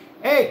projector.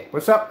 Hey,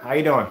 what's up? How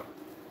you doing?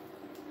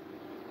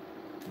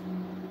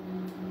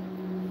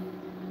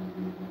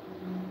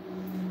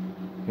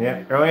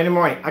 Yeah, early in the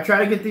morning. I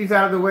try to get these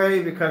out of the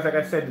way because, like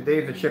I said, today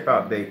is a chip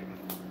out date.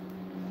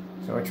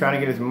 So we're trying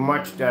to get as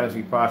much done as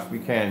we possibly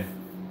can.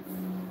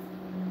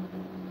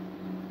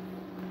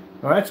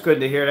 Well, that's good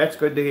to hear. That's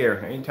good to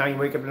hear. Anytime you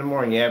wake up in the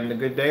morning, you're having a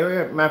good day.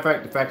 Matter of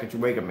fact, the fact that you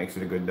wake up makes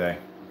it a good day.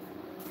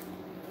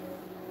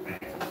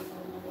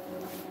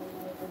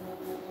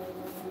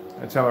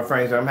 I tell my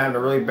friends, I'm having a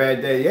really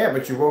bad day. Yeah,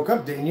 but you woke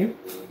up, didn't you?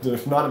 So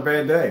it's not a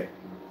bad day.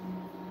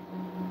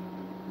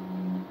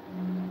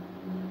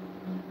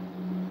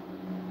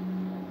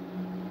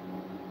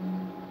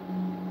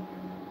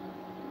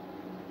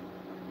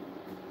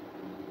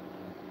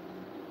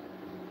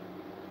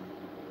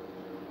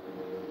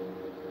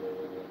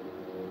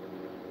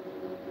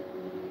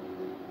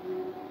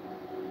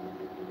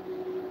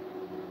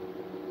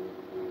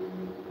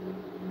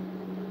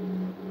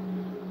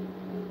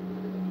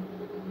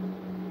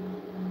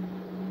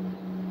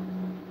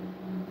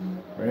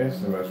 This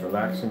is the most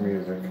relaxing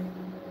music.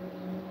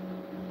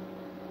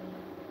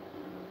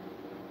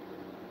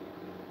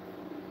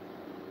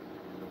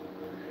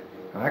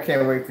 I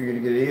can't wait for you to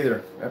get it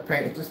either. That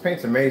paint, this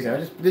paint's amazing. I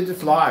just did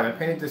this live. I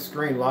painted this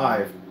screen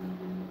live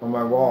on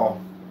my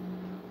wall.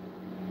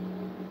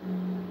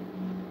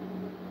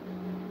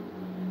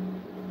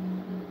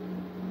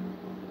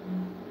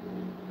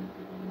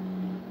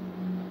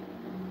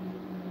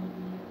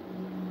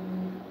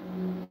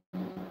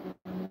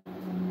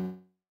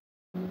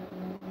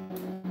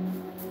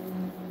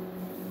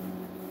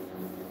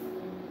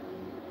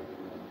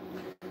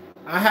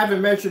 I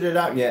haven't measured it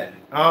out yet.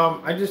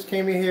 I just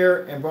came in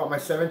here and bought my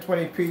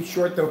 720p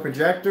short throw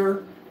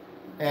projector,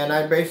 and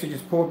I basically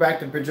just pulled back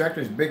the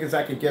projector as big as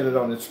I could get it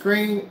on the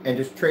screen and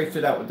just traced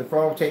it out with the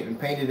foam tape and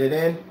painted it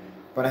in.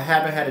 But I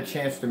haven't had a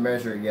chance to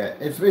measure it yet.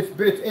 It's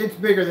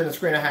bigger than the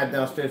screen I had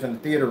downstairs in the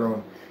theater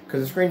room,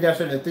 because the screen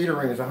downstairs in the theater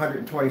room is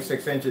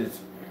 126 inches,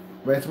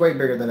 but it's way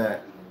bigger than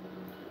that.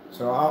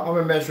 So I'm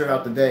gonna measure it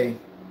out today,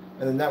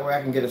 and then that way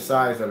I can get a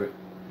size of it.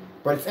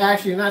 But it's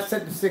actually not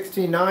set to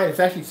 16.9, it's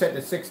actually set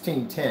to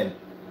 16.10.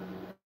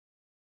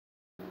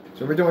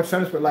 So we're doing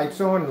suns with lights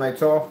on and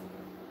lights off.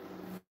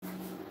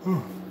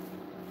 And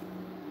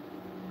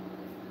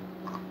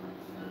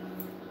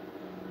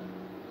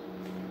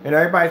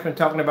everybody's been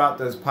talking about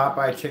those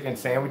Popeye chicken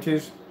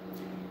sandwiches.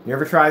 You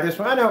ever tried this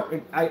one? I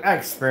know I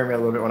experiment a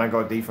little bit when I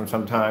go deep from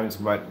sometimes,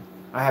 but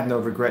I have no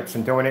regrets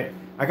in doing it.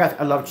 I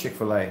love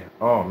Chick-fil-A.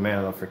 Oh man,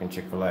 I love freaking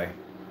Chick-fil-A.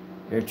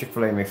 Yeah,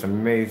 Chick-fil-A makes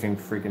amazing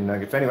freaking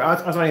nuggets. Anyway,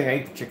 I was not even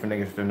eat the Chick-fil-A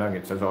nuggets, the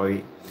nuggets, that's all I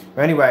eat.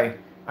 But anyway,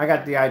 I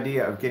got the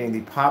idea of getting the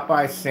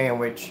Popeye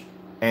sandwich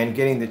and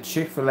getting the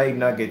Chick-fil-A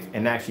nuggets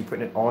and actually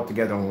putting it all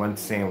together on one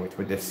sandwich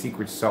with their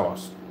secret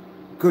sauce.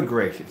 Good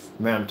gracious,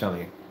 man, I'm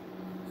telling you.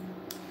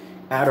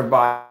 Outer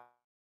body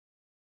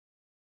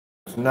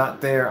was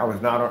not there, I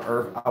was not on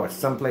Earth, I was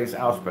someplace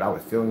else, but I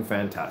was feeling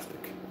fantastic.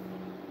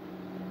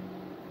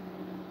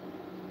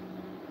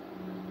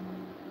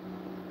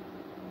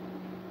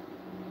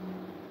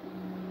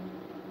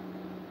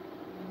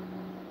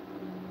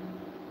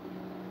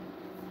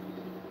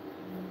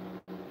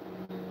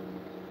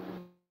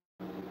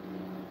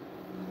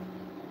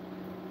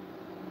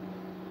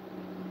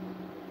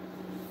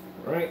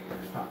 Alright,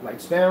 pop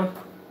lights down.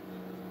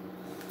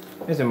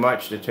 Isn't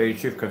much to tell you the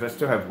truth because I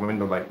still have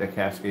window light that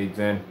cascades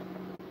in.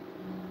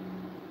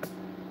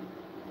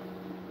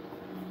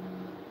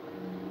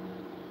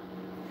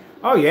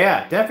 Oh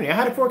yeah, definitely. I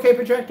had a 4K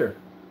projector.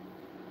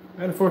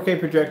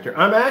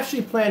 I'm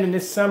actually planning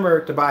this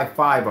summer to buy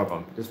 5 of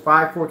them. There's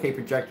 5 4K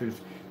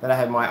projectors that I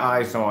have my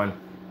eyes on.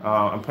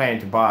 I'm planning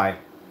to buy.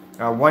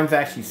 One's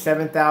actually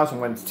 7,000,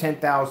 one's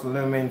 10,000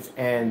 lumens,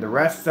 and the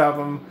rest of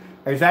them.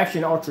 There's actually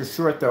an ultra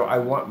short though. I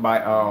want by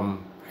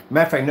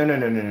matter of fact,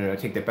 no,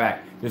 take that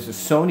back. There's a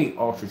Sony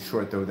ultra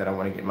short though that I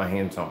want to get my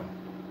hands on.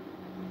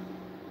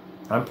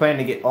 I'm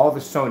planning to get all the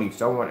Sony.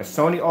 So I want a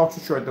Sony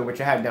ultra short though,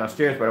 which I have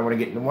downstairs, but I want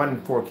to get the one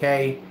in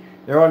 4K.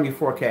 They're only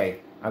 4K.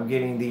 I'm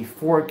getting the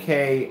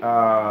 4K.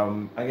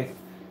 I guess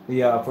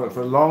the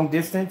for long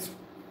distance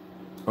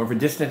or for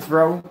distance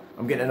throw.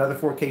 I'm getting another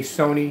 4K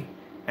Sony.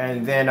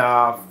 And then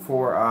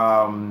for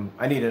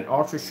I need an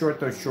ultra short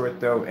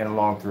throw, and a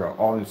long throw,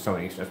 all in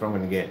Sony. So that's what I'm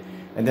going to get.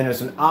 And then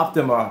there's an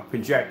Optima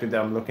projector that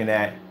I'm looking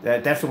at.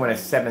 That's the one at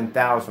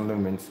 7,000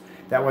 lumens.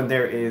 That one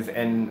there is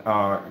an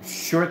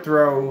short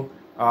throw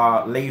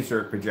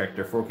laser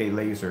projector, 4K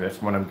laser. That's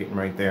the one I'm getting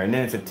right there. And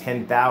then it's a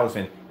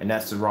 10,000, and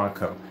that's the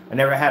Ronco. I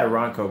never had a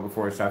Ronco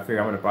before, so I figure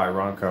I'm going to buy a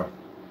Ronco.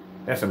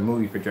 That's a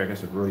movie projector.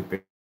 That's a really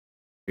big.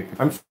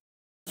 I'm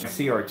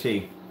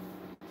CRT.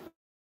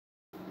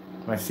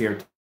 My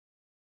CRT.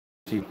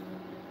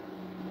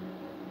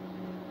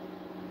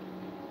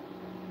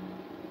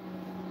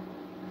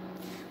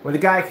 When the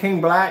guy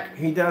King Black,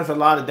 he does a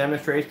lot of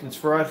demonstrations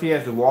for us. He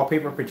has the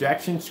wallpaper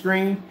projection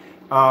screen.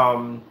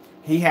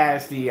 He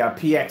has the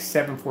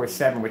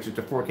PX747, which is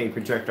the 4K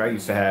projector I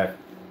used to have.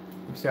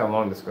 Let me see how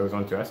long this goes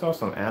on to. I saw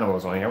some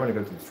animals on here. I want to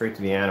go straight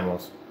to the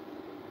animals.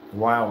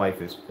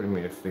 Wildlife is putting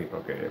me to sleep.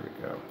 Okay, there we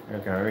go.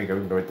 Okay, there we go.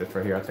 We can go with this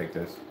right here. I'll take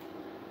this.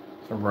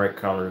 Some bright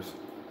colors.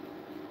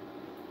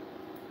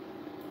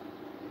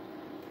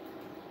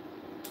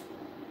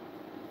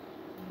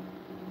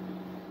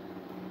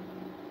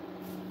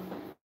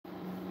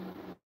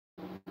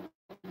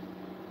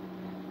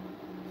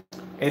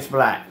 It's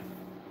black.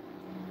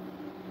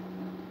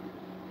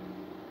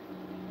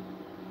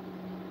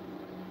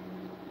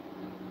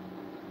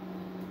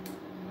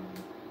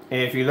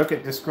 And if you look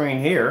at the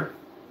screen here,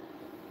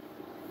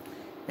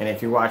 and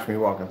if you watch me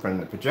walk in front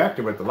of the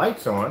projector with the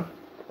lights on,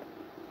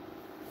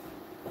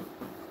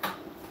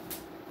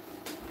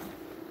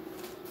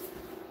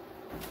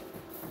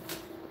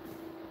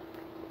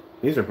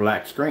 these are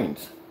black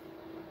screens.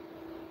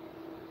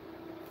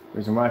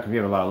 Reason why, because we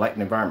have a lot of light in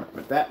the environment.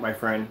 But that, my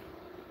friend,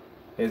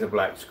 is a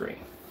black screen.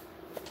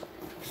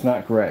 It's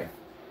not gray.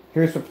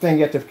 Here's the thing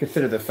you have to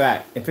consider the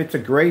fact. If it's a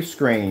gray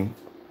screen,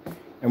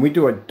 and we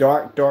do a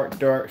dark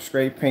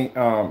screen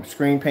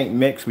paint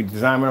mix, we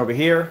design one over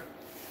here,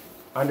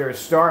 under a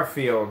star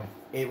field,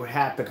 it would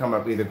have to come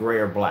up either gray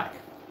or black.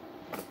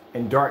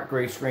 And dark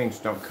gray screens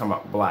don't come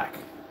up black.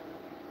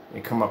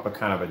 They come up a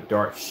kind of a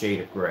dark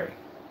shade of gray.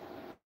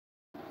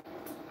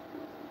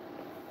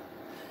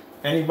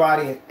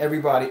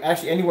 Everybody,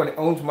 actually anyone that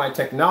owns my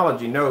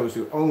technology knows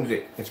who owns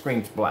it, the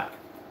screen's black.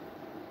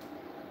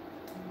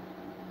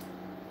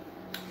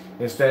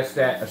 It's just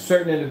that a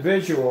certain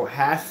individual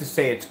has to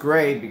say it's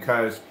gray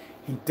because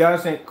he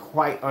doesn't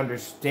quite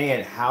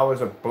understand how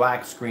is a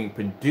black screen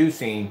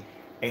producing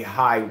a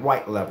high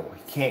white level.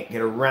 He can't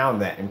get around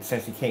that, and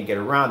since he can't get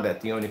around that,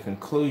 the only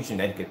conclusion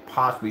that he could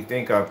possibly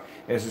think of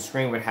is the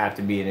screen would have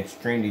to be an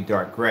extremely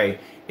dark gray.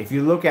 If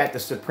you look at the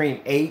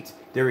Supreme 8,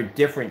 they're a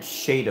different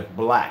shade of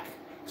black.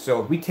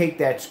 So if we take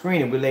that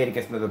screen and we lay it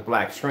against another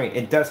black screen,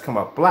 it does come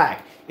up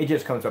black, it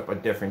just comes up a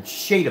different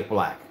shade of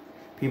black.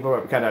 People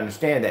have got to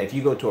understand that if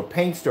you go to a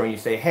paint store and you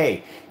say,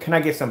 hey, can I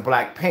get some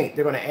black paint?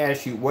 They're going to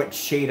ask you what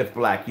shade of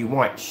black you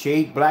want.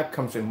 Shade black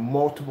comes in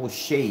multiple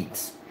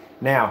shades.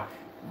 Now,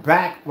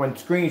 back when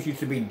screens used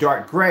to be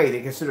dark gray,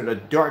 they considered a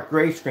dark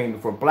gray screen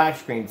before black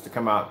screens to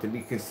come out to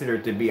be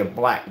considered to be a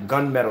black.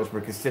 Gunmetals were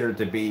considered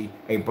to be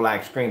a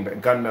black screen,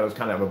 but gunmetal is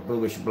kind of a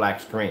bluish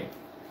black screen.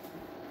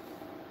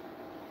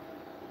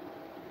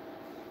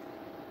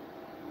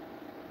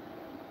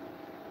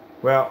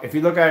 Well, if you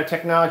look at our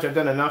technology, I've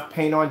done enough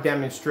paint-on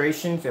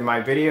demonstrations in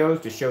my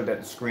videos to show that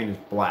the screen is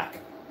black.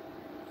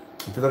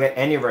 If you look at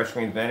any of our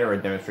screens, any of our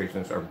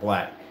demonstrations are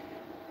black.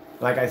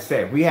 Like I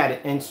said, we had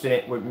an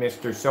incident with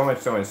Mr.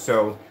 So-and-so and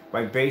so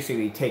by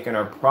basically taking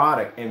our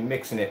product and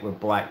mixing it with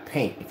black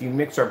paint. If you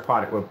mix our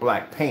product with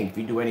black paint, if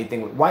you do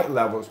anything with white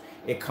levels,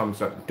 it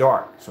comes up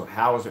dark. So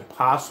how is it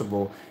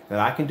possible that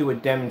I can do a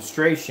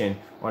demonstration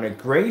on a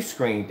gray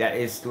screen that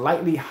is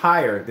slightly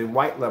higher than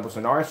white levels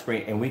on our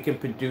screen, and we can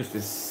produce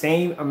the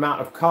same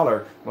amount of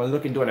color when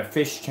looking doing a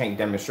fish tank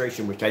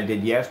demonstration, which I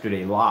did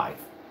yesterday live?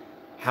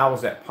 How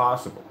is that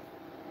possible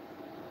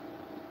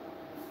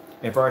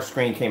if our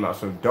screen came out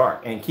so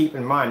dark? And keep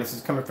in mind, this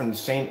is coming from the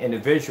same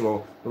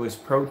individual who has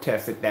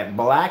protested that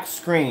black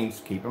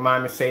screens, keep in mind,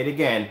 I'm going to say it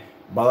again,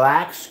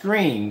 black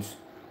screens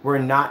were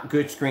not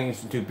good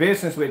screens to do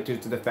business with due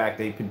to the fact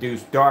they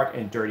produce dark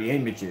and dirty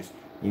images.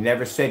 He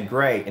never said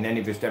gray in any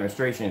of his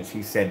demonstrations.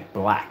 He said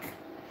black.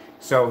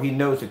 So he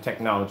knows the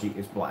technology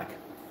is black.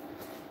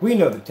 We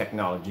know the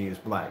technology is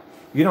black.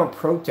 You don't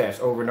protest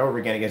over and over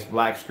again against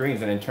black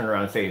screens and then turn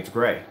around and say it's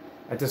gray.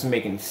 That doesn't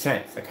make any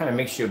sense. That kind of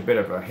makes you a bit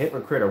of a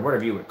hypocrite or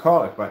whatever you would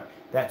call it, but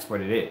that's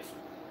what it is.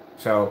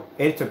 So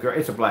it's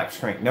a black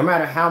screen. No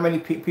matter how many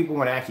people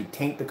want to actually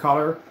taint the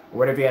color or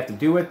whatever you have to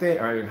do with it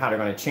or how they're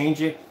going to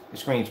change it, the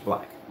screen's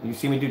black. You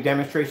see me do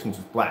demonstrations,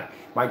 it's black.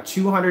 My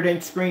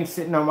 200-inch screen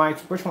sitting on my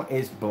Bush one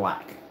is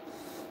black.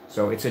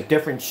 So it's a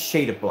different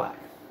shade of black.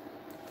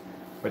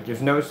 But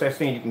there's no such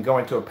thing. You can go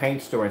into a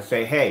paint store and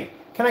say, hey,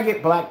 can I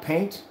get black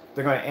paint?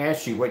 They're going to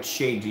ask you, what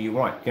shade do you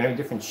want? You know how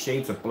many different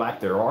shades of black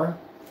there are?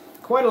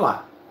 Quite a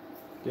lot.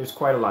 There's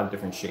quite a lot of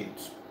different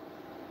shades.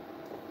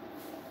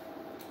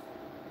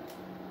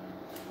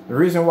 The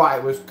reason why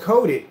it was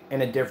coated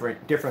in a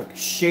different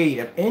shade,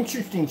 an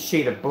interesting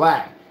shade of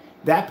black,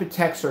 that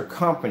protects our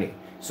company.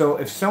 So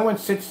if someone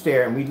sits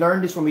there, and we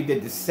learned this when we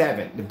did the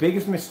 7, the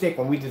biggest mistake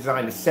when we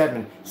designed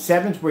the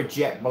 7s were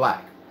jet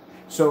black.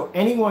 So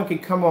anyone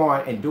could come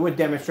on and do a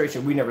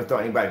demonstration. We never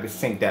thought anybody would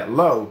sink that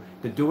low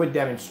to do a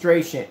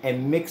demonstration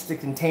and mix the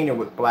container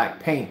with black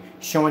paint,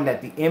 showing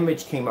that the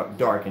image came up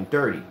dark and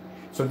dirty.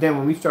 So then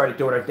when we started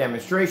doing our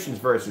demonstrations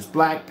versus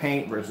black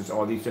paint versus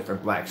all these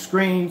different black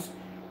screens,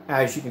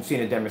 as you can see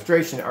in the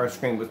demonstration, our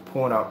screen was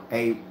pulling up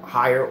a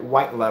higher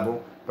white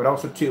level, but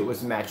also too it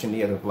was matching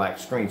the other black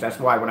screens. That's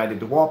why when I did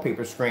the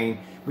wallpaper screen,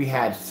 we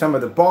had some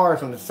of the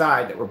bars on the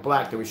side that were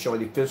black that were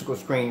showing the physical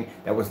screen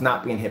that was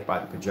not being hit by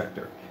the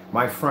projector.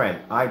 My friend,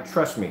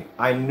 trust me,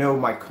 I know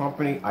my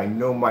company, I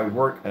know my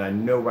work, and I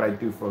know what I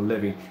do for a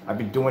living. I've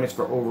been doing this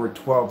for over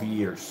 12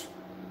 years.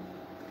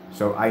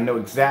 So I know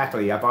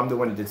exactly if I'm the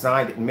one that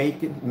designed it, made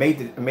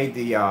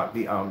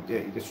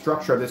the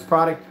structure of this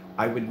product,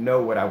 I would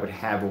know what I would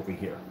have over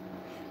here.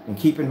 And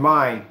keep in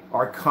mind,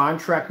 our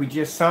contract we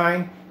just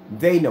signed,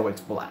 they know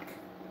it's black.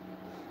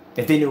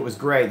 If they knew it was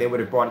gray, they would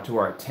have brought it to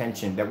our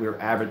attention that we were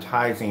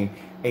advertising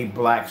a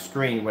black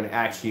screen when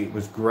actually it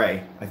was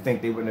gray. I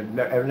think they would have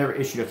never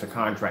issued us a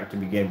contract to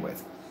begin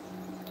with.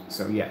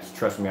 So yes,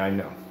 trust me, I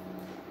know.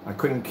 I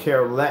couldn't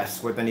care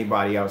less what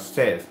anybody else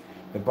says.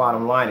 The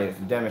bottom line is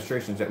the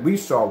demonstrations that we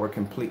saw were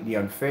completely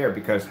unfair,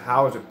 because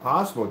how is it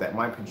possible that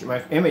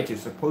my image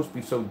is supposed to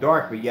be so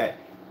dark, but yet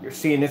you're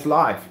seeing this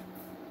live?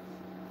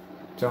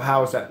 So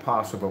how is that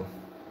possible?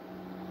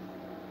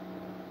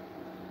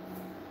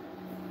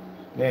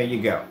 There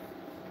you go.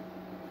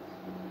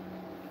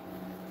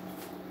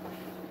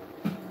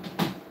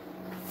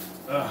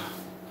 Ugh.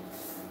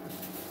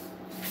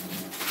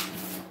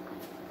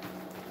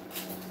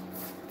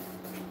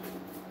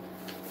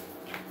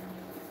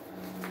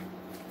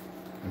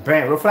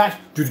 Bam, real flash.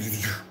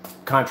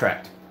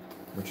 Contract.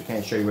 Which I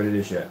can't show you what it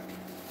is yet.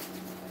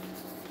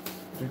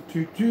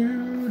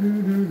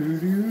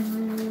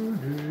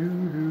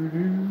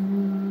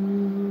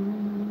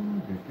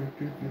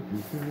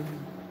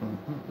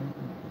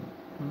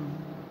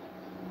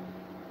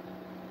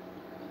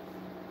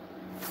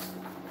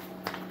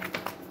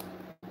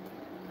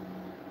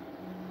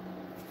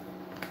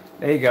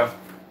 There you go.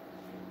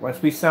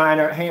 Once we sign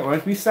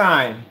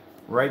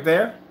right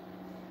there,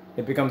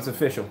 it becomes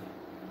official.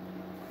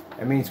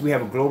 That means we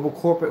have a global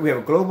corporate, we have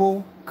a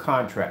global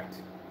contract.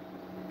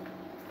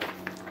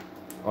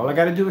 All I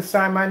got to do is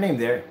sign my name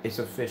there. It's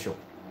official.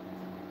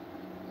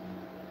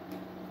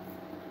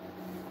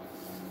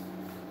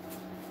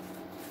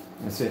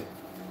 That's it.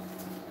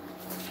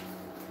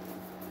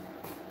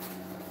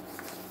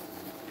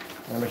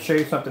 I'm going to show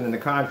you something in the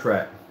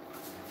contract.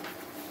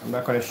 I'm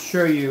not going to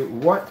show you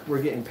what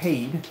we're getting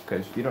paid,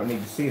 because you don't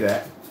need to see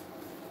that.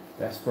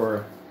 That's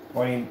for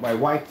only my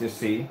wife to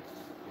see.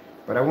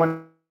 But I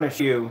want to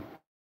show you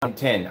 9 and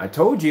 10. I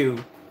told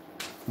you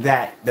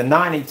that the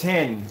 9 and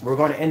 10 we're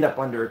going to end up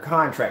under a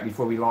contract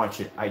before we launch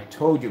it. I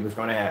told you it was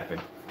going to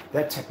happen.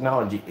 That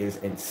technology is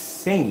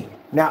insane.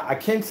 Now I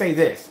can say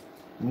this: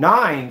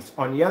 9s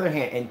on the other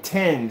hand and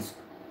 10s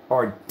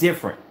are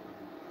different.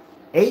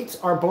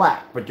 8s are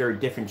black, but they're a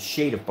different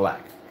shade of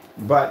black.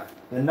 But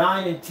the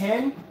 9 and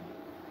 10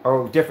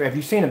 are different. If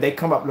you've seen them, they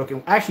come up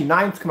looking, actually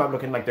 9s come up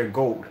looking like they're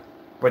gold,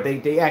 but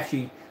they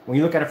actually, when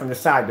you look at it from the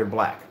side, they're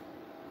black.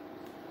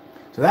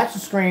 So that's the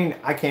screen.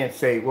 I can't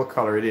say what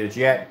color it is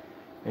yet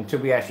until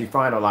we actually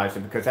finalize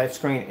it, because that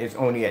screen is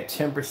only at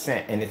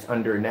 10% and it's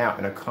under now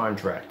in a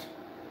contract.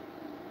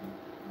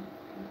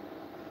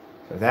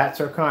 So that's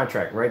our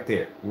contract right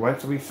there.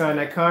 Once we sign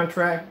that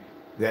contract,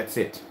 that's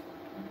it.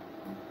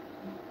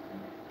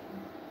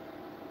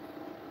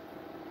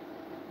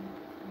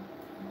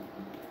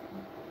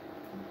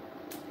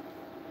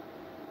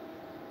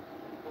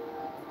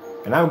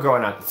 And I'm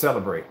going out to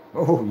celebrate.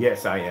 Oh,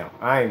 yes, I am.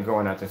 I am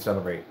going out to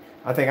celebrate.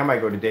 I think I might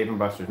go to Dave &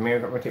 Buster's. Maybe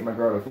I'm going to take my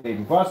girl to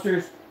Dave &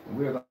 Buster's, and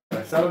we're going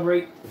to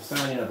celebrate the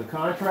signing of the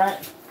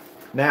contract.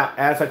 Now,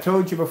 as I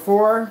told you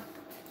before,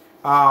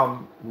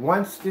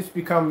 once this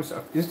becomes,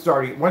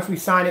 once we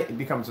sign it, it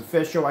becomes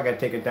official. I got to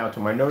take it down to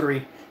my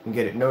notary and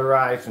get it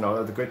notarized and all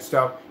other good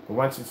stuff. But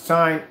once it's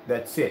signed,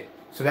 that's it.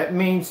 So that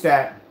means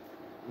that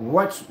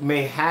what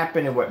may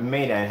happen and what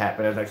may not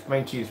happen, as I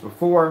explained to you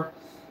before,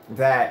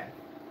 that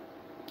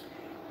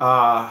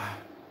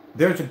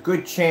there's a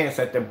good chance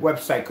that the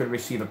website could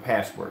receive a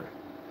password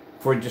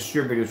for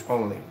distributors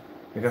only.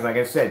 Because like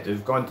I said, there's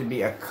going to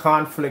be a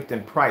conflict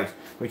in price,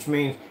 which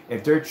means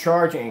if they're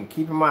charging,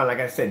 keep in mind, like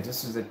I said,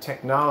 this is a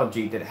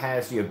technology that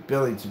has the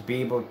ability to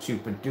be able to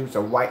produce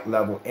a white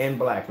level and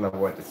black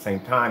level at the same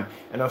time,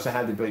 and also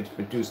have the ability to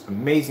produce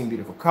amazing,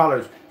 beautiful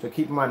colors. So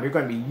keep in mind, you're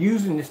going to be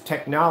using this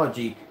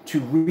technology to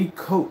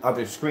recoat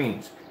other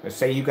screens. Let's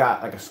say you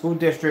got like a school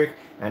district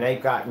and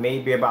they've got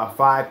maybe about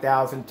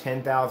 5,000,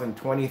 10,000,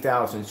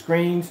 20,000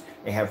 screens.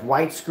 They have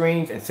white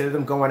screens. Instead of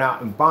them going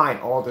out and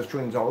buying all the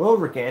screens all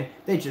over again,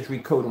 they just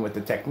recoat them with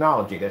the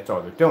technology. That's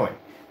all they're doing.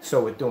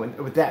 So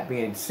with that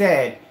being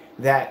said,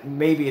 that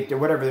maybe if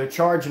whatever they're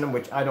charging them,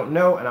 which I don't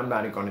know, and I'm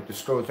not going to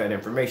disclose that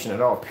information at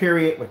all,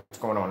 period, what's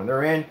going on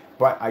their end.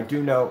 But I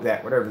do know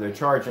that whatever they're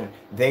charging,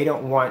 they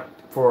don't want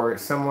for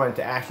someone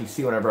to actually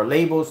see one of our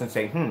labels and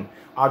say,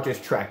 I'll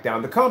just track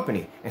down the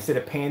company instead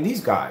of paying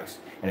these guys.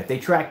 And if they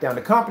track down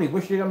the company,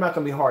 which they're not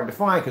going to be hard to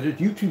find because there's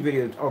YouTube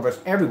videos of us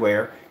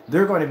everywhere,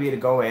 they're going to be able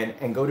to go in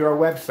and go to our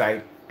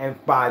website and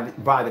buy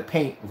the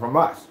paint from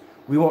us.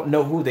 We won't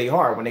know who they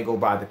are when they go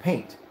buy the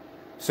paint.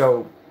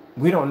 So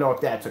we don't know if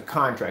that's a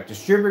contract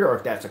distributor or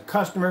if that's a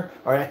customer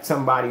or that's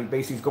somebody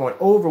basically going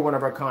over one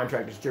of our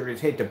contract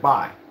distributors' head to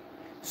buy.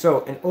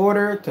 So in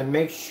order to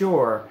make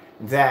sure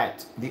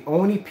that the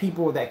only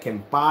people that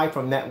can buy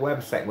from that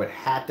website would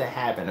have to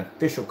have an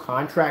official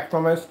contract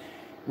from us,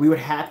 we would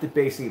have to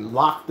basically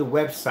lock the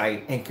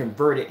website and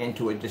convert it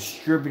into a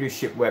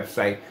distributorship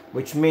website,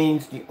 which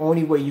means the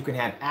only way you can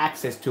have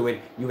access to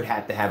it, you would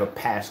have to have a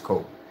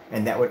passcode.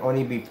 and that would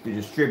only be for the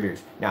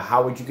distributors. Now,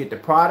 how would you get the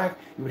product?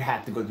 You would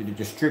have to go to the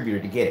distributor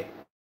to get it.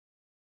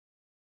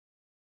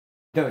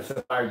 No, it's a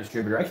supplier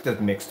distributor. It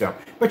doesn't mixed up,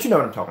 but you know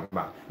what I'm talking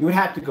about. You would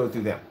have to go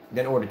through them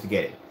in order to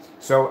get it.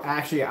 So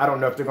actually, I don't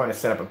know if they're going to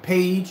set up a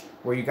page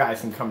where you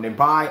guys can come and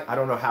buy. I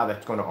don't know how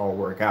that's going to all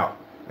work out.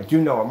 I do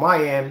know on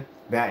my end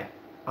that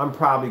I'm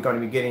probably going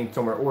to be getting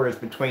somewhere orders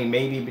between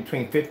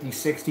 50,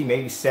 60,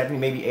 maybe 70,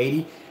 maybe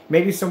 80,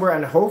 maybe somewhere,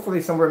 and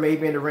hopefully somewhere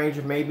maybe in the range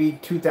of maybe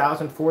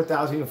 2,000,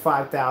 4,000, even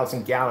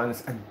 5,000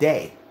 gallons a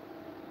day.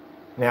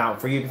 Now,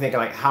 for you to think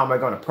like, how am I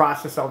going to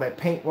process all that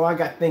paint? Well, I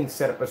got things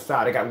set up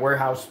aside. I got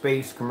warehouse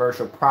space,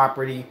 commercial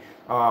property,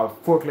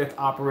 forklift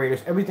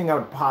operators, everything I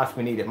would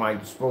possibly need at my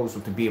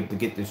disposal to be able to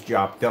get this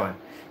job done.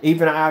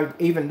 I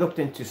even looked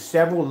into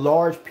several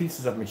large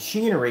pieces of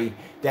machinery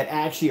that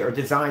actually are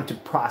designed to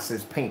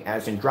process paint,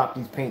 as in drop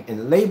these paint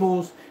in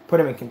labels, put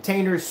them in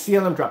containers,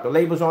 seal them, drop the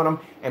labels on them,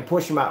 and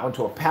push them out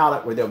onto a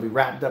pallet where they'll be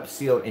wrapped up,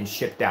 sealed, and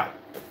shipped out.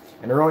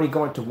 And they're only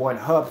going to one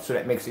hub, so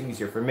that makes it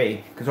easier for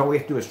me, because all we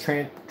have to do is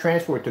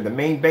transfer it to the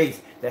main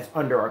base that's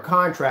under our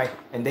contract,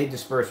 and they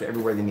disperse it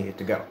everywhere they need it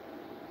to go.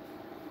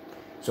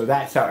 So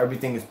that's how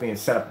everything is being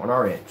set up on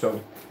our end.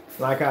 So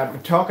like I've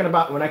been talking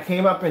about, when I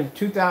came up in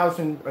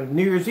 2000,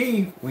 New Year's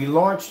Eve, we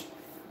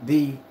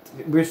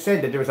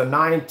said that there was a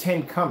 9 and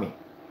 10 coming.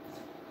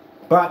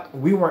 But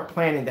we weren't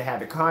planning to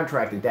have it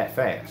contracted that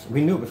fast.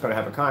 We knew it was going to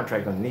have a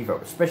contract underneath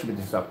it, especially what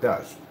this stuff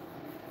does.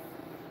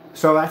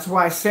 So that's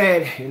why I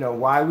said, you know,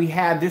 why we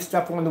have this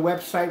stuff on the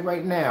website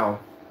right now,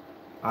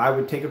 I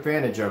would take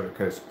advantage of it,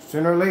 because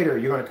sooner or later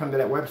you're going to come to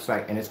that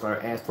website and it's going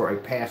to ask for a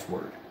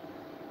password.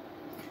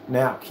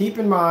 Now, keep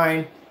in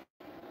mind,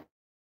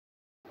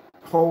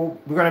 we're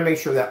going to make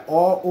sure that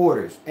all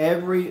orders,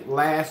 every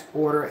last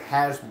order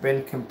has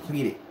been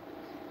completed.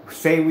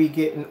 Say we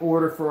get an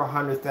order for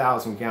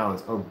 100,000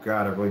 gallons. Oh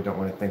God, I really don't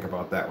want to think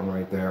about that one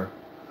right there.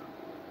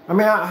 I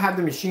mean, I'll have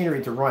the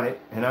machinery to run it,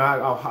 and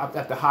I'll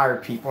have to hire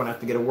people and have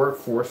to get a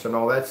workforce and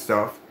all that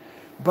stuff.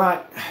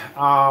 But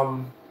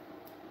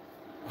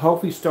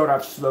hopefully start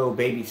off slow,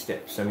 baby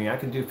steps. I mean, I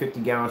can do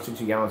 50 gallons,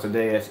 60 gallons a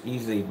day. That's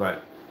easy,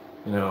 but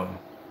you know,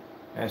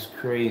 that's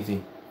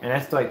crazy. And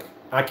that's like,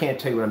 I can't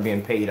tell you what I'm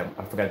being paid. I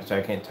forgot to say,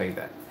 I can't tell you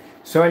that.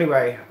 So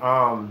anyway,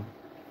 all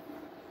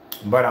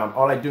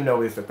I do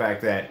know is the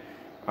fact that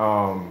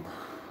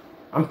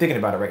I'm thinking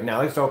about it right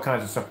now. There's all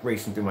kinds of stuff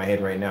racing through my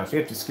head right now. So you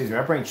have to excuse me.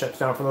 My brain shuts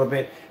down for a little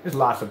bit. There's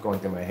lots of going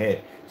through my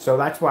head. So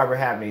that's why we're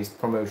having these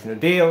promotional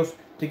deals,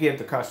 to give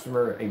the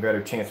customer a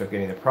better chance of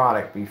getting the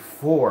product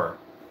before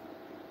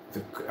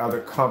the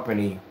other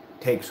company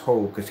takes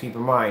hold. Because keep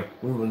in mind,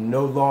 we will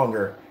no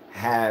longer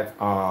have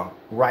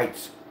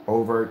rights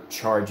over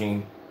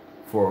charging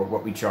for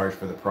what we charge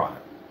for the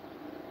product.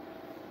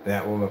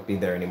 That will not be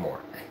there anymore.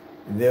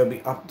 They'll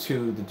be up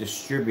to the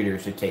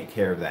distributors to take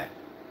care of that.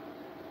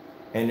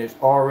 And there's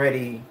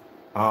already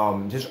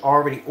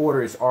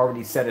orders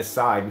already set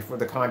aside before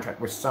the contract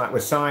was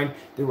signed.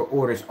 There were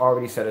orders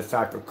already set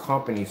aside for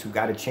companies who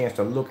got a chance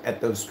to look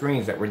at those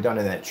screens that were done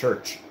in that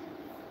church.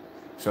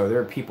 So there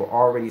are people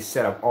already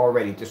set up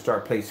already to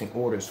start placing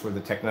orders for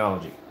the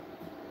technology,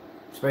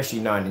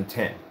 especially 9 and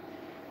 10.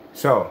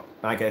 So,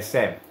 like I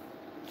said,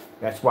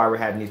 that's why we're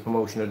having these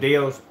promotional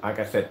deals. Like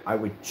I said, I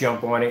would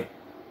jump on it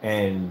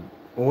and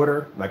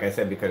order, like I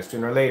said, because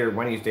sooner or later,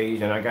 one of these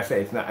days, and like I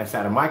said, it's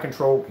out of my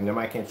control, and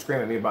nobody can scream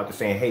at me about the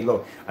saying, hey,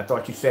 look, I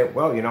thought you said,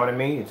 well, you know what I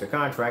mean? It's a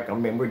contract. I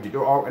mean,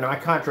 we're all in our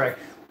contract.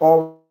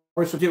 All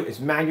we're supposed to do is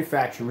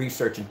manufacture,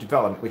 research, and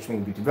development, which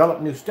means we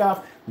develop new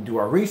stuff, we do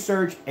our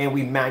research, and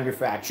we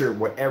manufacture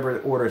whatever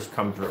orders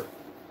come through.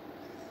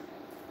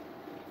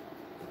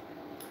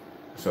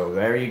 So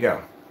there you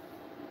go.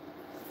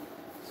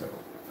 So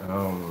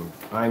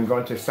I'm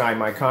going to sign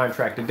my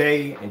contract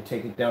today and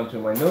take it down to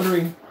my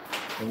notary.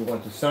 And we're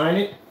going to sign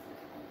it.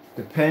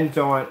 Depends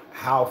on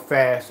how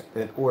fast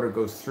an order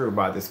goes through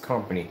by this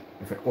company.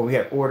 When we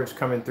have orders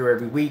coming through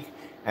every week,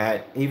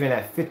 even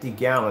at 50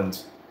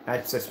 gallons,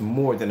 that's just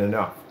more than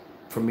enough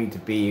for me to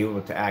be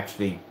able to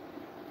actually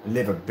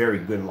live a very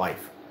good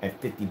life at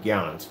 50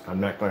 gallons. I'm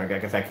not going to, I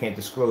guess I can't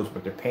disclose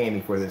what they're paying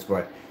me for this,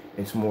 but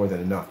it's more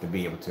than enough to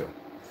be able to.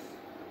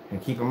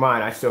 And keep in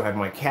mind, I still have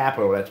my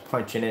capital that's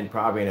punching in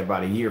probably in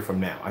about a year from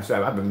now. I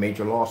have a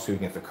major lawsuit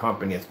against a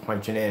company that's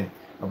punching in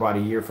about a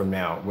year from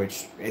now,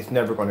 which is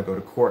never going to go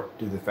to court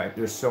due to the fact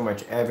there's so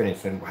much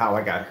evidence in how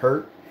I got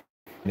hurt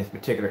in this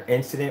particular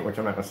incident, which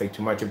I'm not going to say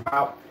too much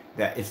about,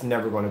 that it's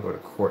never going to go to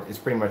court. It's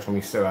pretty much going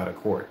to be still out of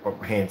court,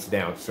 hands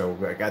down. So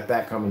I got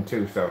that coming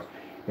too. So,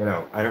 you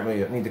know, I don't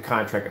really need the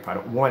contract if I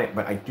don't want it,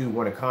 but I do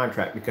want a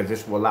contract because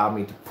this will allow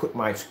me to put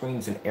my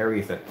screens in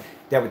areas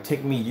that would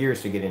take me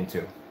years to get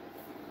into.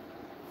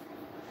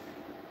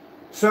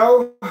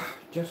 So,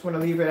 just want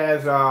to leave it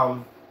as,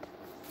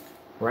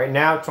 right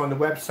now it's on the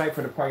website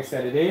for the price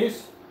that it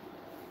is.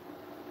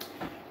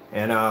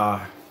 And,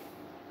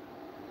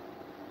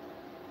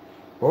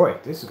 boy,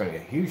 this is going to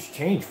be a huge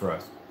change for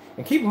us.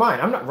 And keep in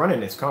mind, I'm not running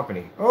this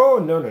company. Oh,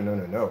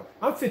 no.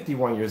 I'm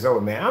 51 years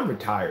old, man. I'm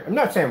retired. I'm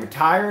not saying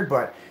retired,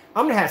 but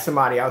I'm going to have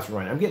somebody else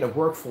run it. I'm getting a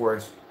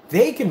workforce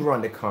they can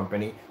run the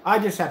company. I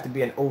just have to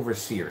be an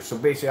overseer. So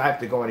basically, I have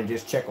to go in and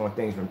just check on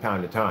things from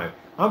time to time.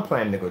 I'm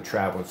planning to go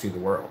travel and see the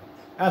world.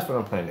 That's what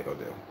I'm planning to go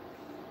do.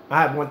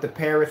 I went to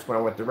Paris when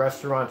I went to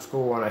restaurant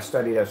school and I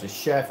studied as a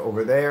chef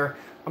over there.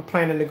 I'm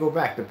planning to go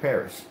back to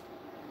Paris.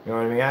 You know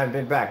what I mean? I haven't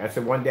been back. I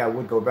said one day I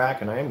would go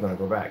back, and I am going to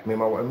go back. This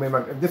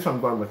one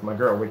I'm going with my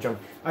girl, which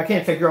I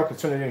can't say girl because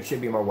soon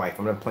she'll be my wife.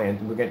 I'm going to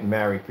plan. We're getting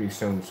married pretty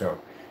soon, so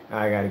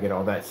I got to get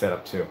all that set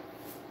up too.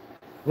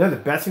 You know the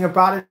best thing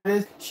about it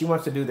is she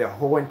wants to do the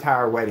whole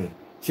entire wedding.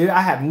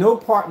 I have no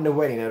part in the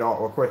wedding at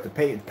all. Of course, the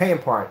paying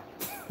part,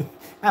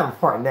 I have a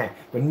part in that,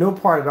 but no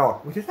part at all,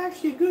 which is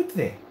actually a good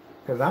thing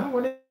because I don't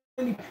want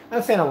any.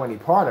 I'm saying I don't want any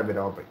part of it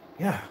all, but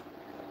yeah,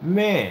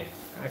 man.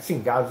 I've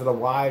seen Godzilla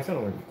wives. I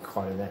don't want to be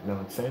caught in that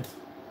nonsense.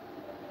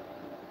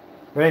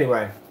 But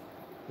anyway,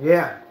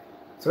 yeah.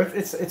 So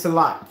it's a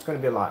lot. It's going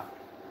to be a lot.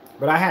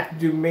 But I have to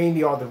do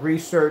mainly all the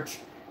research.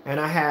 And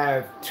I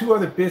have 2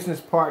 other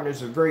business partners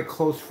who are very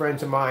close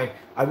friends of mine.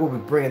 I will be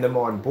bringing them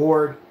on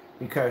board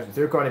because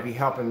they're going to be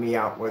helping me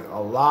out with a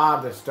lot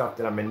of the stuff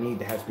that I'm going to need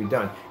that has to be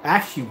done.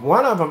 Actually,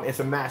 one of them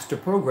is a master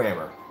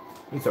programmer.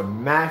 He's a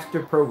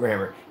master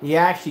programmer. He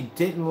actually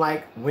didn't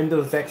like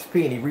Windows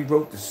XP and he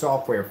rewrote the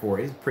software for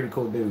it. He's a pretty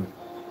cool dude.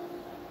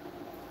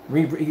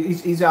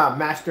 He's a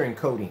master in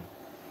coding.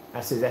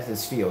 That's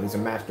his field. He's a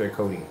master at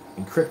coding.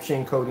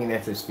 Encryption, coding,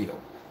 that's his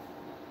field.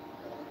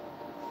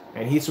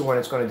 And he's the one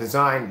that's going to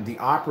design the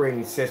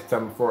operating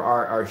system for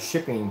our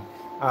shipping.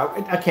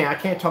 I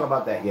can't talk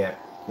about that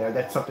yet. No,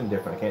 that's something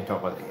different. I can't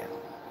talk about that yet.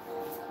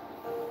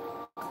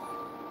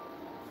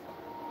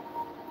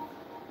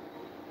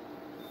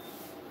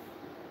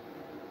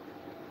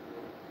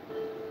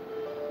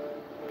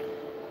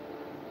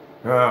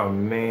 Oh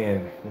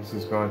man, this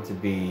is going to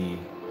be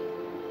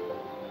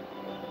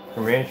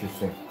very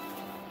interesting.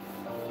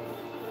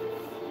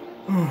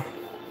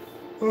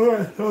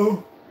 Alright,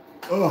 so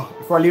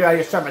before I leave out of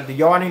here, sorry about the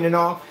yawning and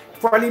all.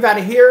 Before I leave out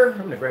of here, I'm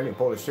gonna grab me a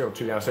bowl of cereal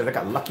too downstairs. I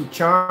got Lucky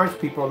Charms,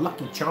 people,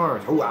 Lucky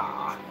Charms. Ooh,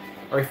 ah.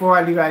 Or before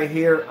I leave out of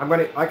here, I'm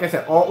gonna, like I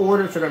said, all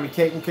orders are gonna be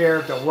taken care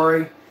of. Don't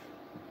worry.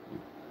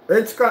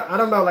 I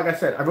don't know. Like I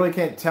said, I really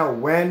can't tell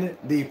when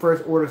the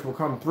first orders will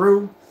come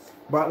through.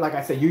 But like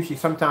I said, usually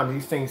sometimes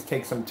these things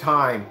take some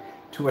time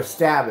to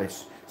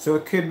establish. So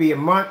it could be a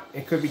month,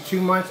 it could be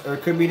 2 months, or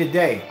it could be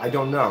today. I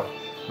don't know.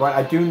 But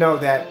I do know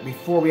that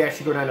before we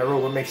actually go down the road,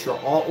 we'll make sure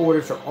all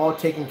orders are all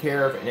taken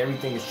care of and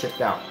everything is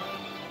shipped out.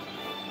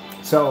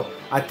 So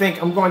I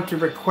think I'm going to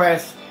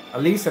request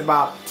at least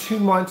about 2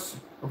 months,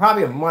 or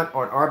probably a month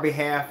on our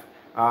behalf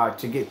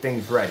to get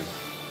things ready.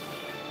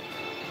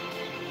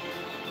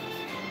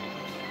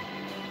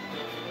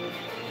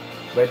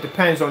 But it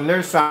depends on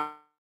their side.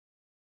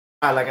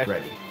 Like I'm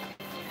ready.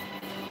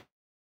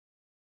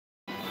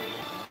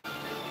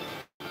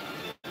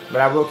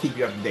 But I will keep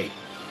you up to date.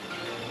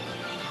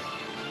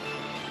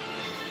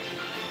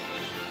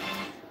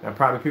 Now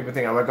probably people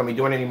think I'm not going to be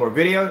doing any more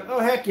videos. Oh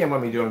heck yeah, I'm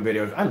going to be doing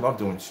videos. I love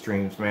doing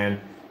streams,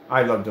 man.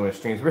 I love doing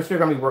streams. We're still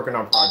going to be working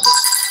on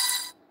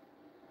projects.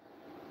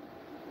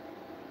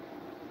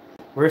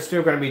 We're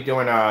still going to be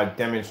doing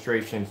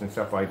demonstrations and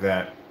stuff like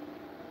that.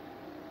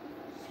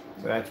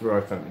 So that's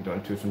where I'm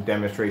doing too, some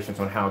demonstrations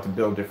on how to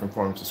build different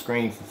forms of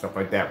screens and stuff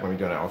like that when we're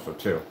doing it also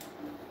too.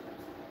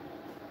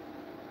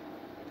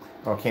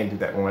 Oh, I can't do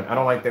that one. I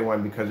don't like that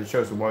one because it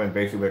shows a woman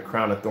basically with a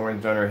crown of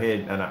thorns on her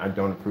head, and I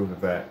don't approve of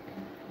that.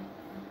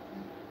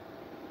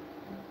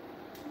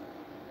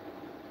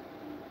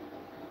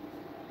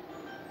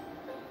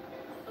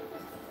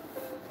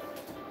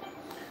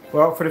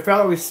 Well, for the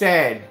fellow who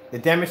said the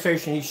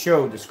demonstration he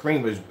showed, the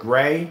screen was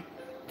gray.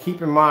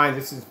 Keep in mind,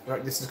 this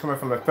is coming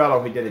from a fellow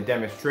who did a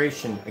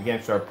demonstration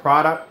against our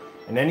product.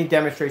 And any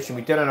demonstration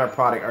we did on our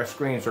product, our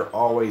screens are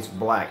always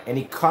black.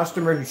 Any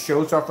customer who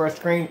shows off our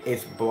screen,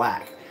 it's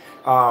black.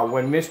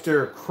 When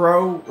Mr.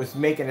 Crow was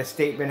making a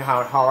statement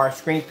how our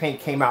screen paint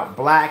came out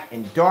black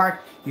and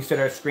dark, he said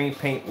our screen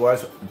paint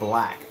was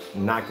black,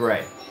 not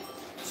gray.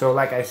 So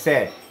like I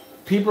said,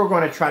 people are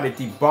going to try to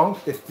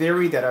debunk the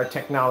theory that our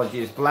technology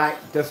is black.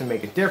 It doesn't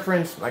make a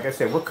difference. Like I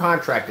said, we're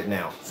contracted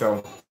now.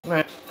 So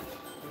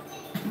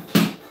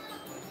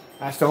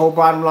that's the whole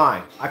bottom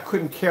line. I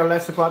couldn't care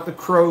less about the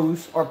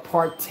Crows or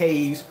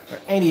Partays or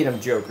any of them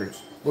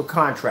jokers. We're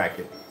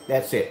contracted.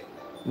 That's it.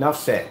 Enough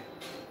said.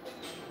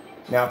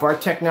 Now, if our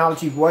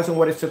technology wasn't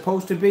what it's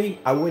supposed to be,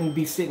 I wouldn't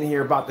be sitting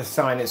here about to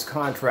sign this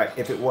contract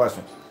if it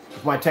wasn't.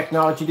 If my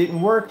technology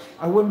didn't work,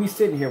 I wouldn't be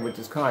sitting here with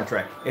this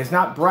contract. It's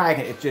not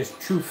bragging, it's just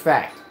true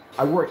fact.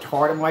 I worked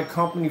hard at my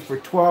company for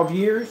 12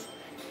 years,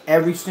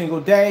 every single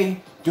day,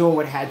 doing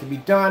what had to be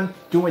done,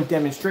 doing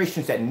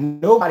demonstrations that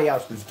nobody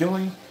else was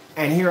doing,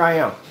 and here I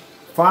am.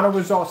 Final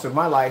results of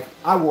my life,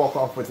 I walk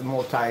off with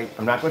a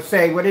I'm not going to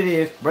say what it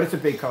is, but it's a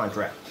big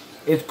contract.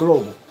 It's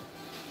global.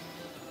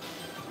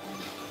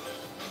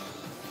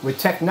 With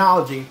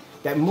technology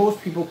that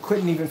most people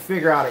couldn't even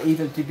figure out or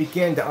even to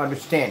begin to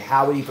understand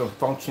how it even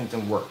functions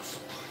and works.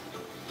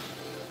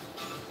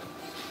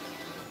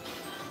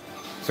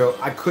 So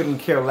I couldn't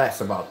care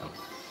less about them.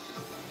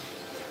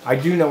 I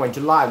do know in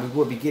July we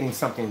will be getting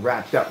something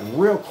wrapped up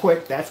real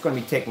quick. That's going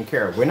to be taken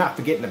care of. We're not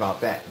forgetting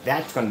about that.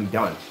 That's going to be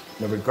done,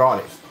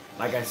 regardless.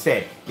 Like I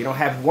said, you don't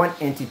have one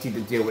entity to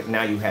deal with.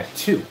 Now you have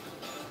two.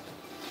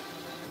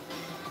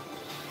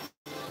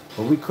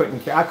 But we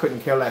couldn't. I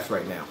couldn't care less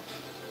right now.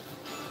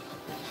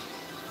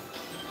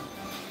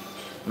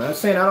 I'm not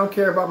saying I don't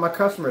care about my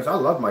customers. I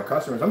love my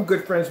customers. I'm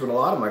good friends with a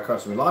lot of my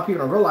customers. A lot of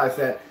people don't realize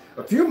that.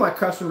 A few of my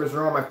customers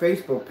are on my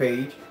Facebook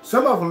page.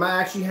 Some of them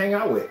I actually hang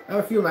out with. I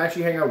have a few of them I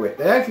actually hang out with.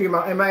 They're actually in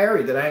my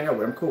area that I hang out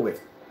with. I'm cool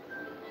with.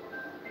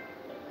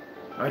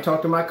 I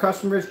talk to my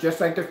customers just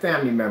like their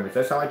family members.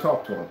 That's how I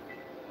talk to them.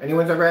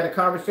 Anyone's ever had a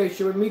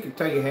conversation with me can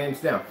tell you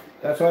hands down.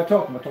 That's how I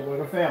talk to them. I talk with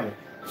their family.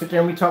 Sit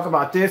there and we talk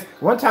about this.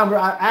 One time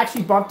I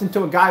actually bumped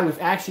into a guy who was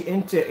actually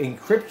into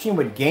encryption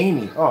with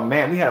gaming. Oh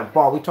man, we had a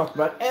ball. We talked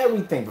about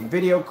everything from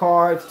video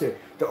cards to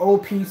the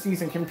old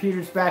PCs and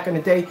computers back in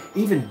the day.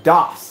 Even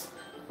DOS.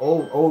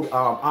 Old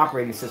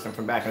operating system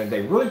from back in the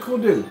day. Really cool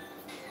dude.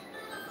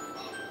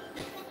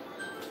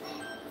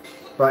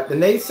 But the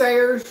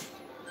naysayers,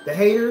 the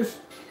haters,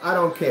 I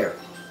don't care.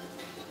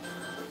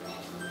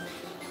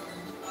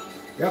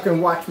 Y'all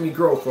can watch me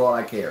grow for all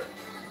I care.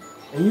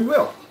 And you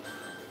will.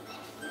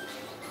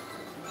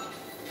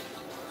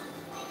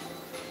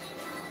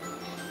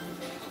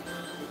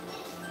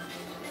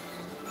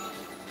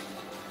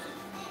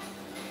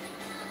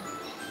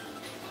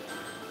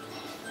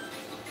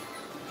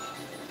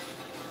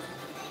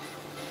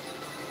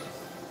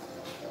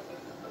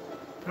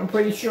 I'm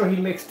pretty sure he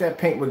mixed that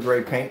paint with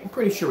gray paint. I'm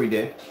pretty sure he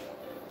did.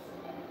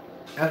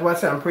 That's what I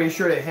said. I'm pretty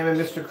sure that him and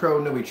Mr. Crow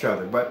knew each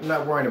other. But I'm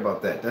not worrying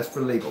about that. That's for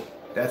legal.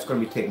 That's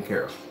going to be taken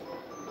care of.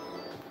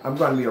 I'm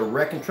going to be a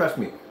wreck, and trust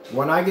me,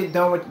 when I get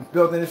done with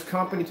building this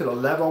company to the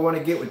level I want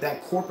to get with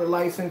that corporate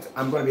license,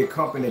 I'm going to be a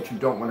company that you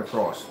don't want to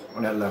cross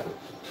on that level.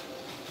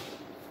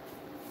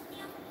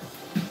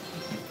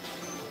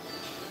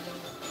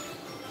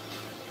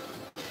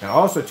 Now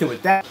also too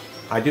with that,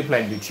 I do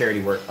plan to do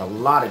charity work, a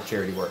lot of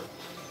charity work.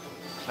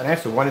 And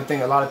that's the one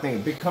thing, a lot of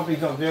things big companies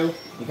don't do.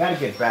 You got to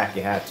get back,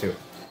 you have to. You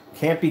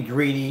can't be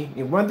greedy.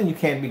 One thing you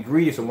can't be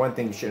greedy is the one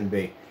thing you shouldn't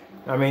be.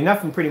 I mean,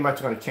 nothing pretty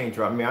much going to change.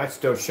 I mean, I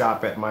still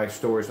shop at my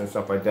stores and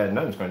stuff like that.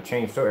 Nothing's going to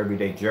change. So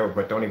everyday Joe.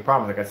 But the only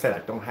problem, like I said, I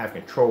don't have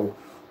control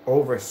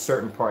over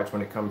certain parts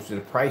when it comes to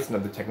the pricing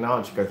of the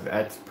technology, because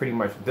that's pretty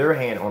much their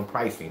hand on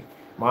pricing.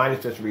 Mine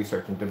is just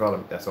research and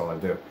development. That's all I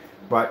do.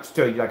 But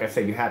still, like I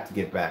said, you have to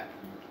get back.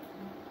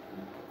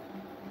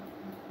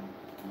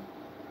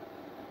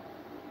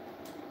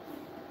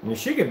 And you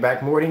should get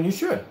back more than you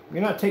should.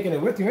 You're not taking it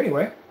with you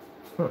anyway.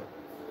 Huh.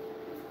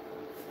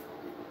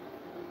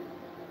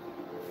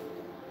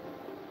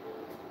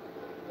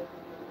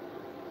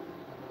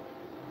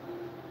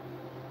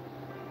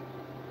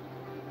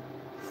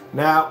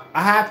 Now,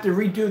 I have to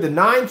redo the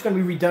 9's going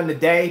to be redone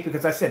today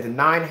because I said the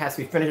 9 has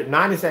to be finished.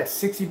 9 is at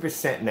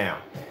 60% now.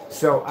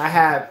 So I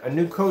have a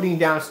new coating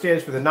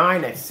downstairs for the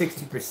 9 at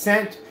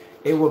 60%.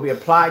 It will be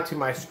applied to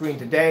my screen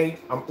today.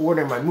 I'm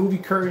ordering my movie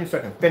curtain so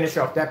I can finish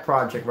off that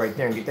project right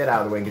there and get that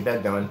out of the way and get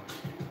that done.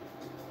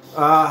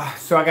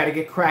 So I got to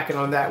get cracking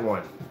on that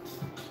one.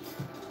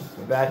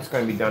 So that's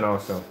going to be done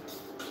also.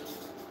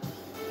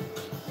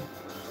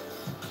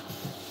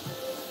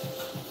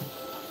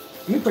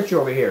 Let me put you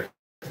over here.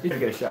 You can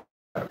get a shot.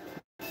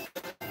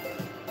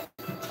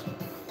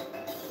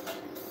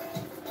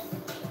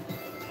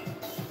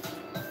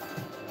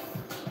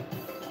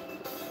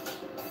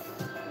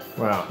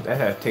 Wow,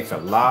 that takes a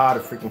lot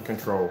of freaking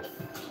control.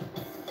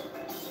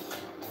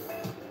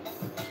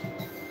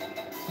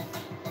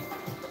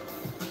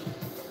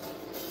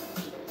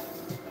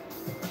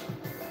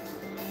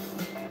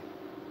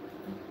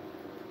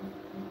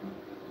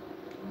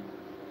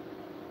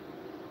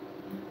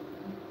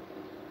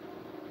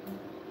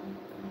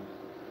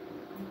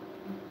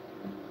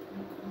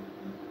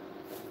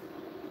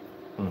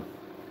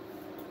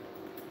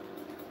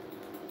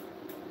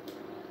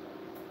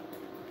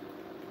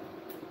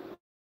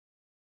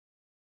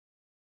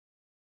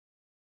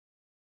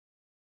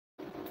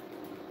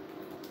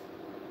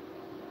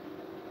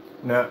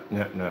 No.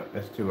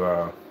 That's too,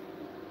 I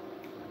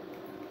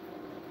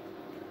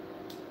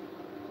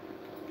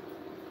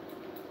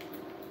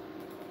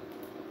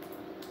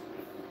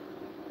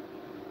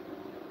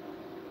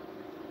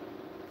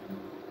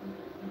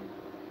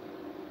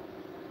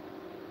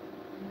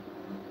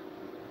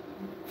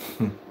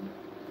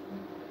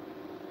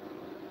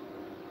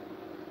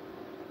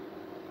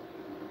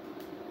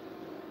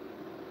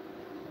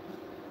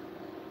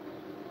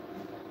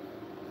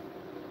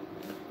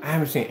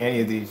haven't seen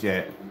any of these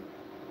yet.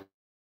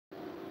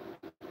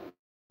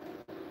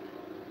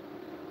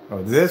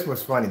 Oh, this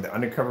was funny. The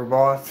undercover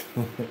boss,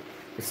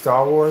 the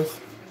Star Wars.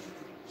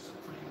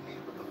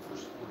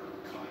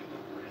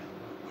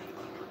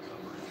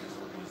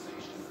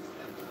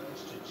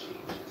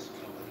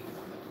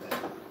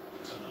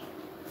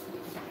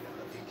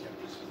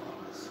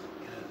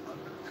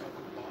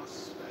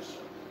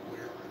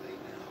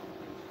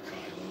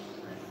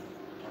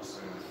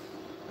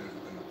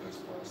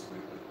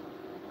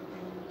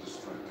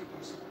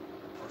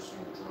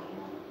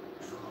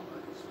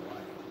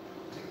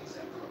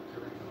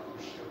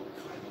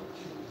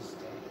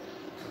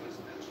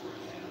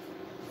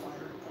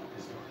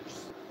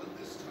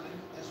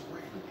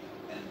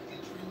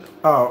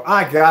 Oh,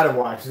 I gotta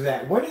watch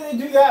that. When did they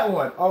do that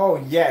one? Oh,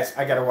 yes,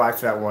 I gotta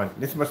watch that one.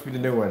 This must be the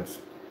new ones.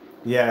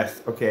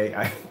 Yes, okay,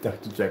 I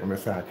have to check on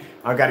this side.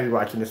 I gotta be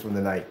watching this one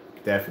tonight,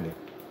 definitely.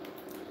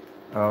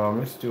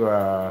 Let's do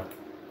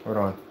hold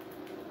on.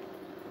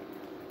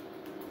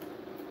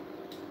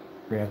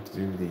 We have to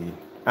do the,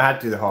 I have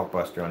to do the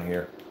Hulkbuster on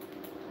here.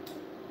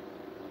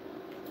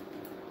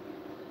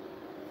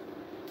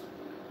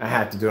 I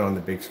had to do it on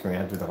the big screen. I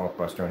had to do the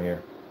Hulkbuster on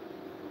here.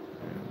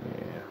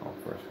 Yeah,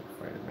 Hulkbuster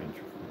Fight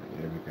Adventure.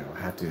 There we go. I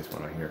have to do this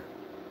one on here.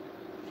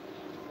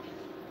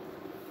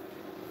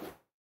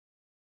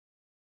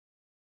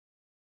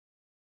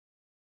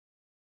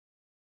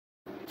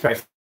 Try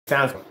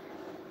sounds.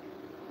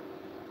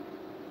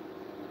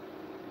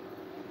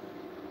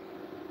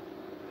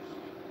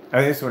 I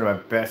think this is one of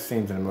my best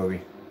scenes in the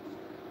movie.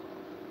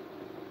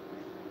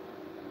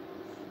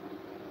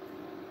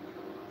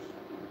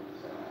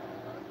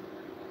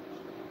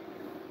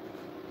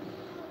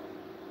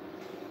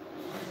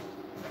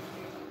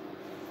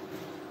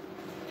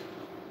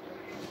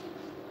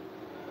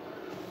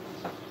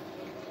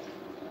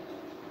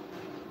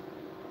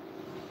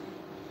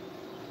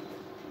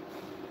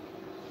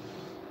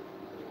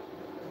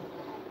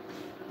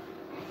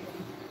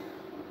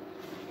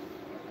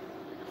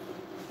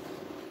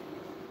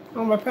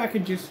 Oh, my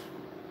packages.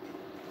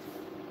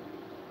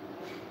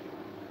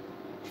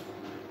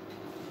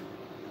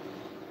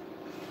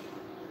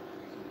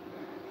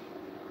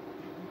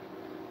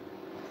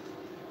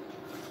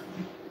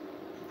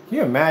 Can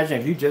you imagine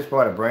if you just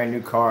bought a brand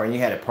new car and you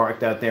had it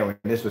parked out there when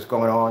this was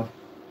going on?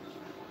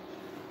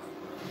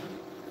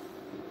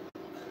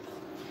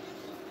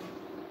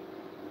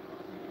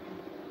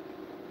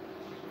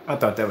 I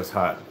thought that was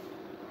hot.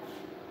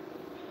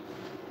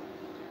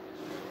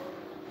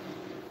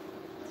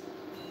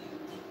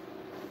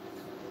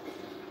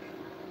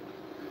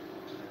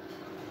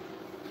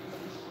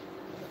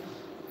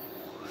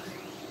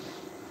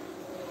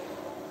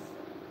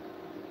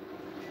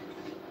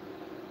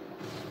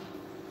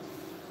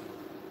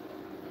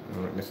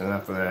 That's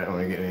enough of that. I don't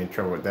want to get in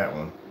trouble with that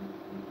one.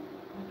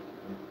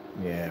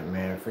 Yeah,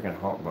 man, freaking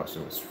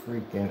Hulkbuster was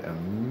freaking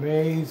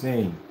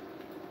amazing.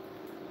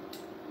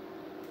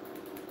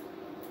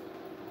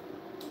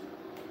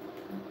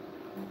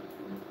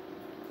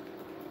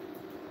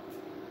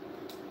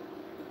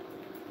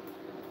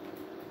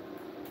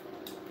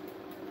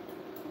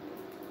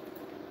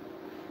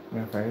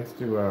 Okay, let's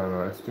do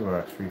a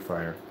Street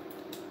Fighter.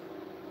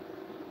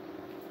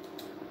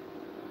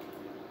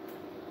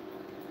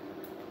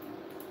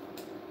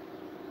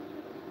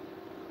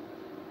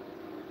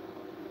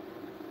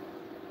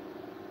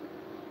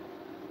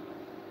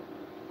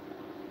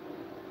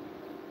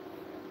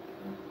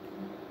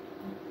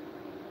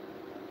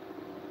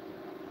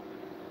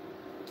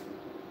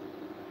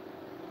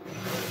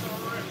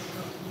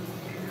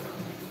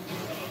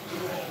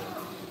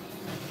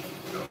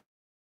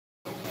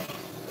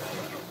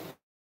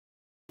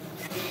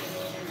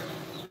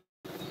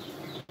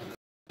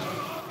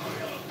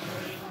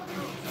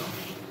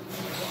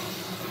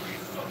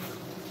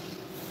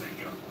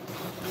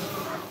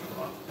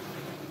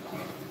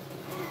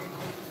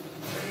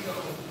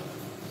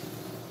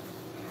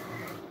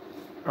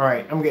 All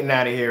right, I'm getting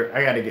out of here.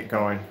 I gotta get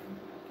going.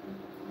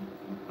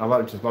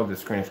 Just love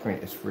this screen. Screen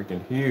is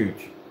freaking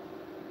huge.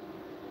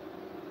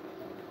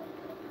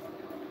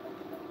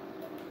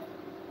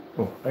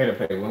 Oh, I gotta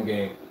play one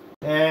game.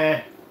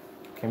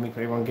 Can we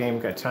play one game?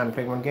 Got time to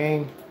play one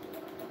game?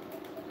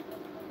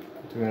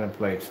 We're gonna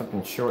play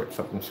something short,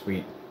 something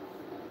sweet.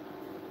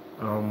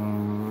 Ugh.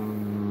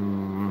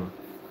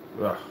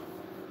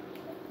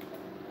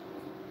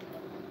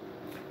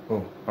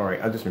 Oh, all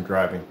right. I'll do some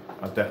driving.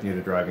 I'll definitely do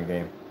the driving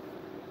game.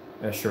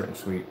 That's short and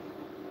sweet.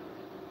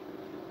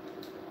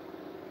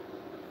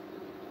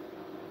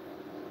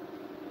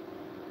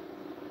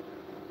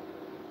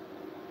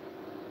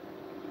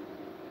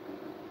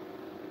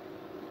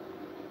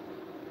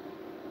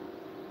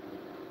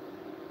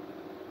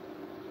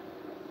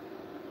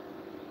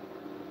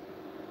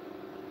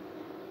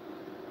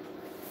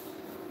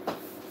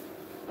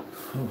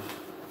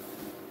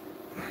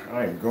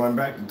 I am going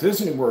back to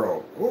Disney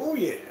World. Oh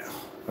yeah.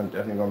 I'm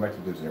definitely going back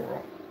to Disney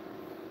World.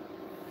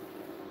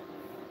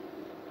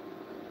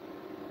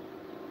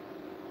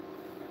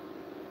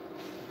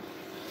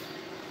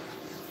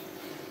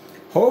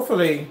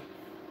 Hopefully,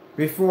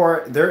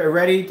 before they're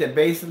ready to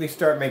basically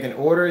start making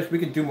orders, we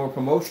could do more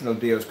promotional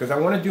deals, because I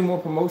want to do more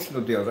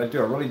promotional deals. I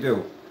really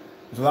do.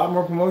 There's a lot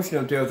more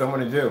promotional deals I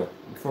want to do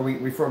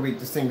before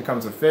this thing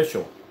becomes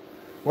official.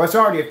 Well, it's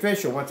already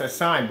official once I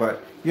sign,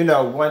 but you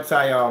know, once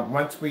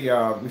we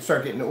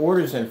start getting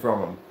orders in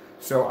from them.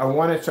 So I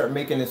want to start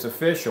making this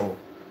official.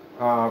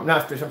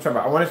 Not official. I'm talking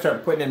about. I want to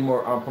start putting in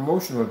more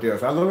promotional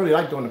deals. I literally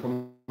like doing the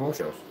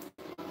promotions.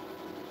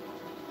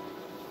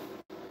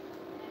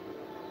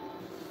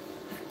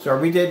 So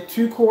we did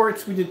 2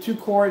 quarts. We did 2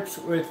 quarts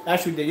with,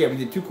 actually we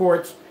did 2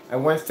 quarts at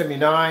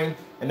 $179,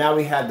 and now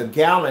we had the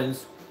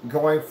gallons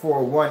going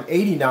for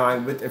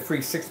 $189 with a free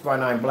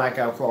 6x9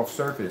 blackout cloth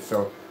surface.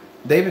 So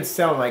they've been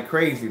selling like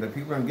crazy. The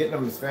people are getting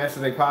them as fast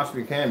as they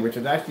possibly can, which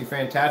is actually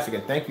fantastic.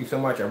 And thank you so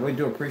much. I really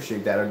do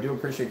appreciate that. I do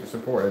appreciate the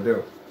support. I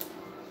do.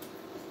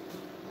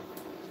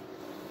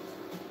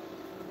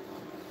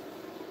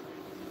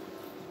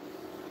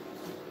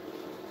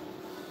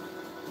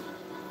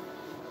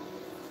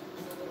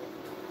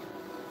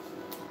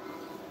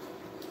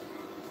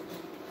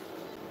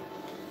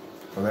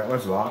 Well, that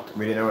one's locked.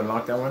 We didn't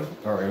unlock that one.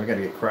 All right, we got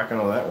to get cracking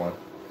on that one.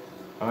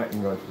 I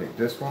am going to take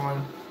this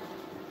one.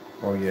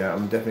 Oh yeah,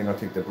 I'm definitely going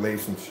to take the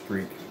blazing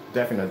streak.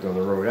 Definitely not doing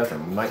the road. That's a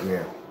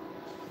nightmare.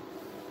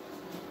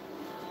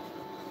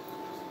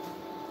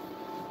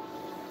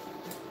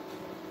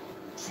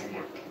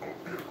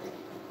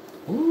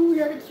 Ooh,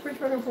 yeah, I get to switch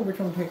back and forth. Which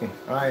one I'm taking?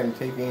 I'm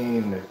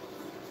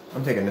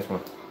taking this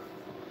one.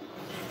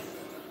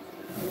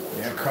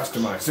 Yeah,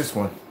 customize this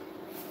one.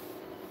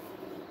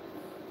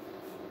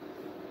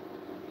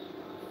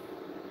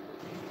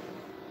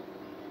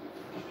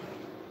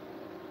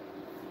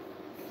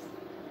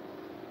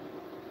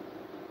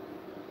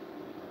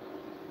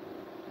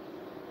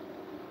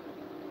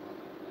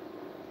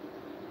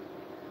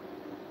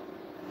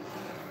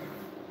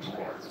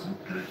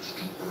 Gates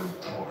to earn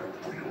time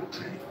for your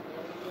team.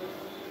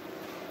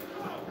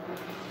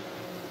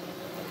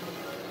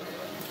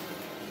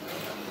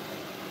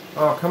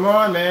 Oh, come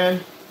on,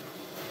 man.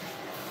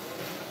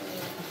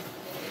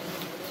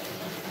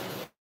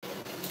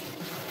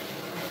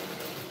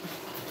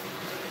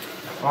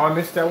 Oh, I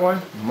missed that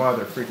one?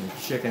 Mother freaking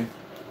chicken.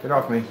 Get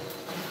off me.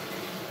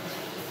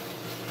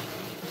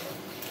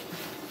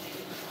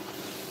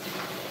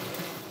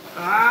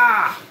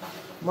 Ah!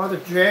 Mother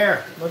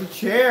chair. Mother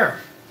chair.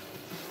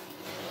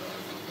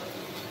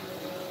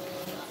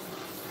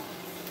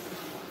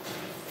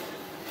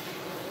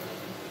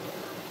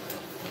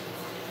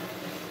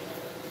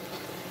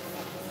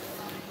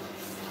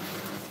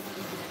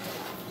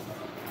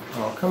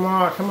 Oh, come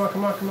on, come on,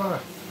 come on, come on.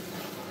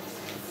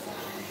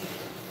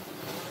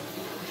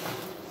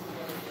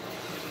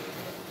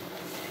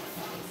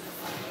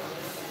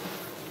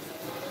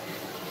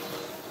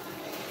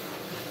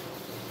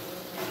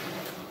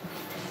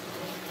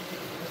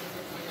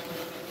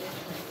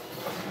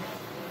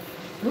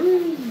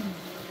 Woo.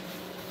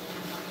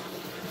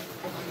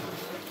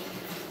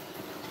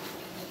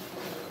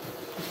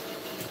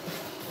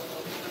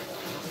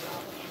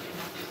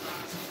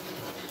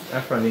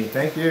 That's funny.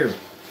 Thank you.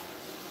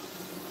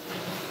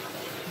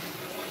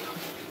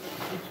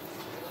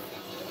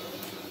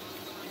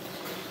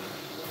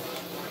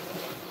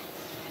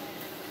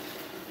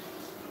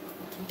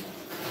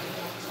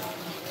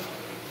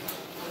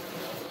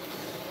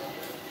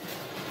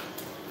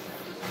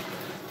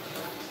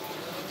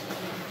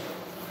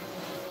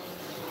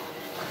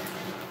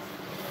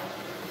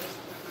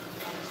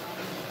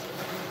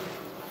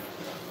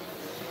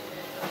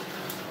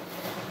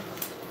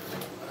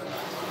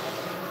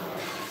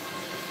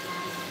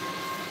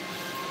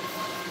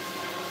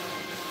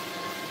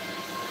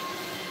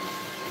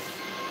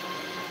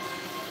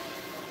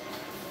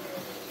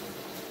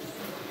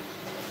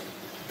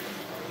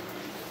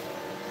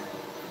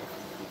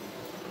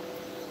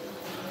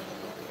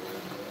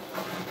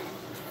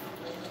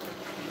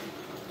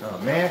 Oh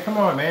man, come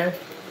on, man.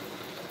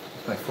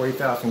 It's like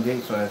 40,000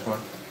 gates on this one.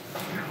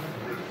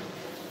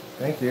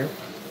 Thank you.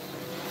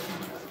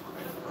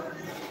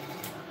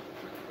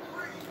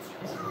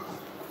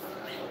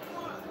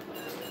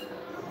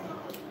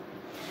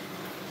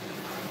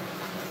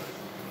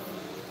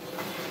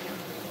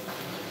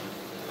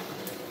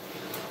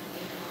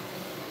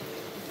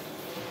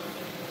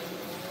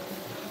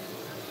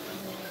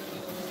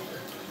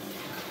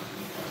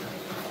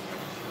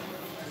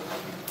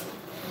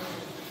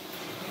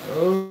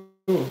 Oh.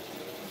 Oh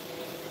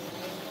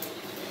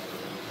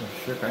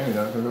shit, I didn't even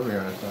know it was over here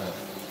on the side.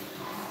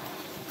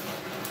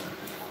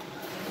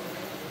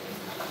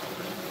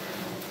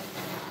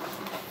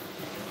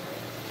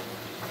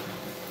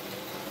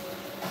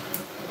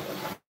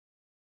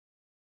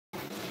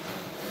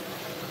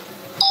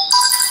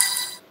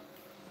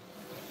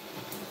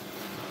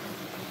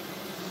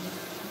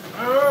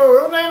 Oh,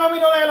 don't land on me,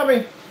 don't land on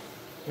me.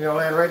 You know,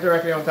 land right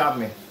directly on top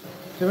of me. See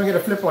if I can get a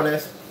flip on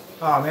this.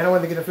 Oh man, I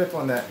wanted to get a flip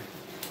on that.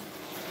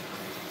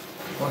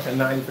 Once at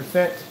 90%.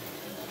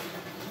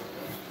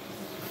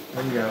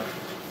 There you go.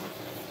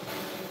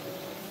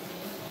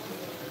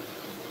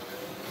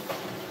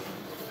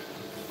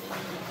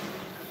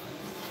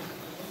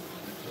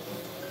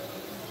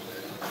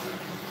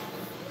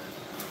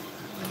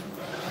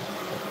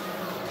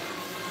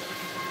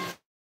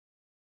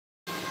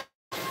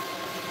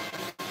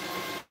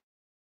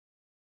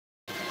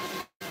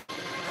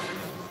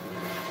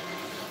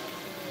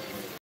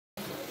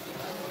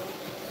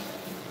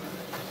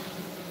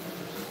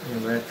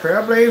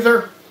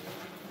 Trailblazer.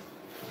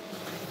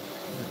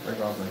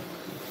 Break off me.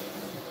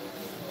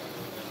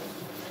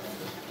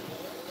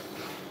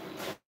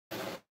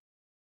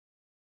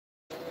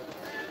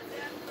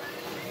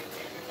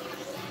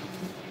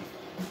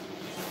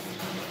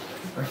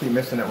 I keep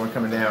missing that one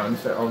coming down.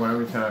 It's over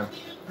every time.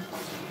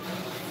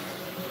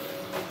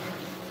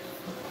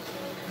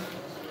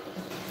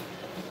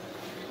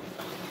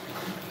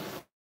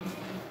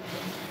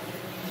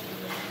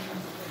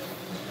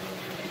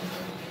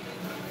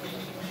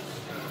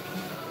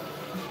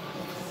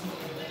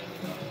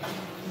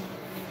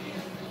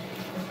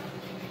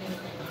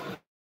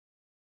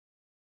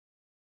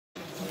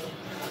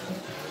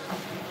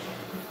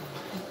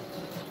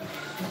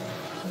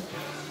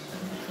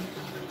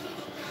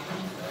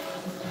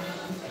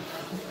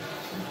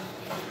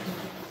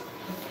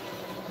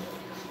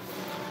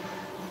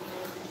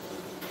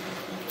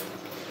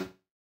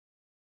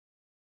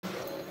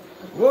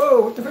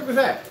 Whoa, what the frick was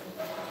that?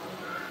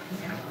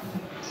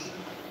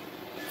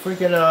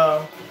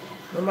 Freaking,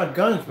 where my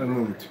guns been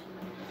moved?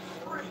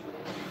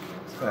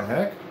 What the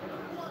heck?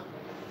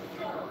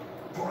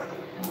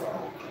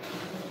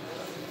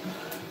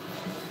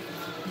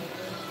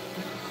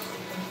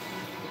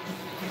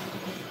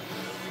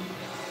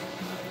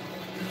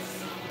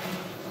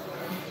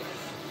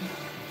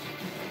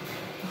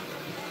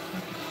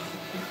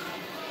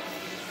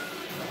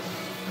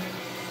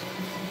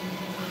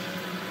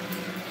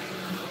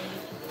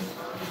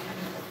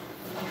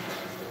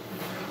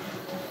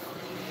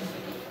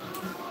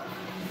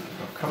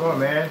 Come on,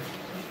 man.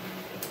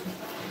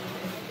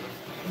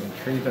 And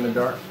trees in the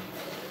dark.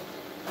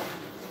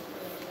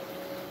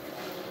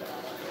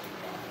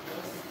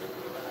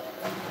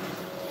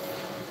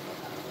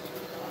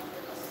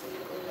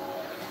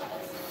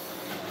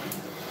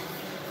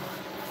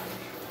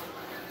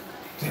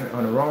 Damn it,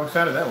 on the wrong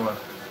side of that one.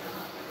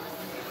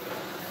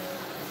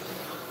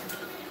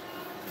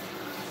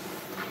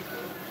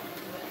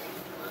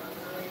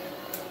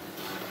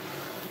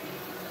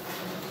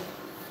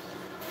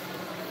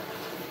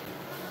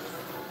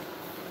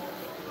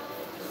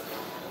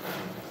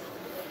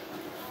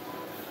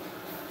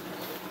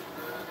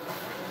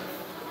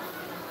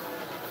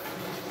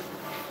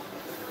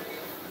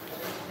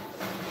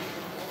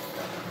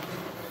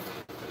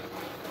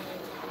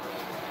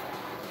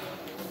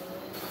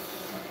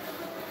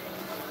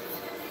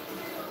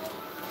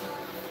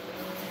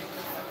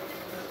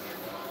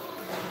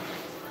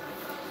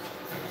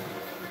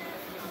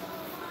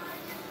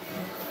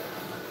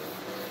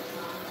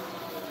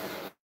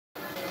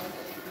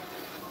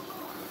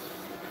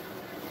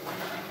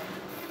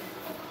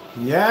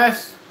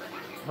 Yes!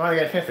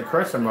 Finally got a chance to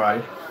crush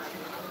somebody.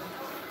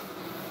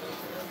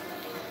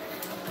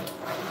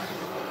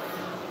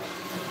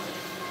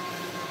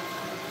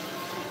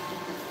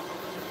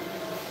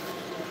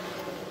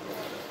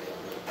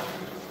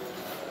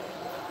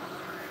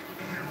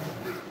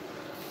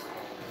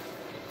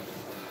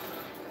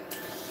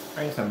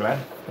 I ain't something bad.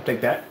 I'll take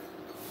that.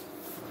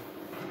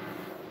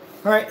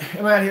 Alright,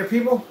 I'm out of here,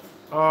 people.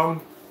 I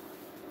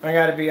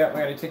gotta be up. I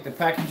gotta take the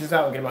packages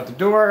out and get them out the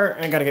door.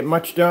 I gotta get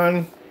much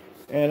done.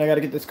 And I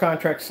gotta get this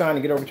contract signed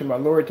and get over to my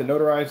lawyer to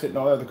notarize it and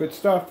all that other good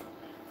stuff.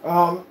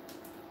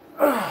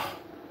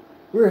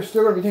 We're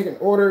still gonna be taking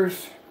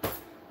orders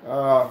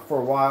for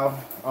a while.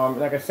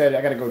 Like I said,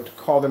 I gotta go to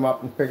call them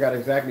up and figure out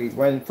exactly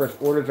when first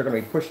orders are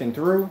gonna be pushing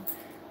through.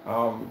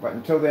 But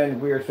until then,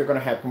 we are still gonna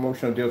have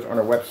promotional deals on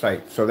our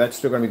website. So that's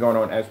still gonna be going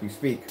on as we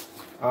speak.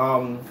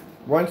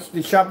 Once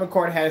the shopping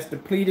cart has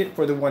depleted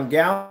for the 1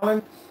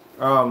 gallon,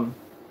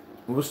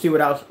 we'll see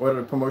what else, what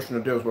other promotional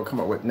deals we'll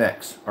come up with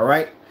next. All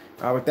right.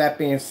 With that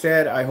being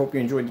said, I hope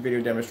you enjoyed the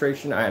video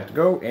demonstration. I have to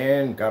go,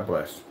 and God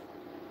bless.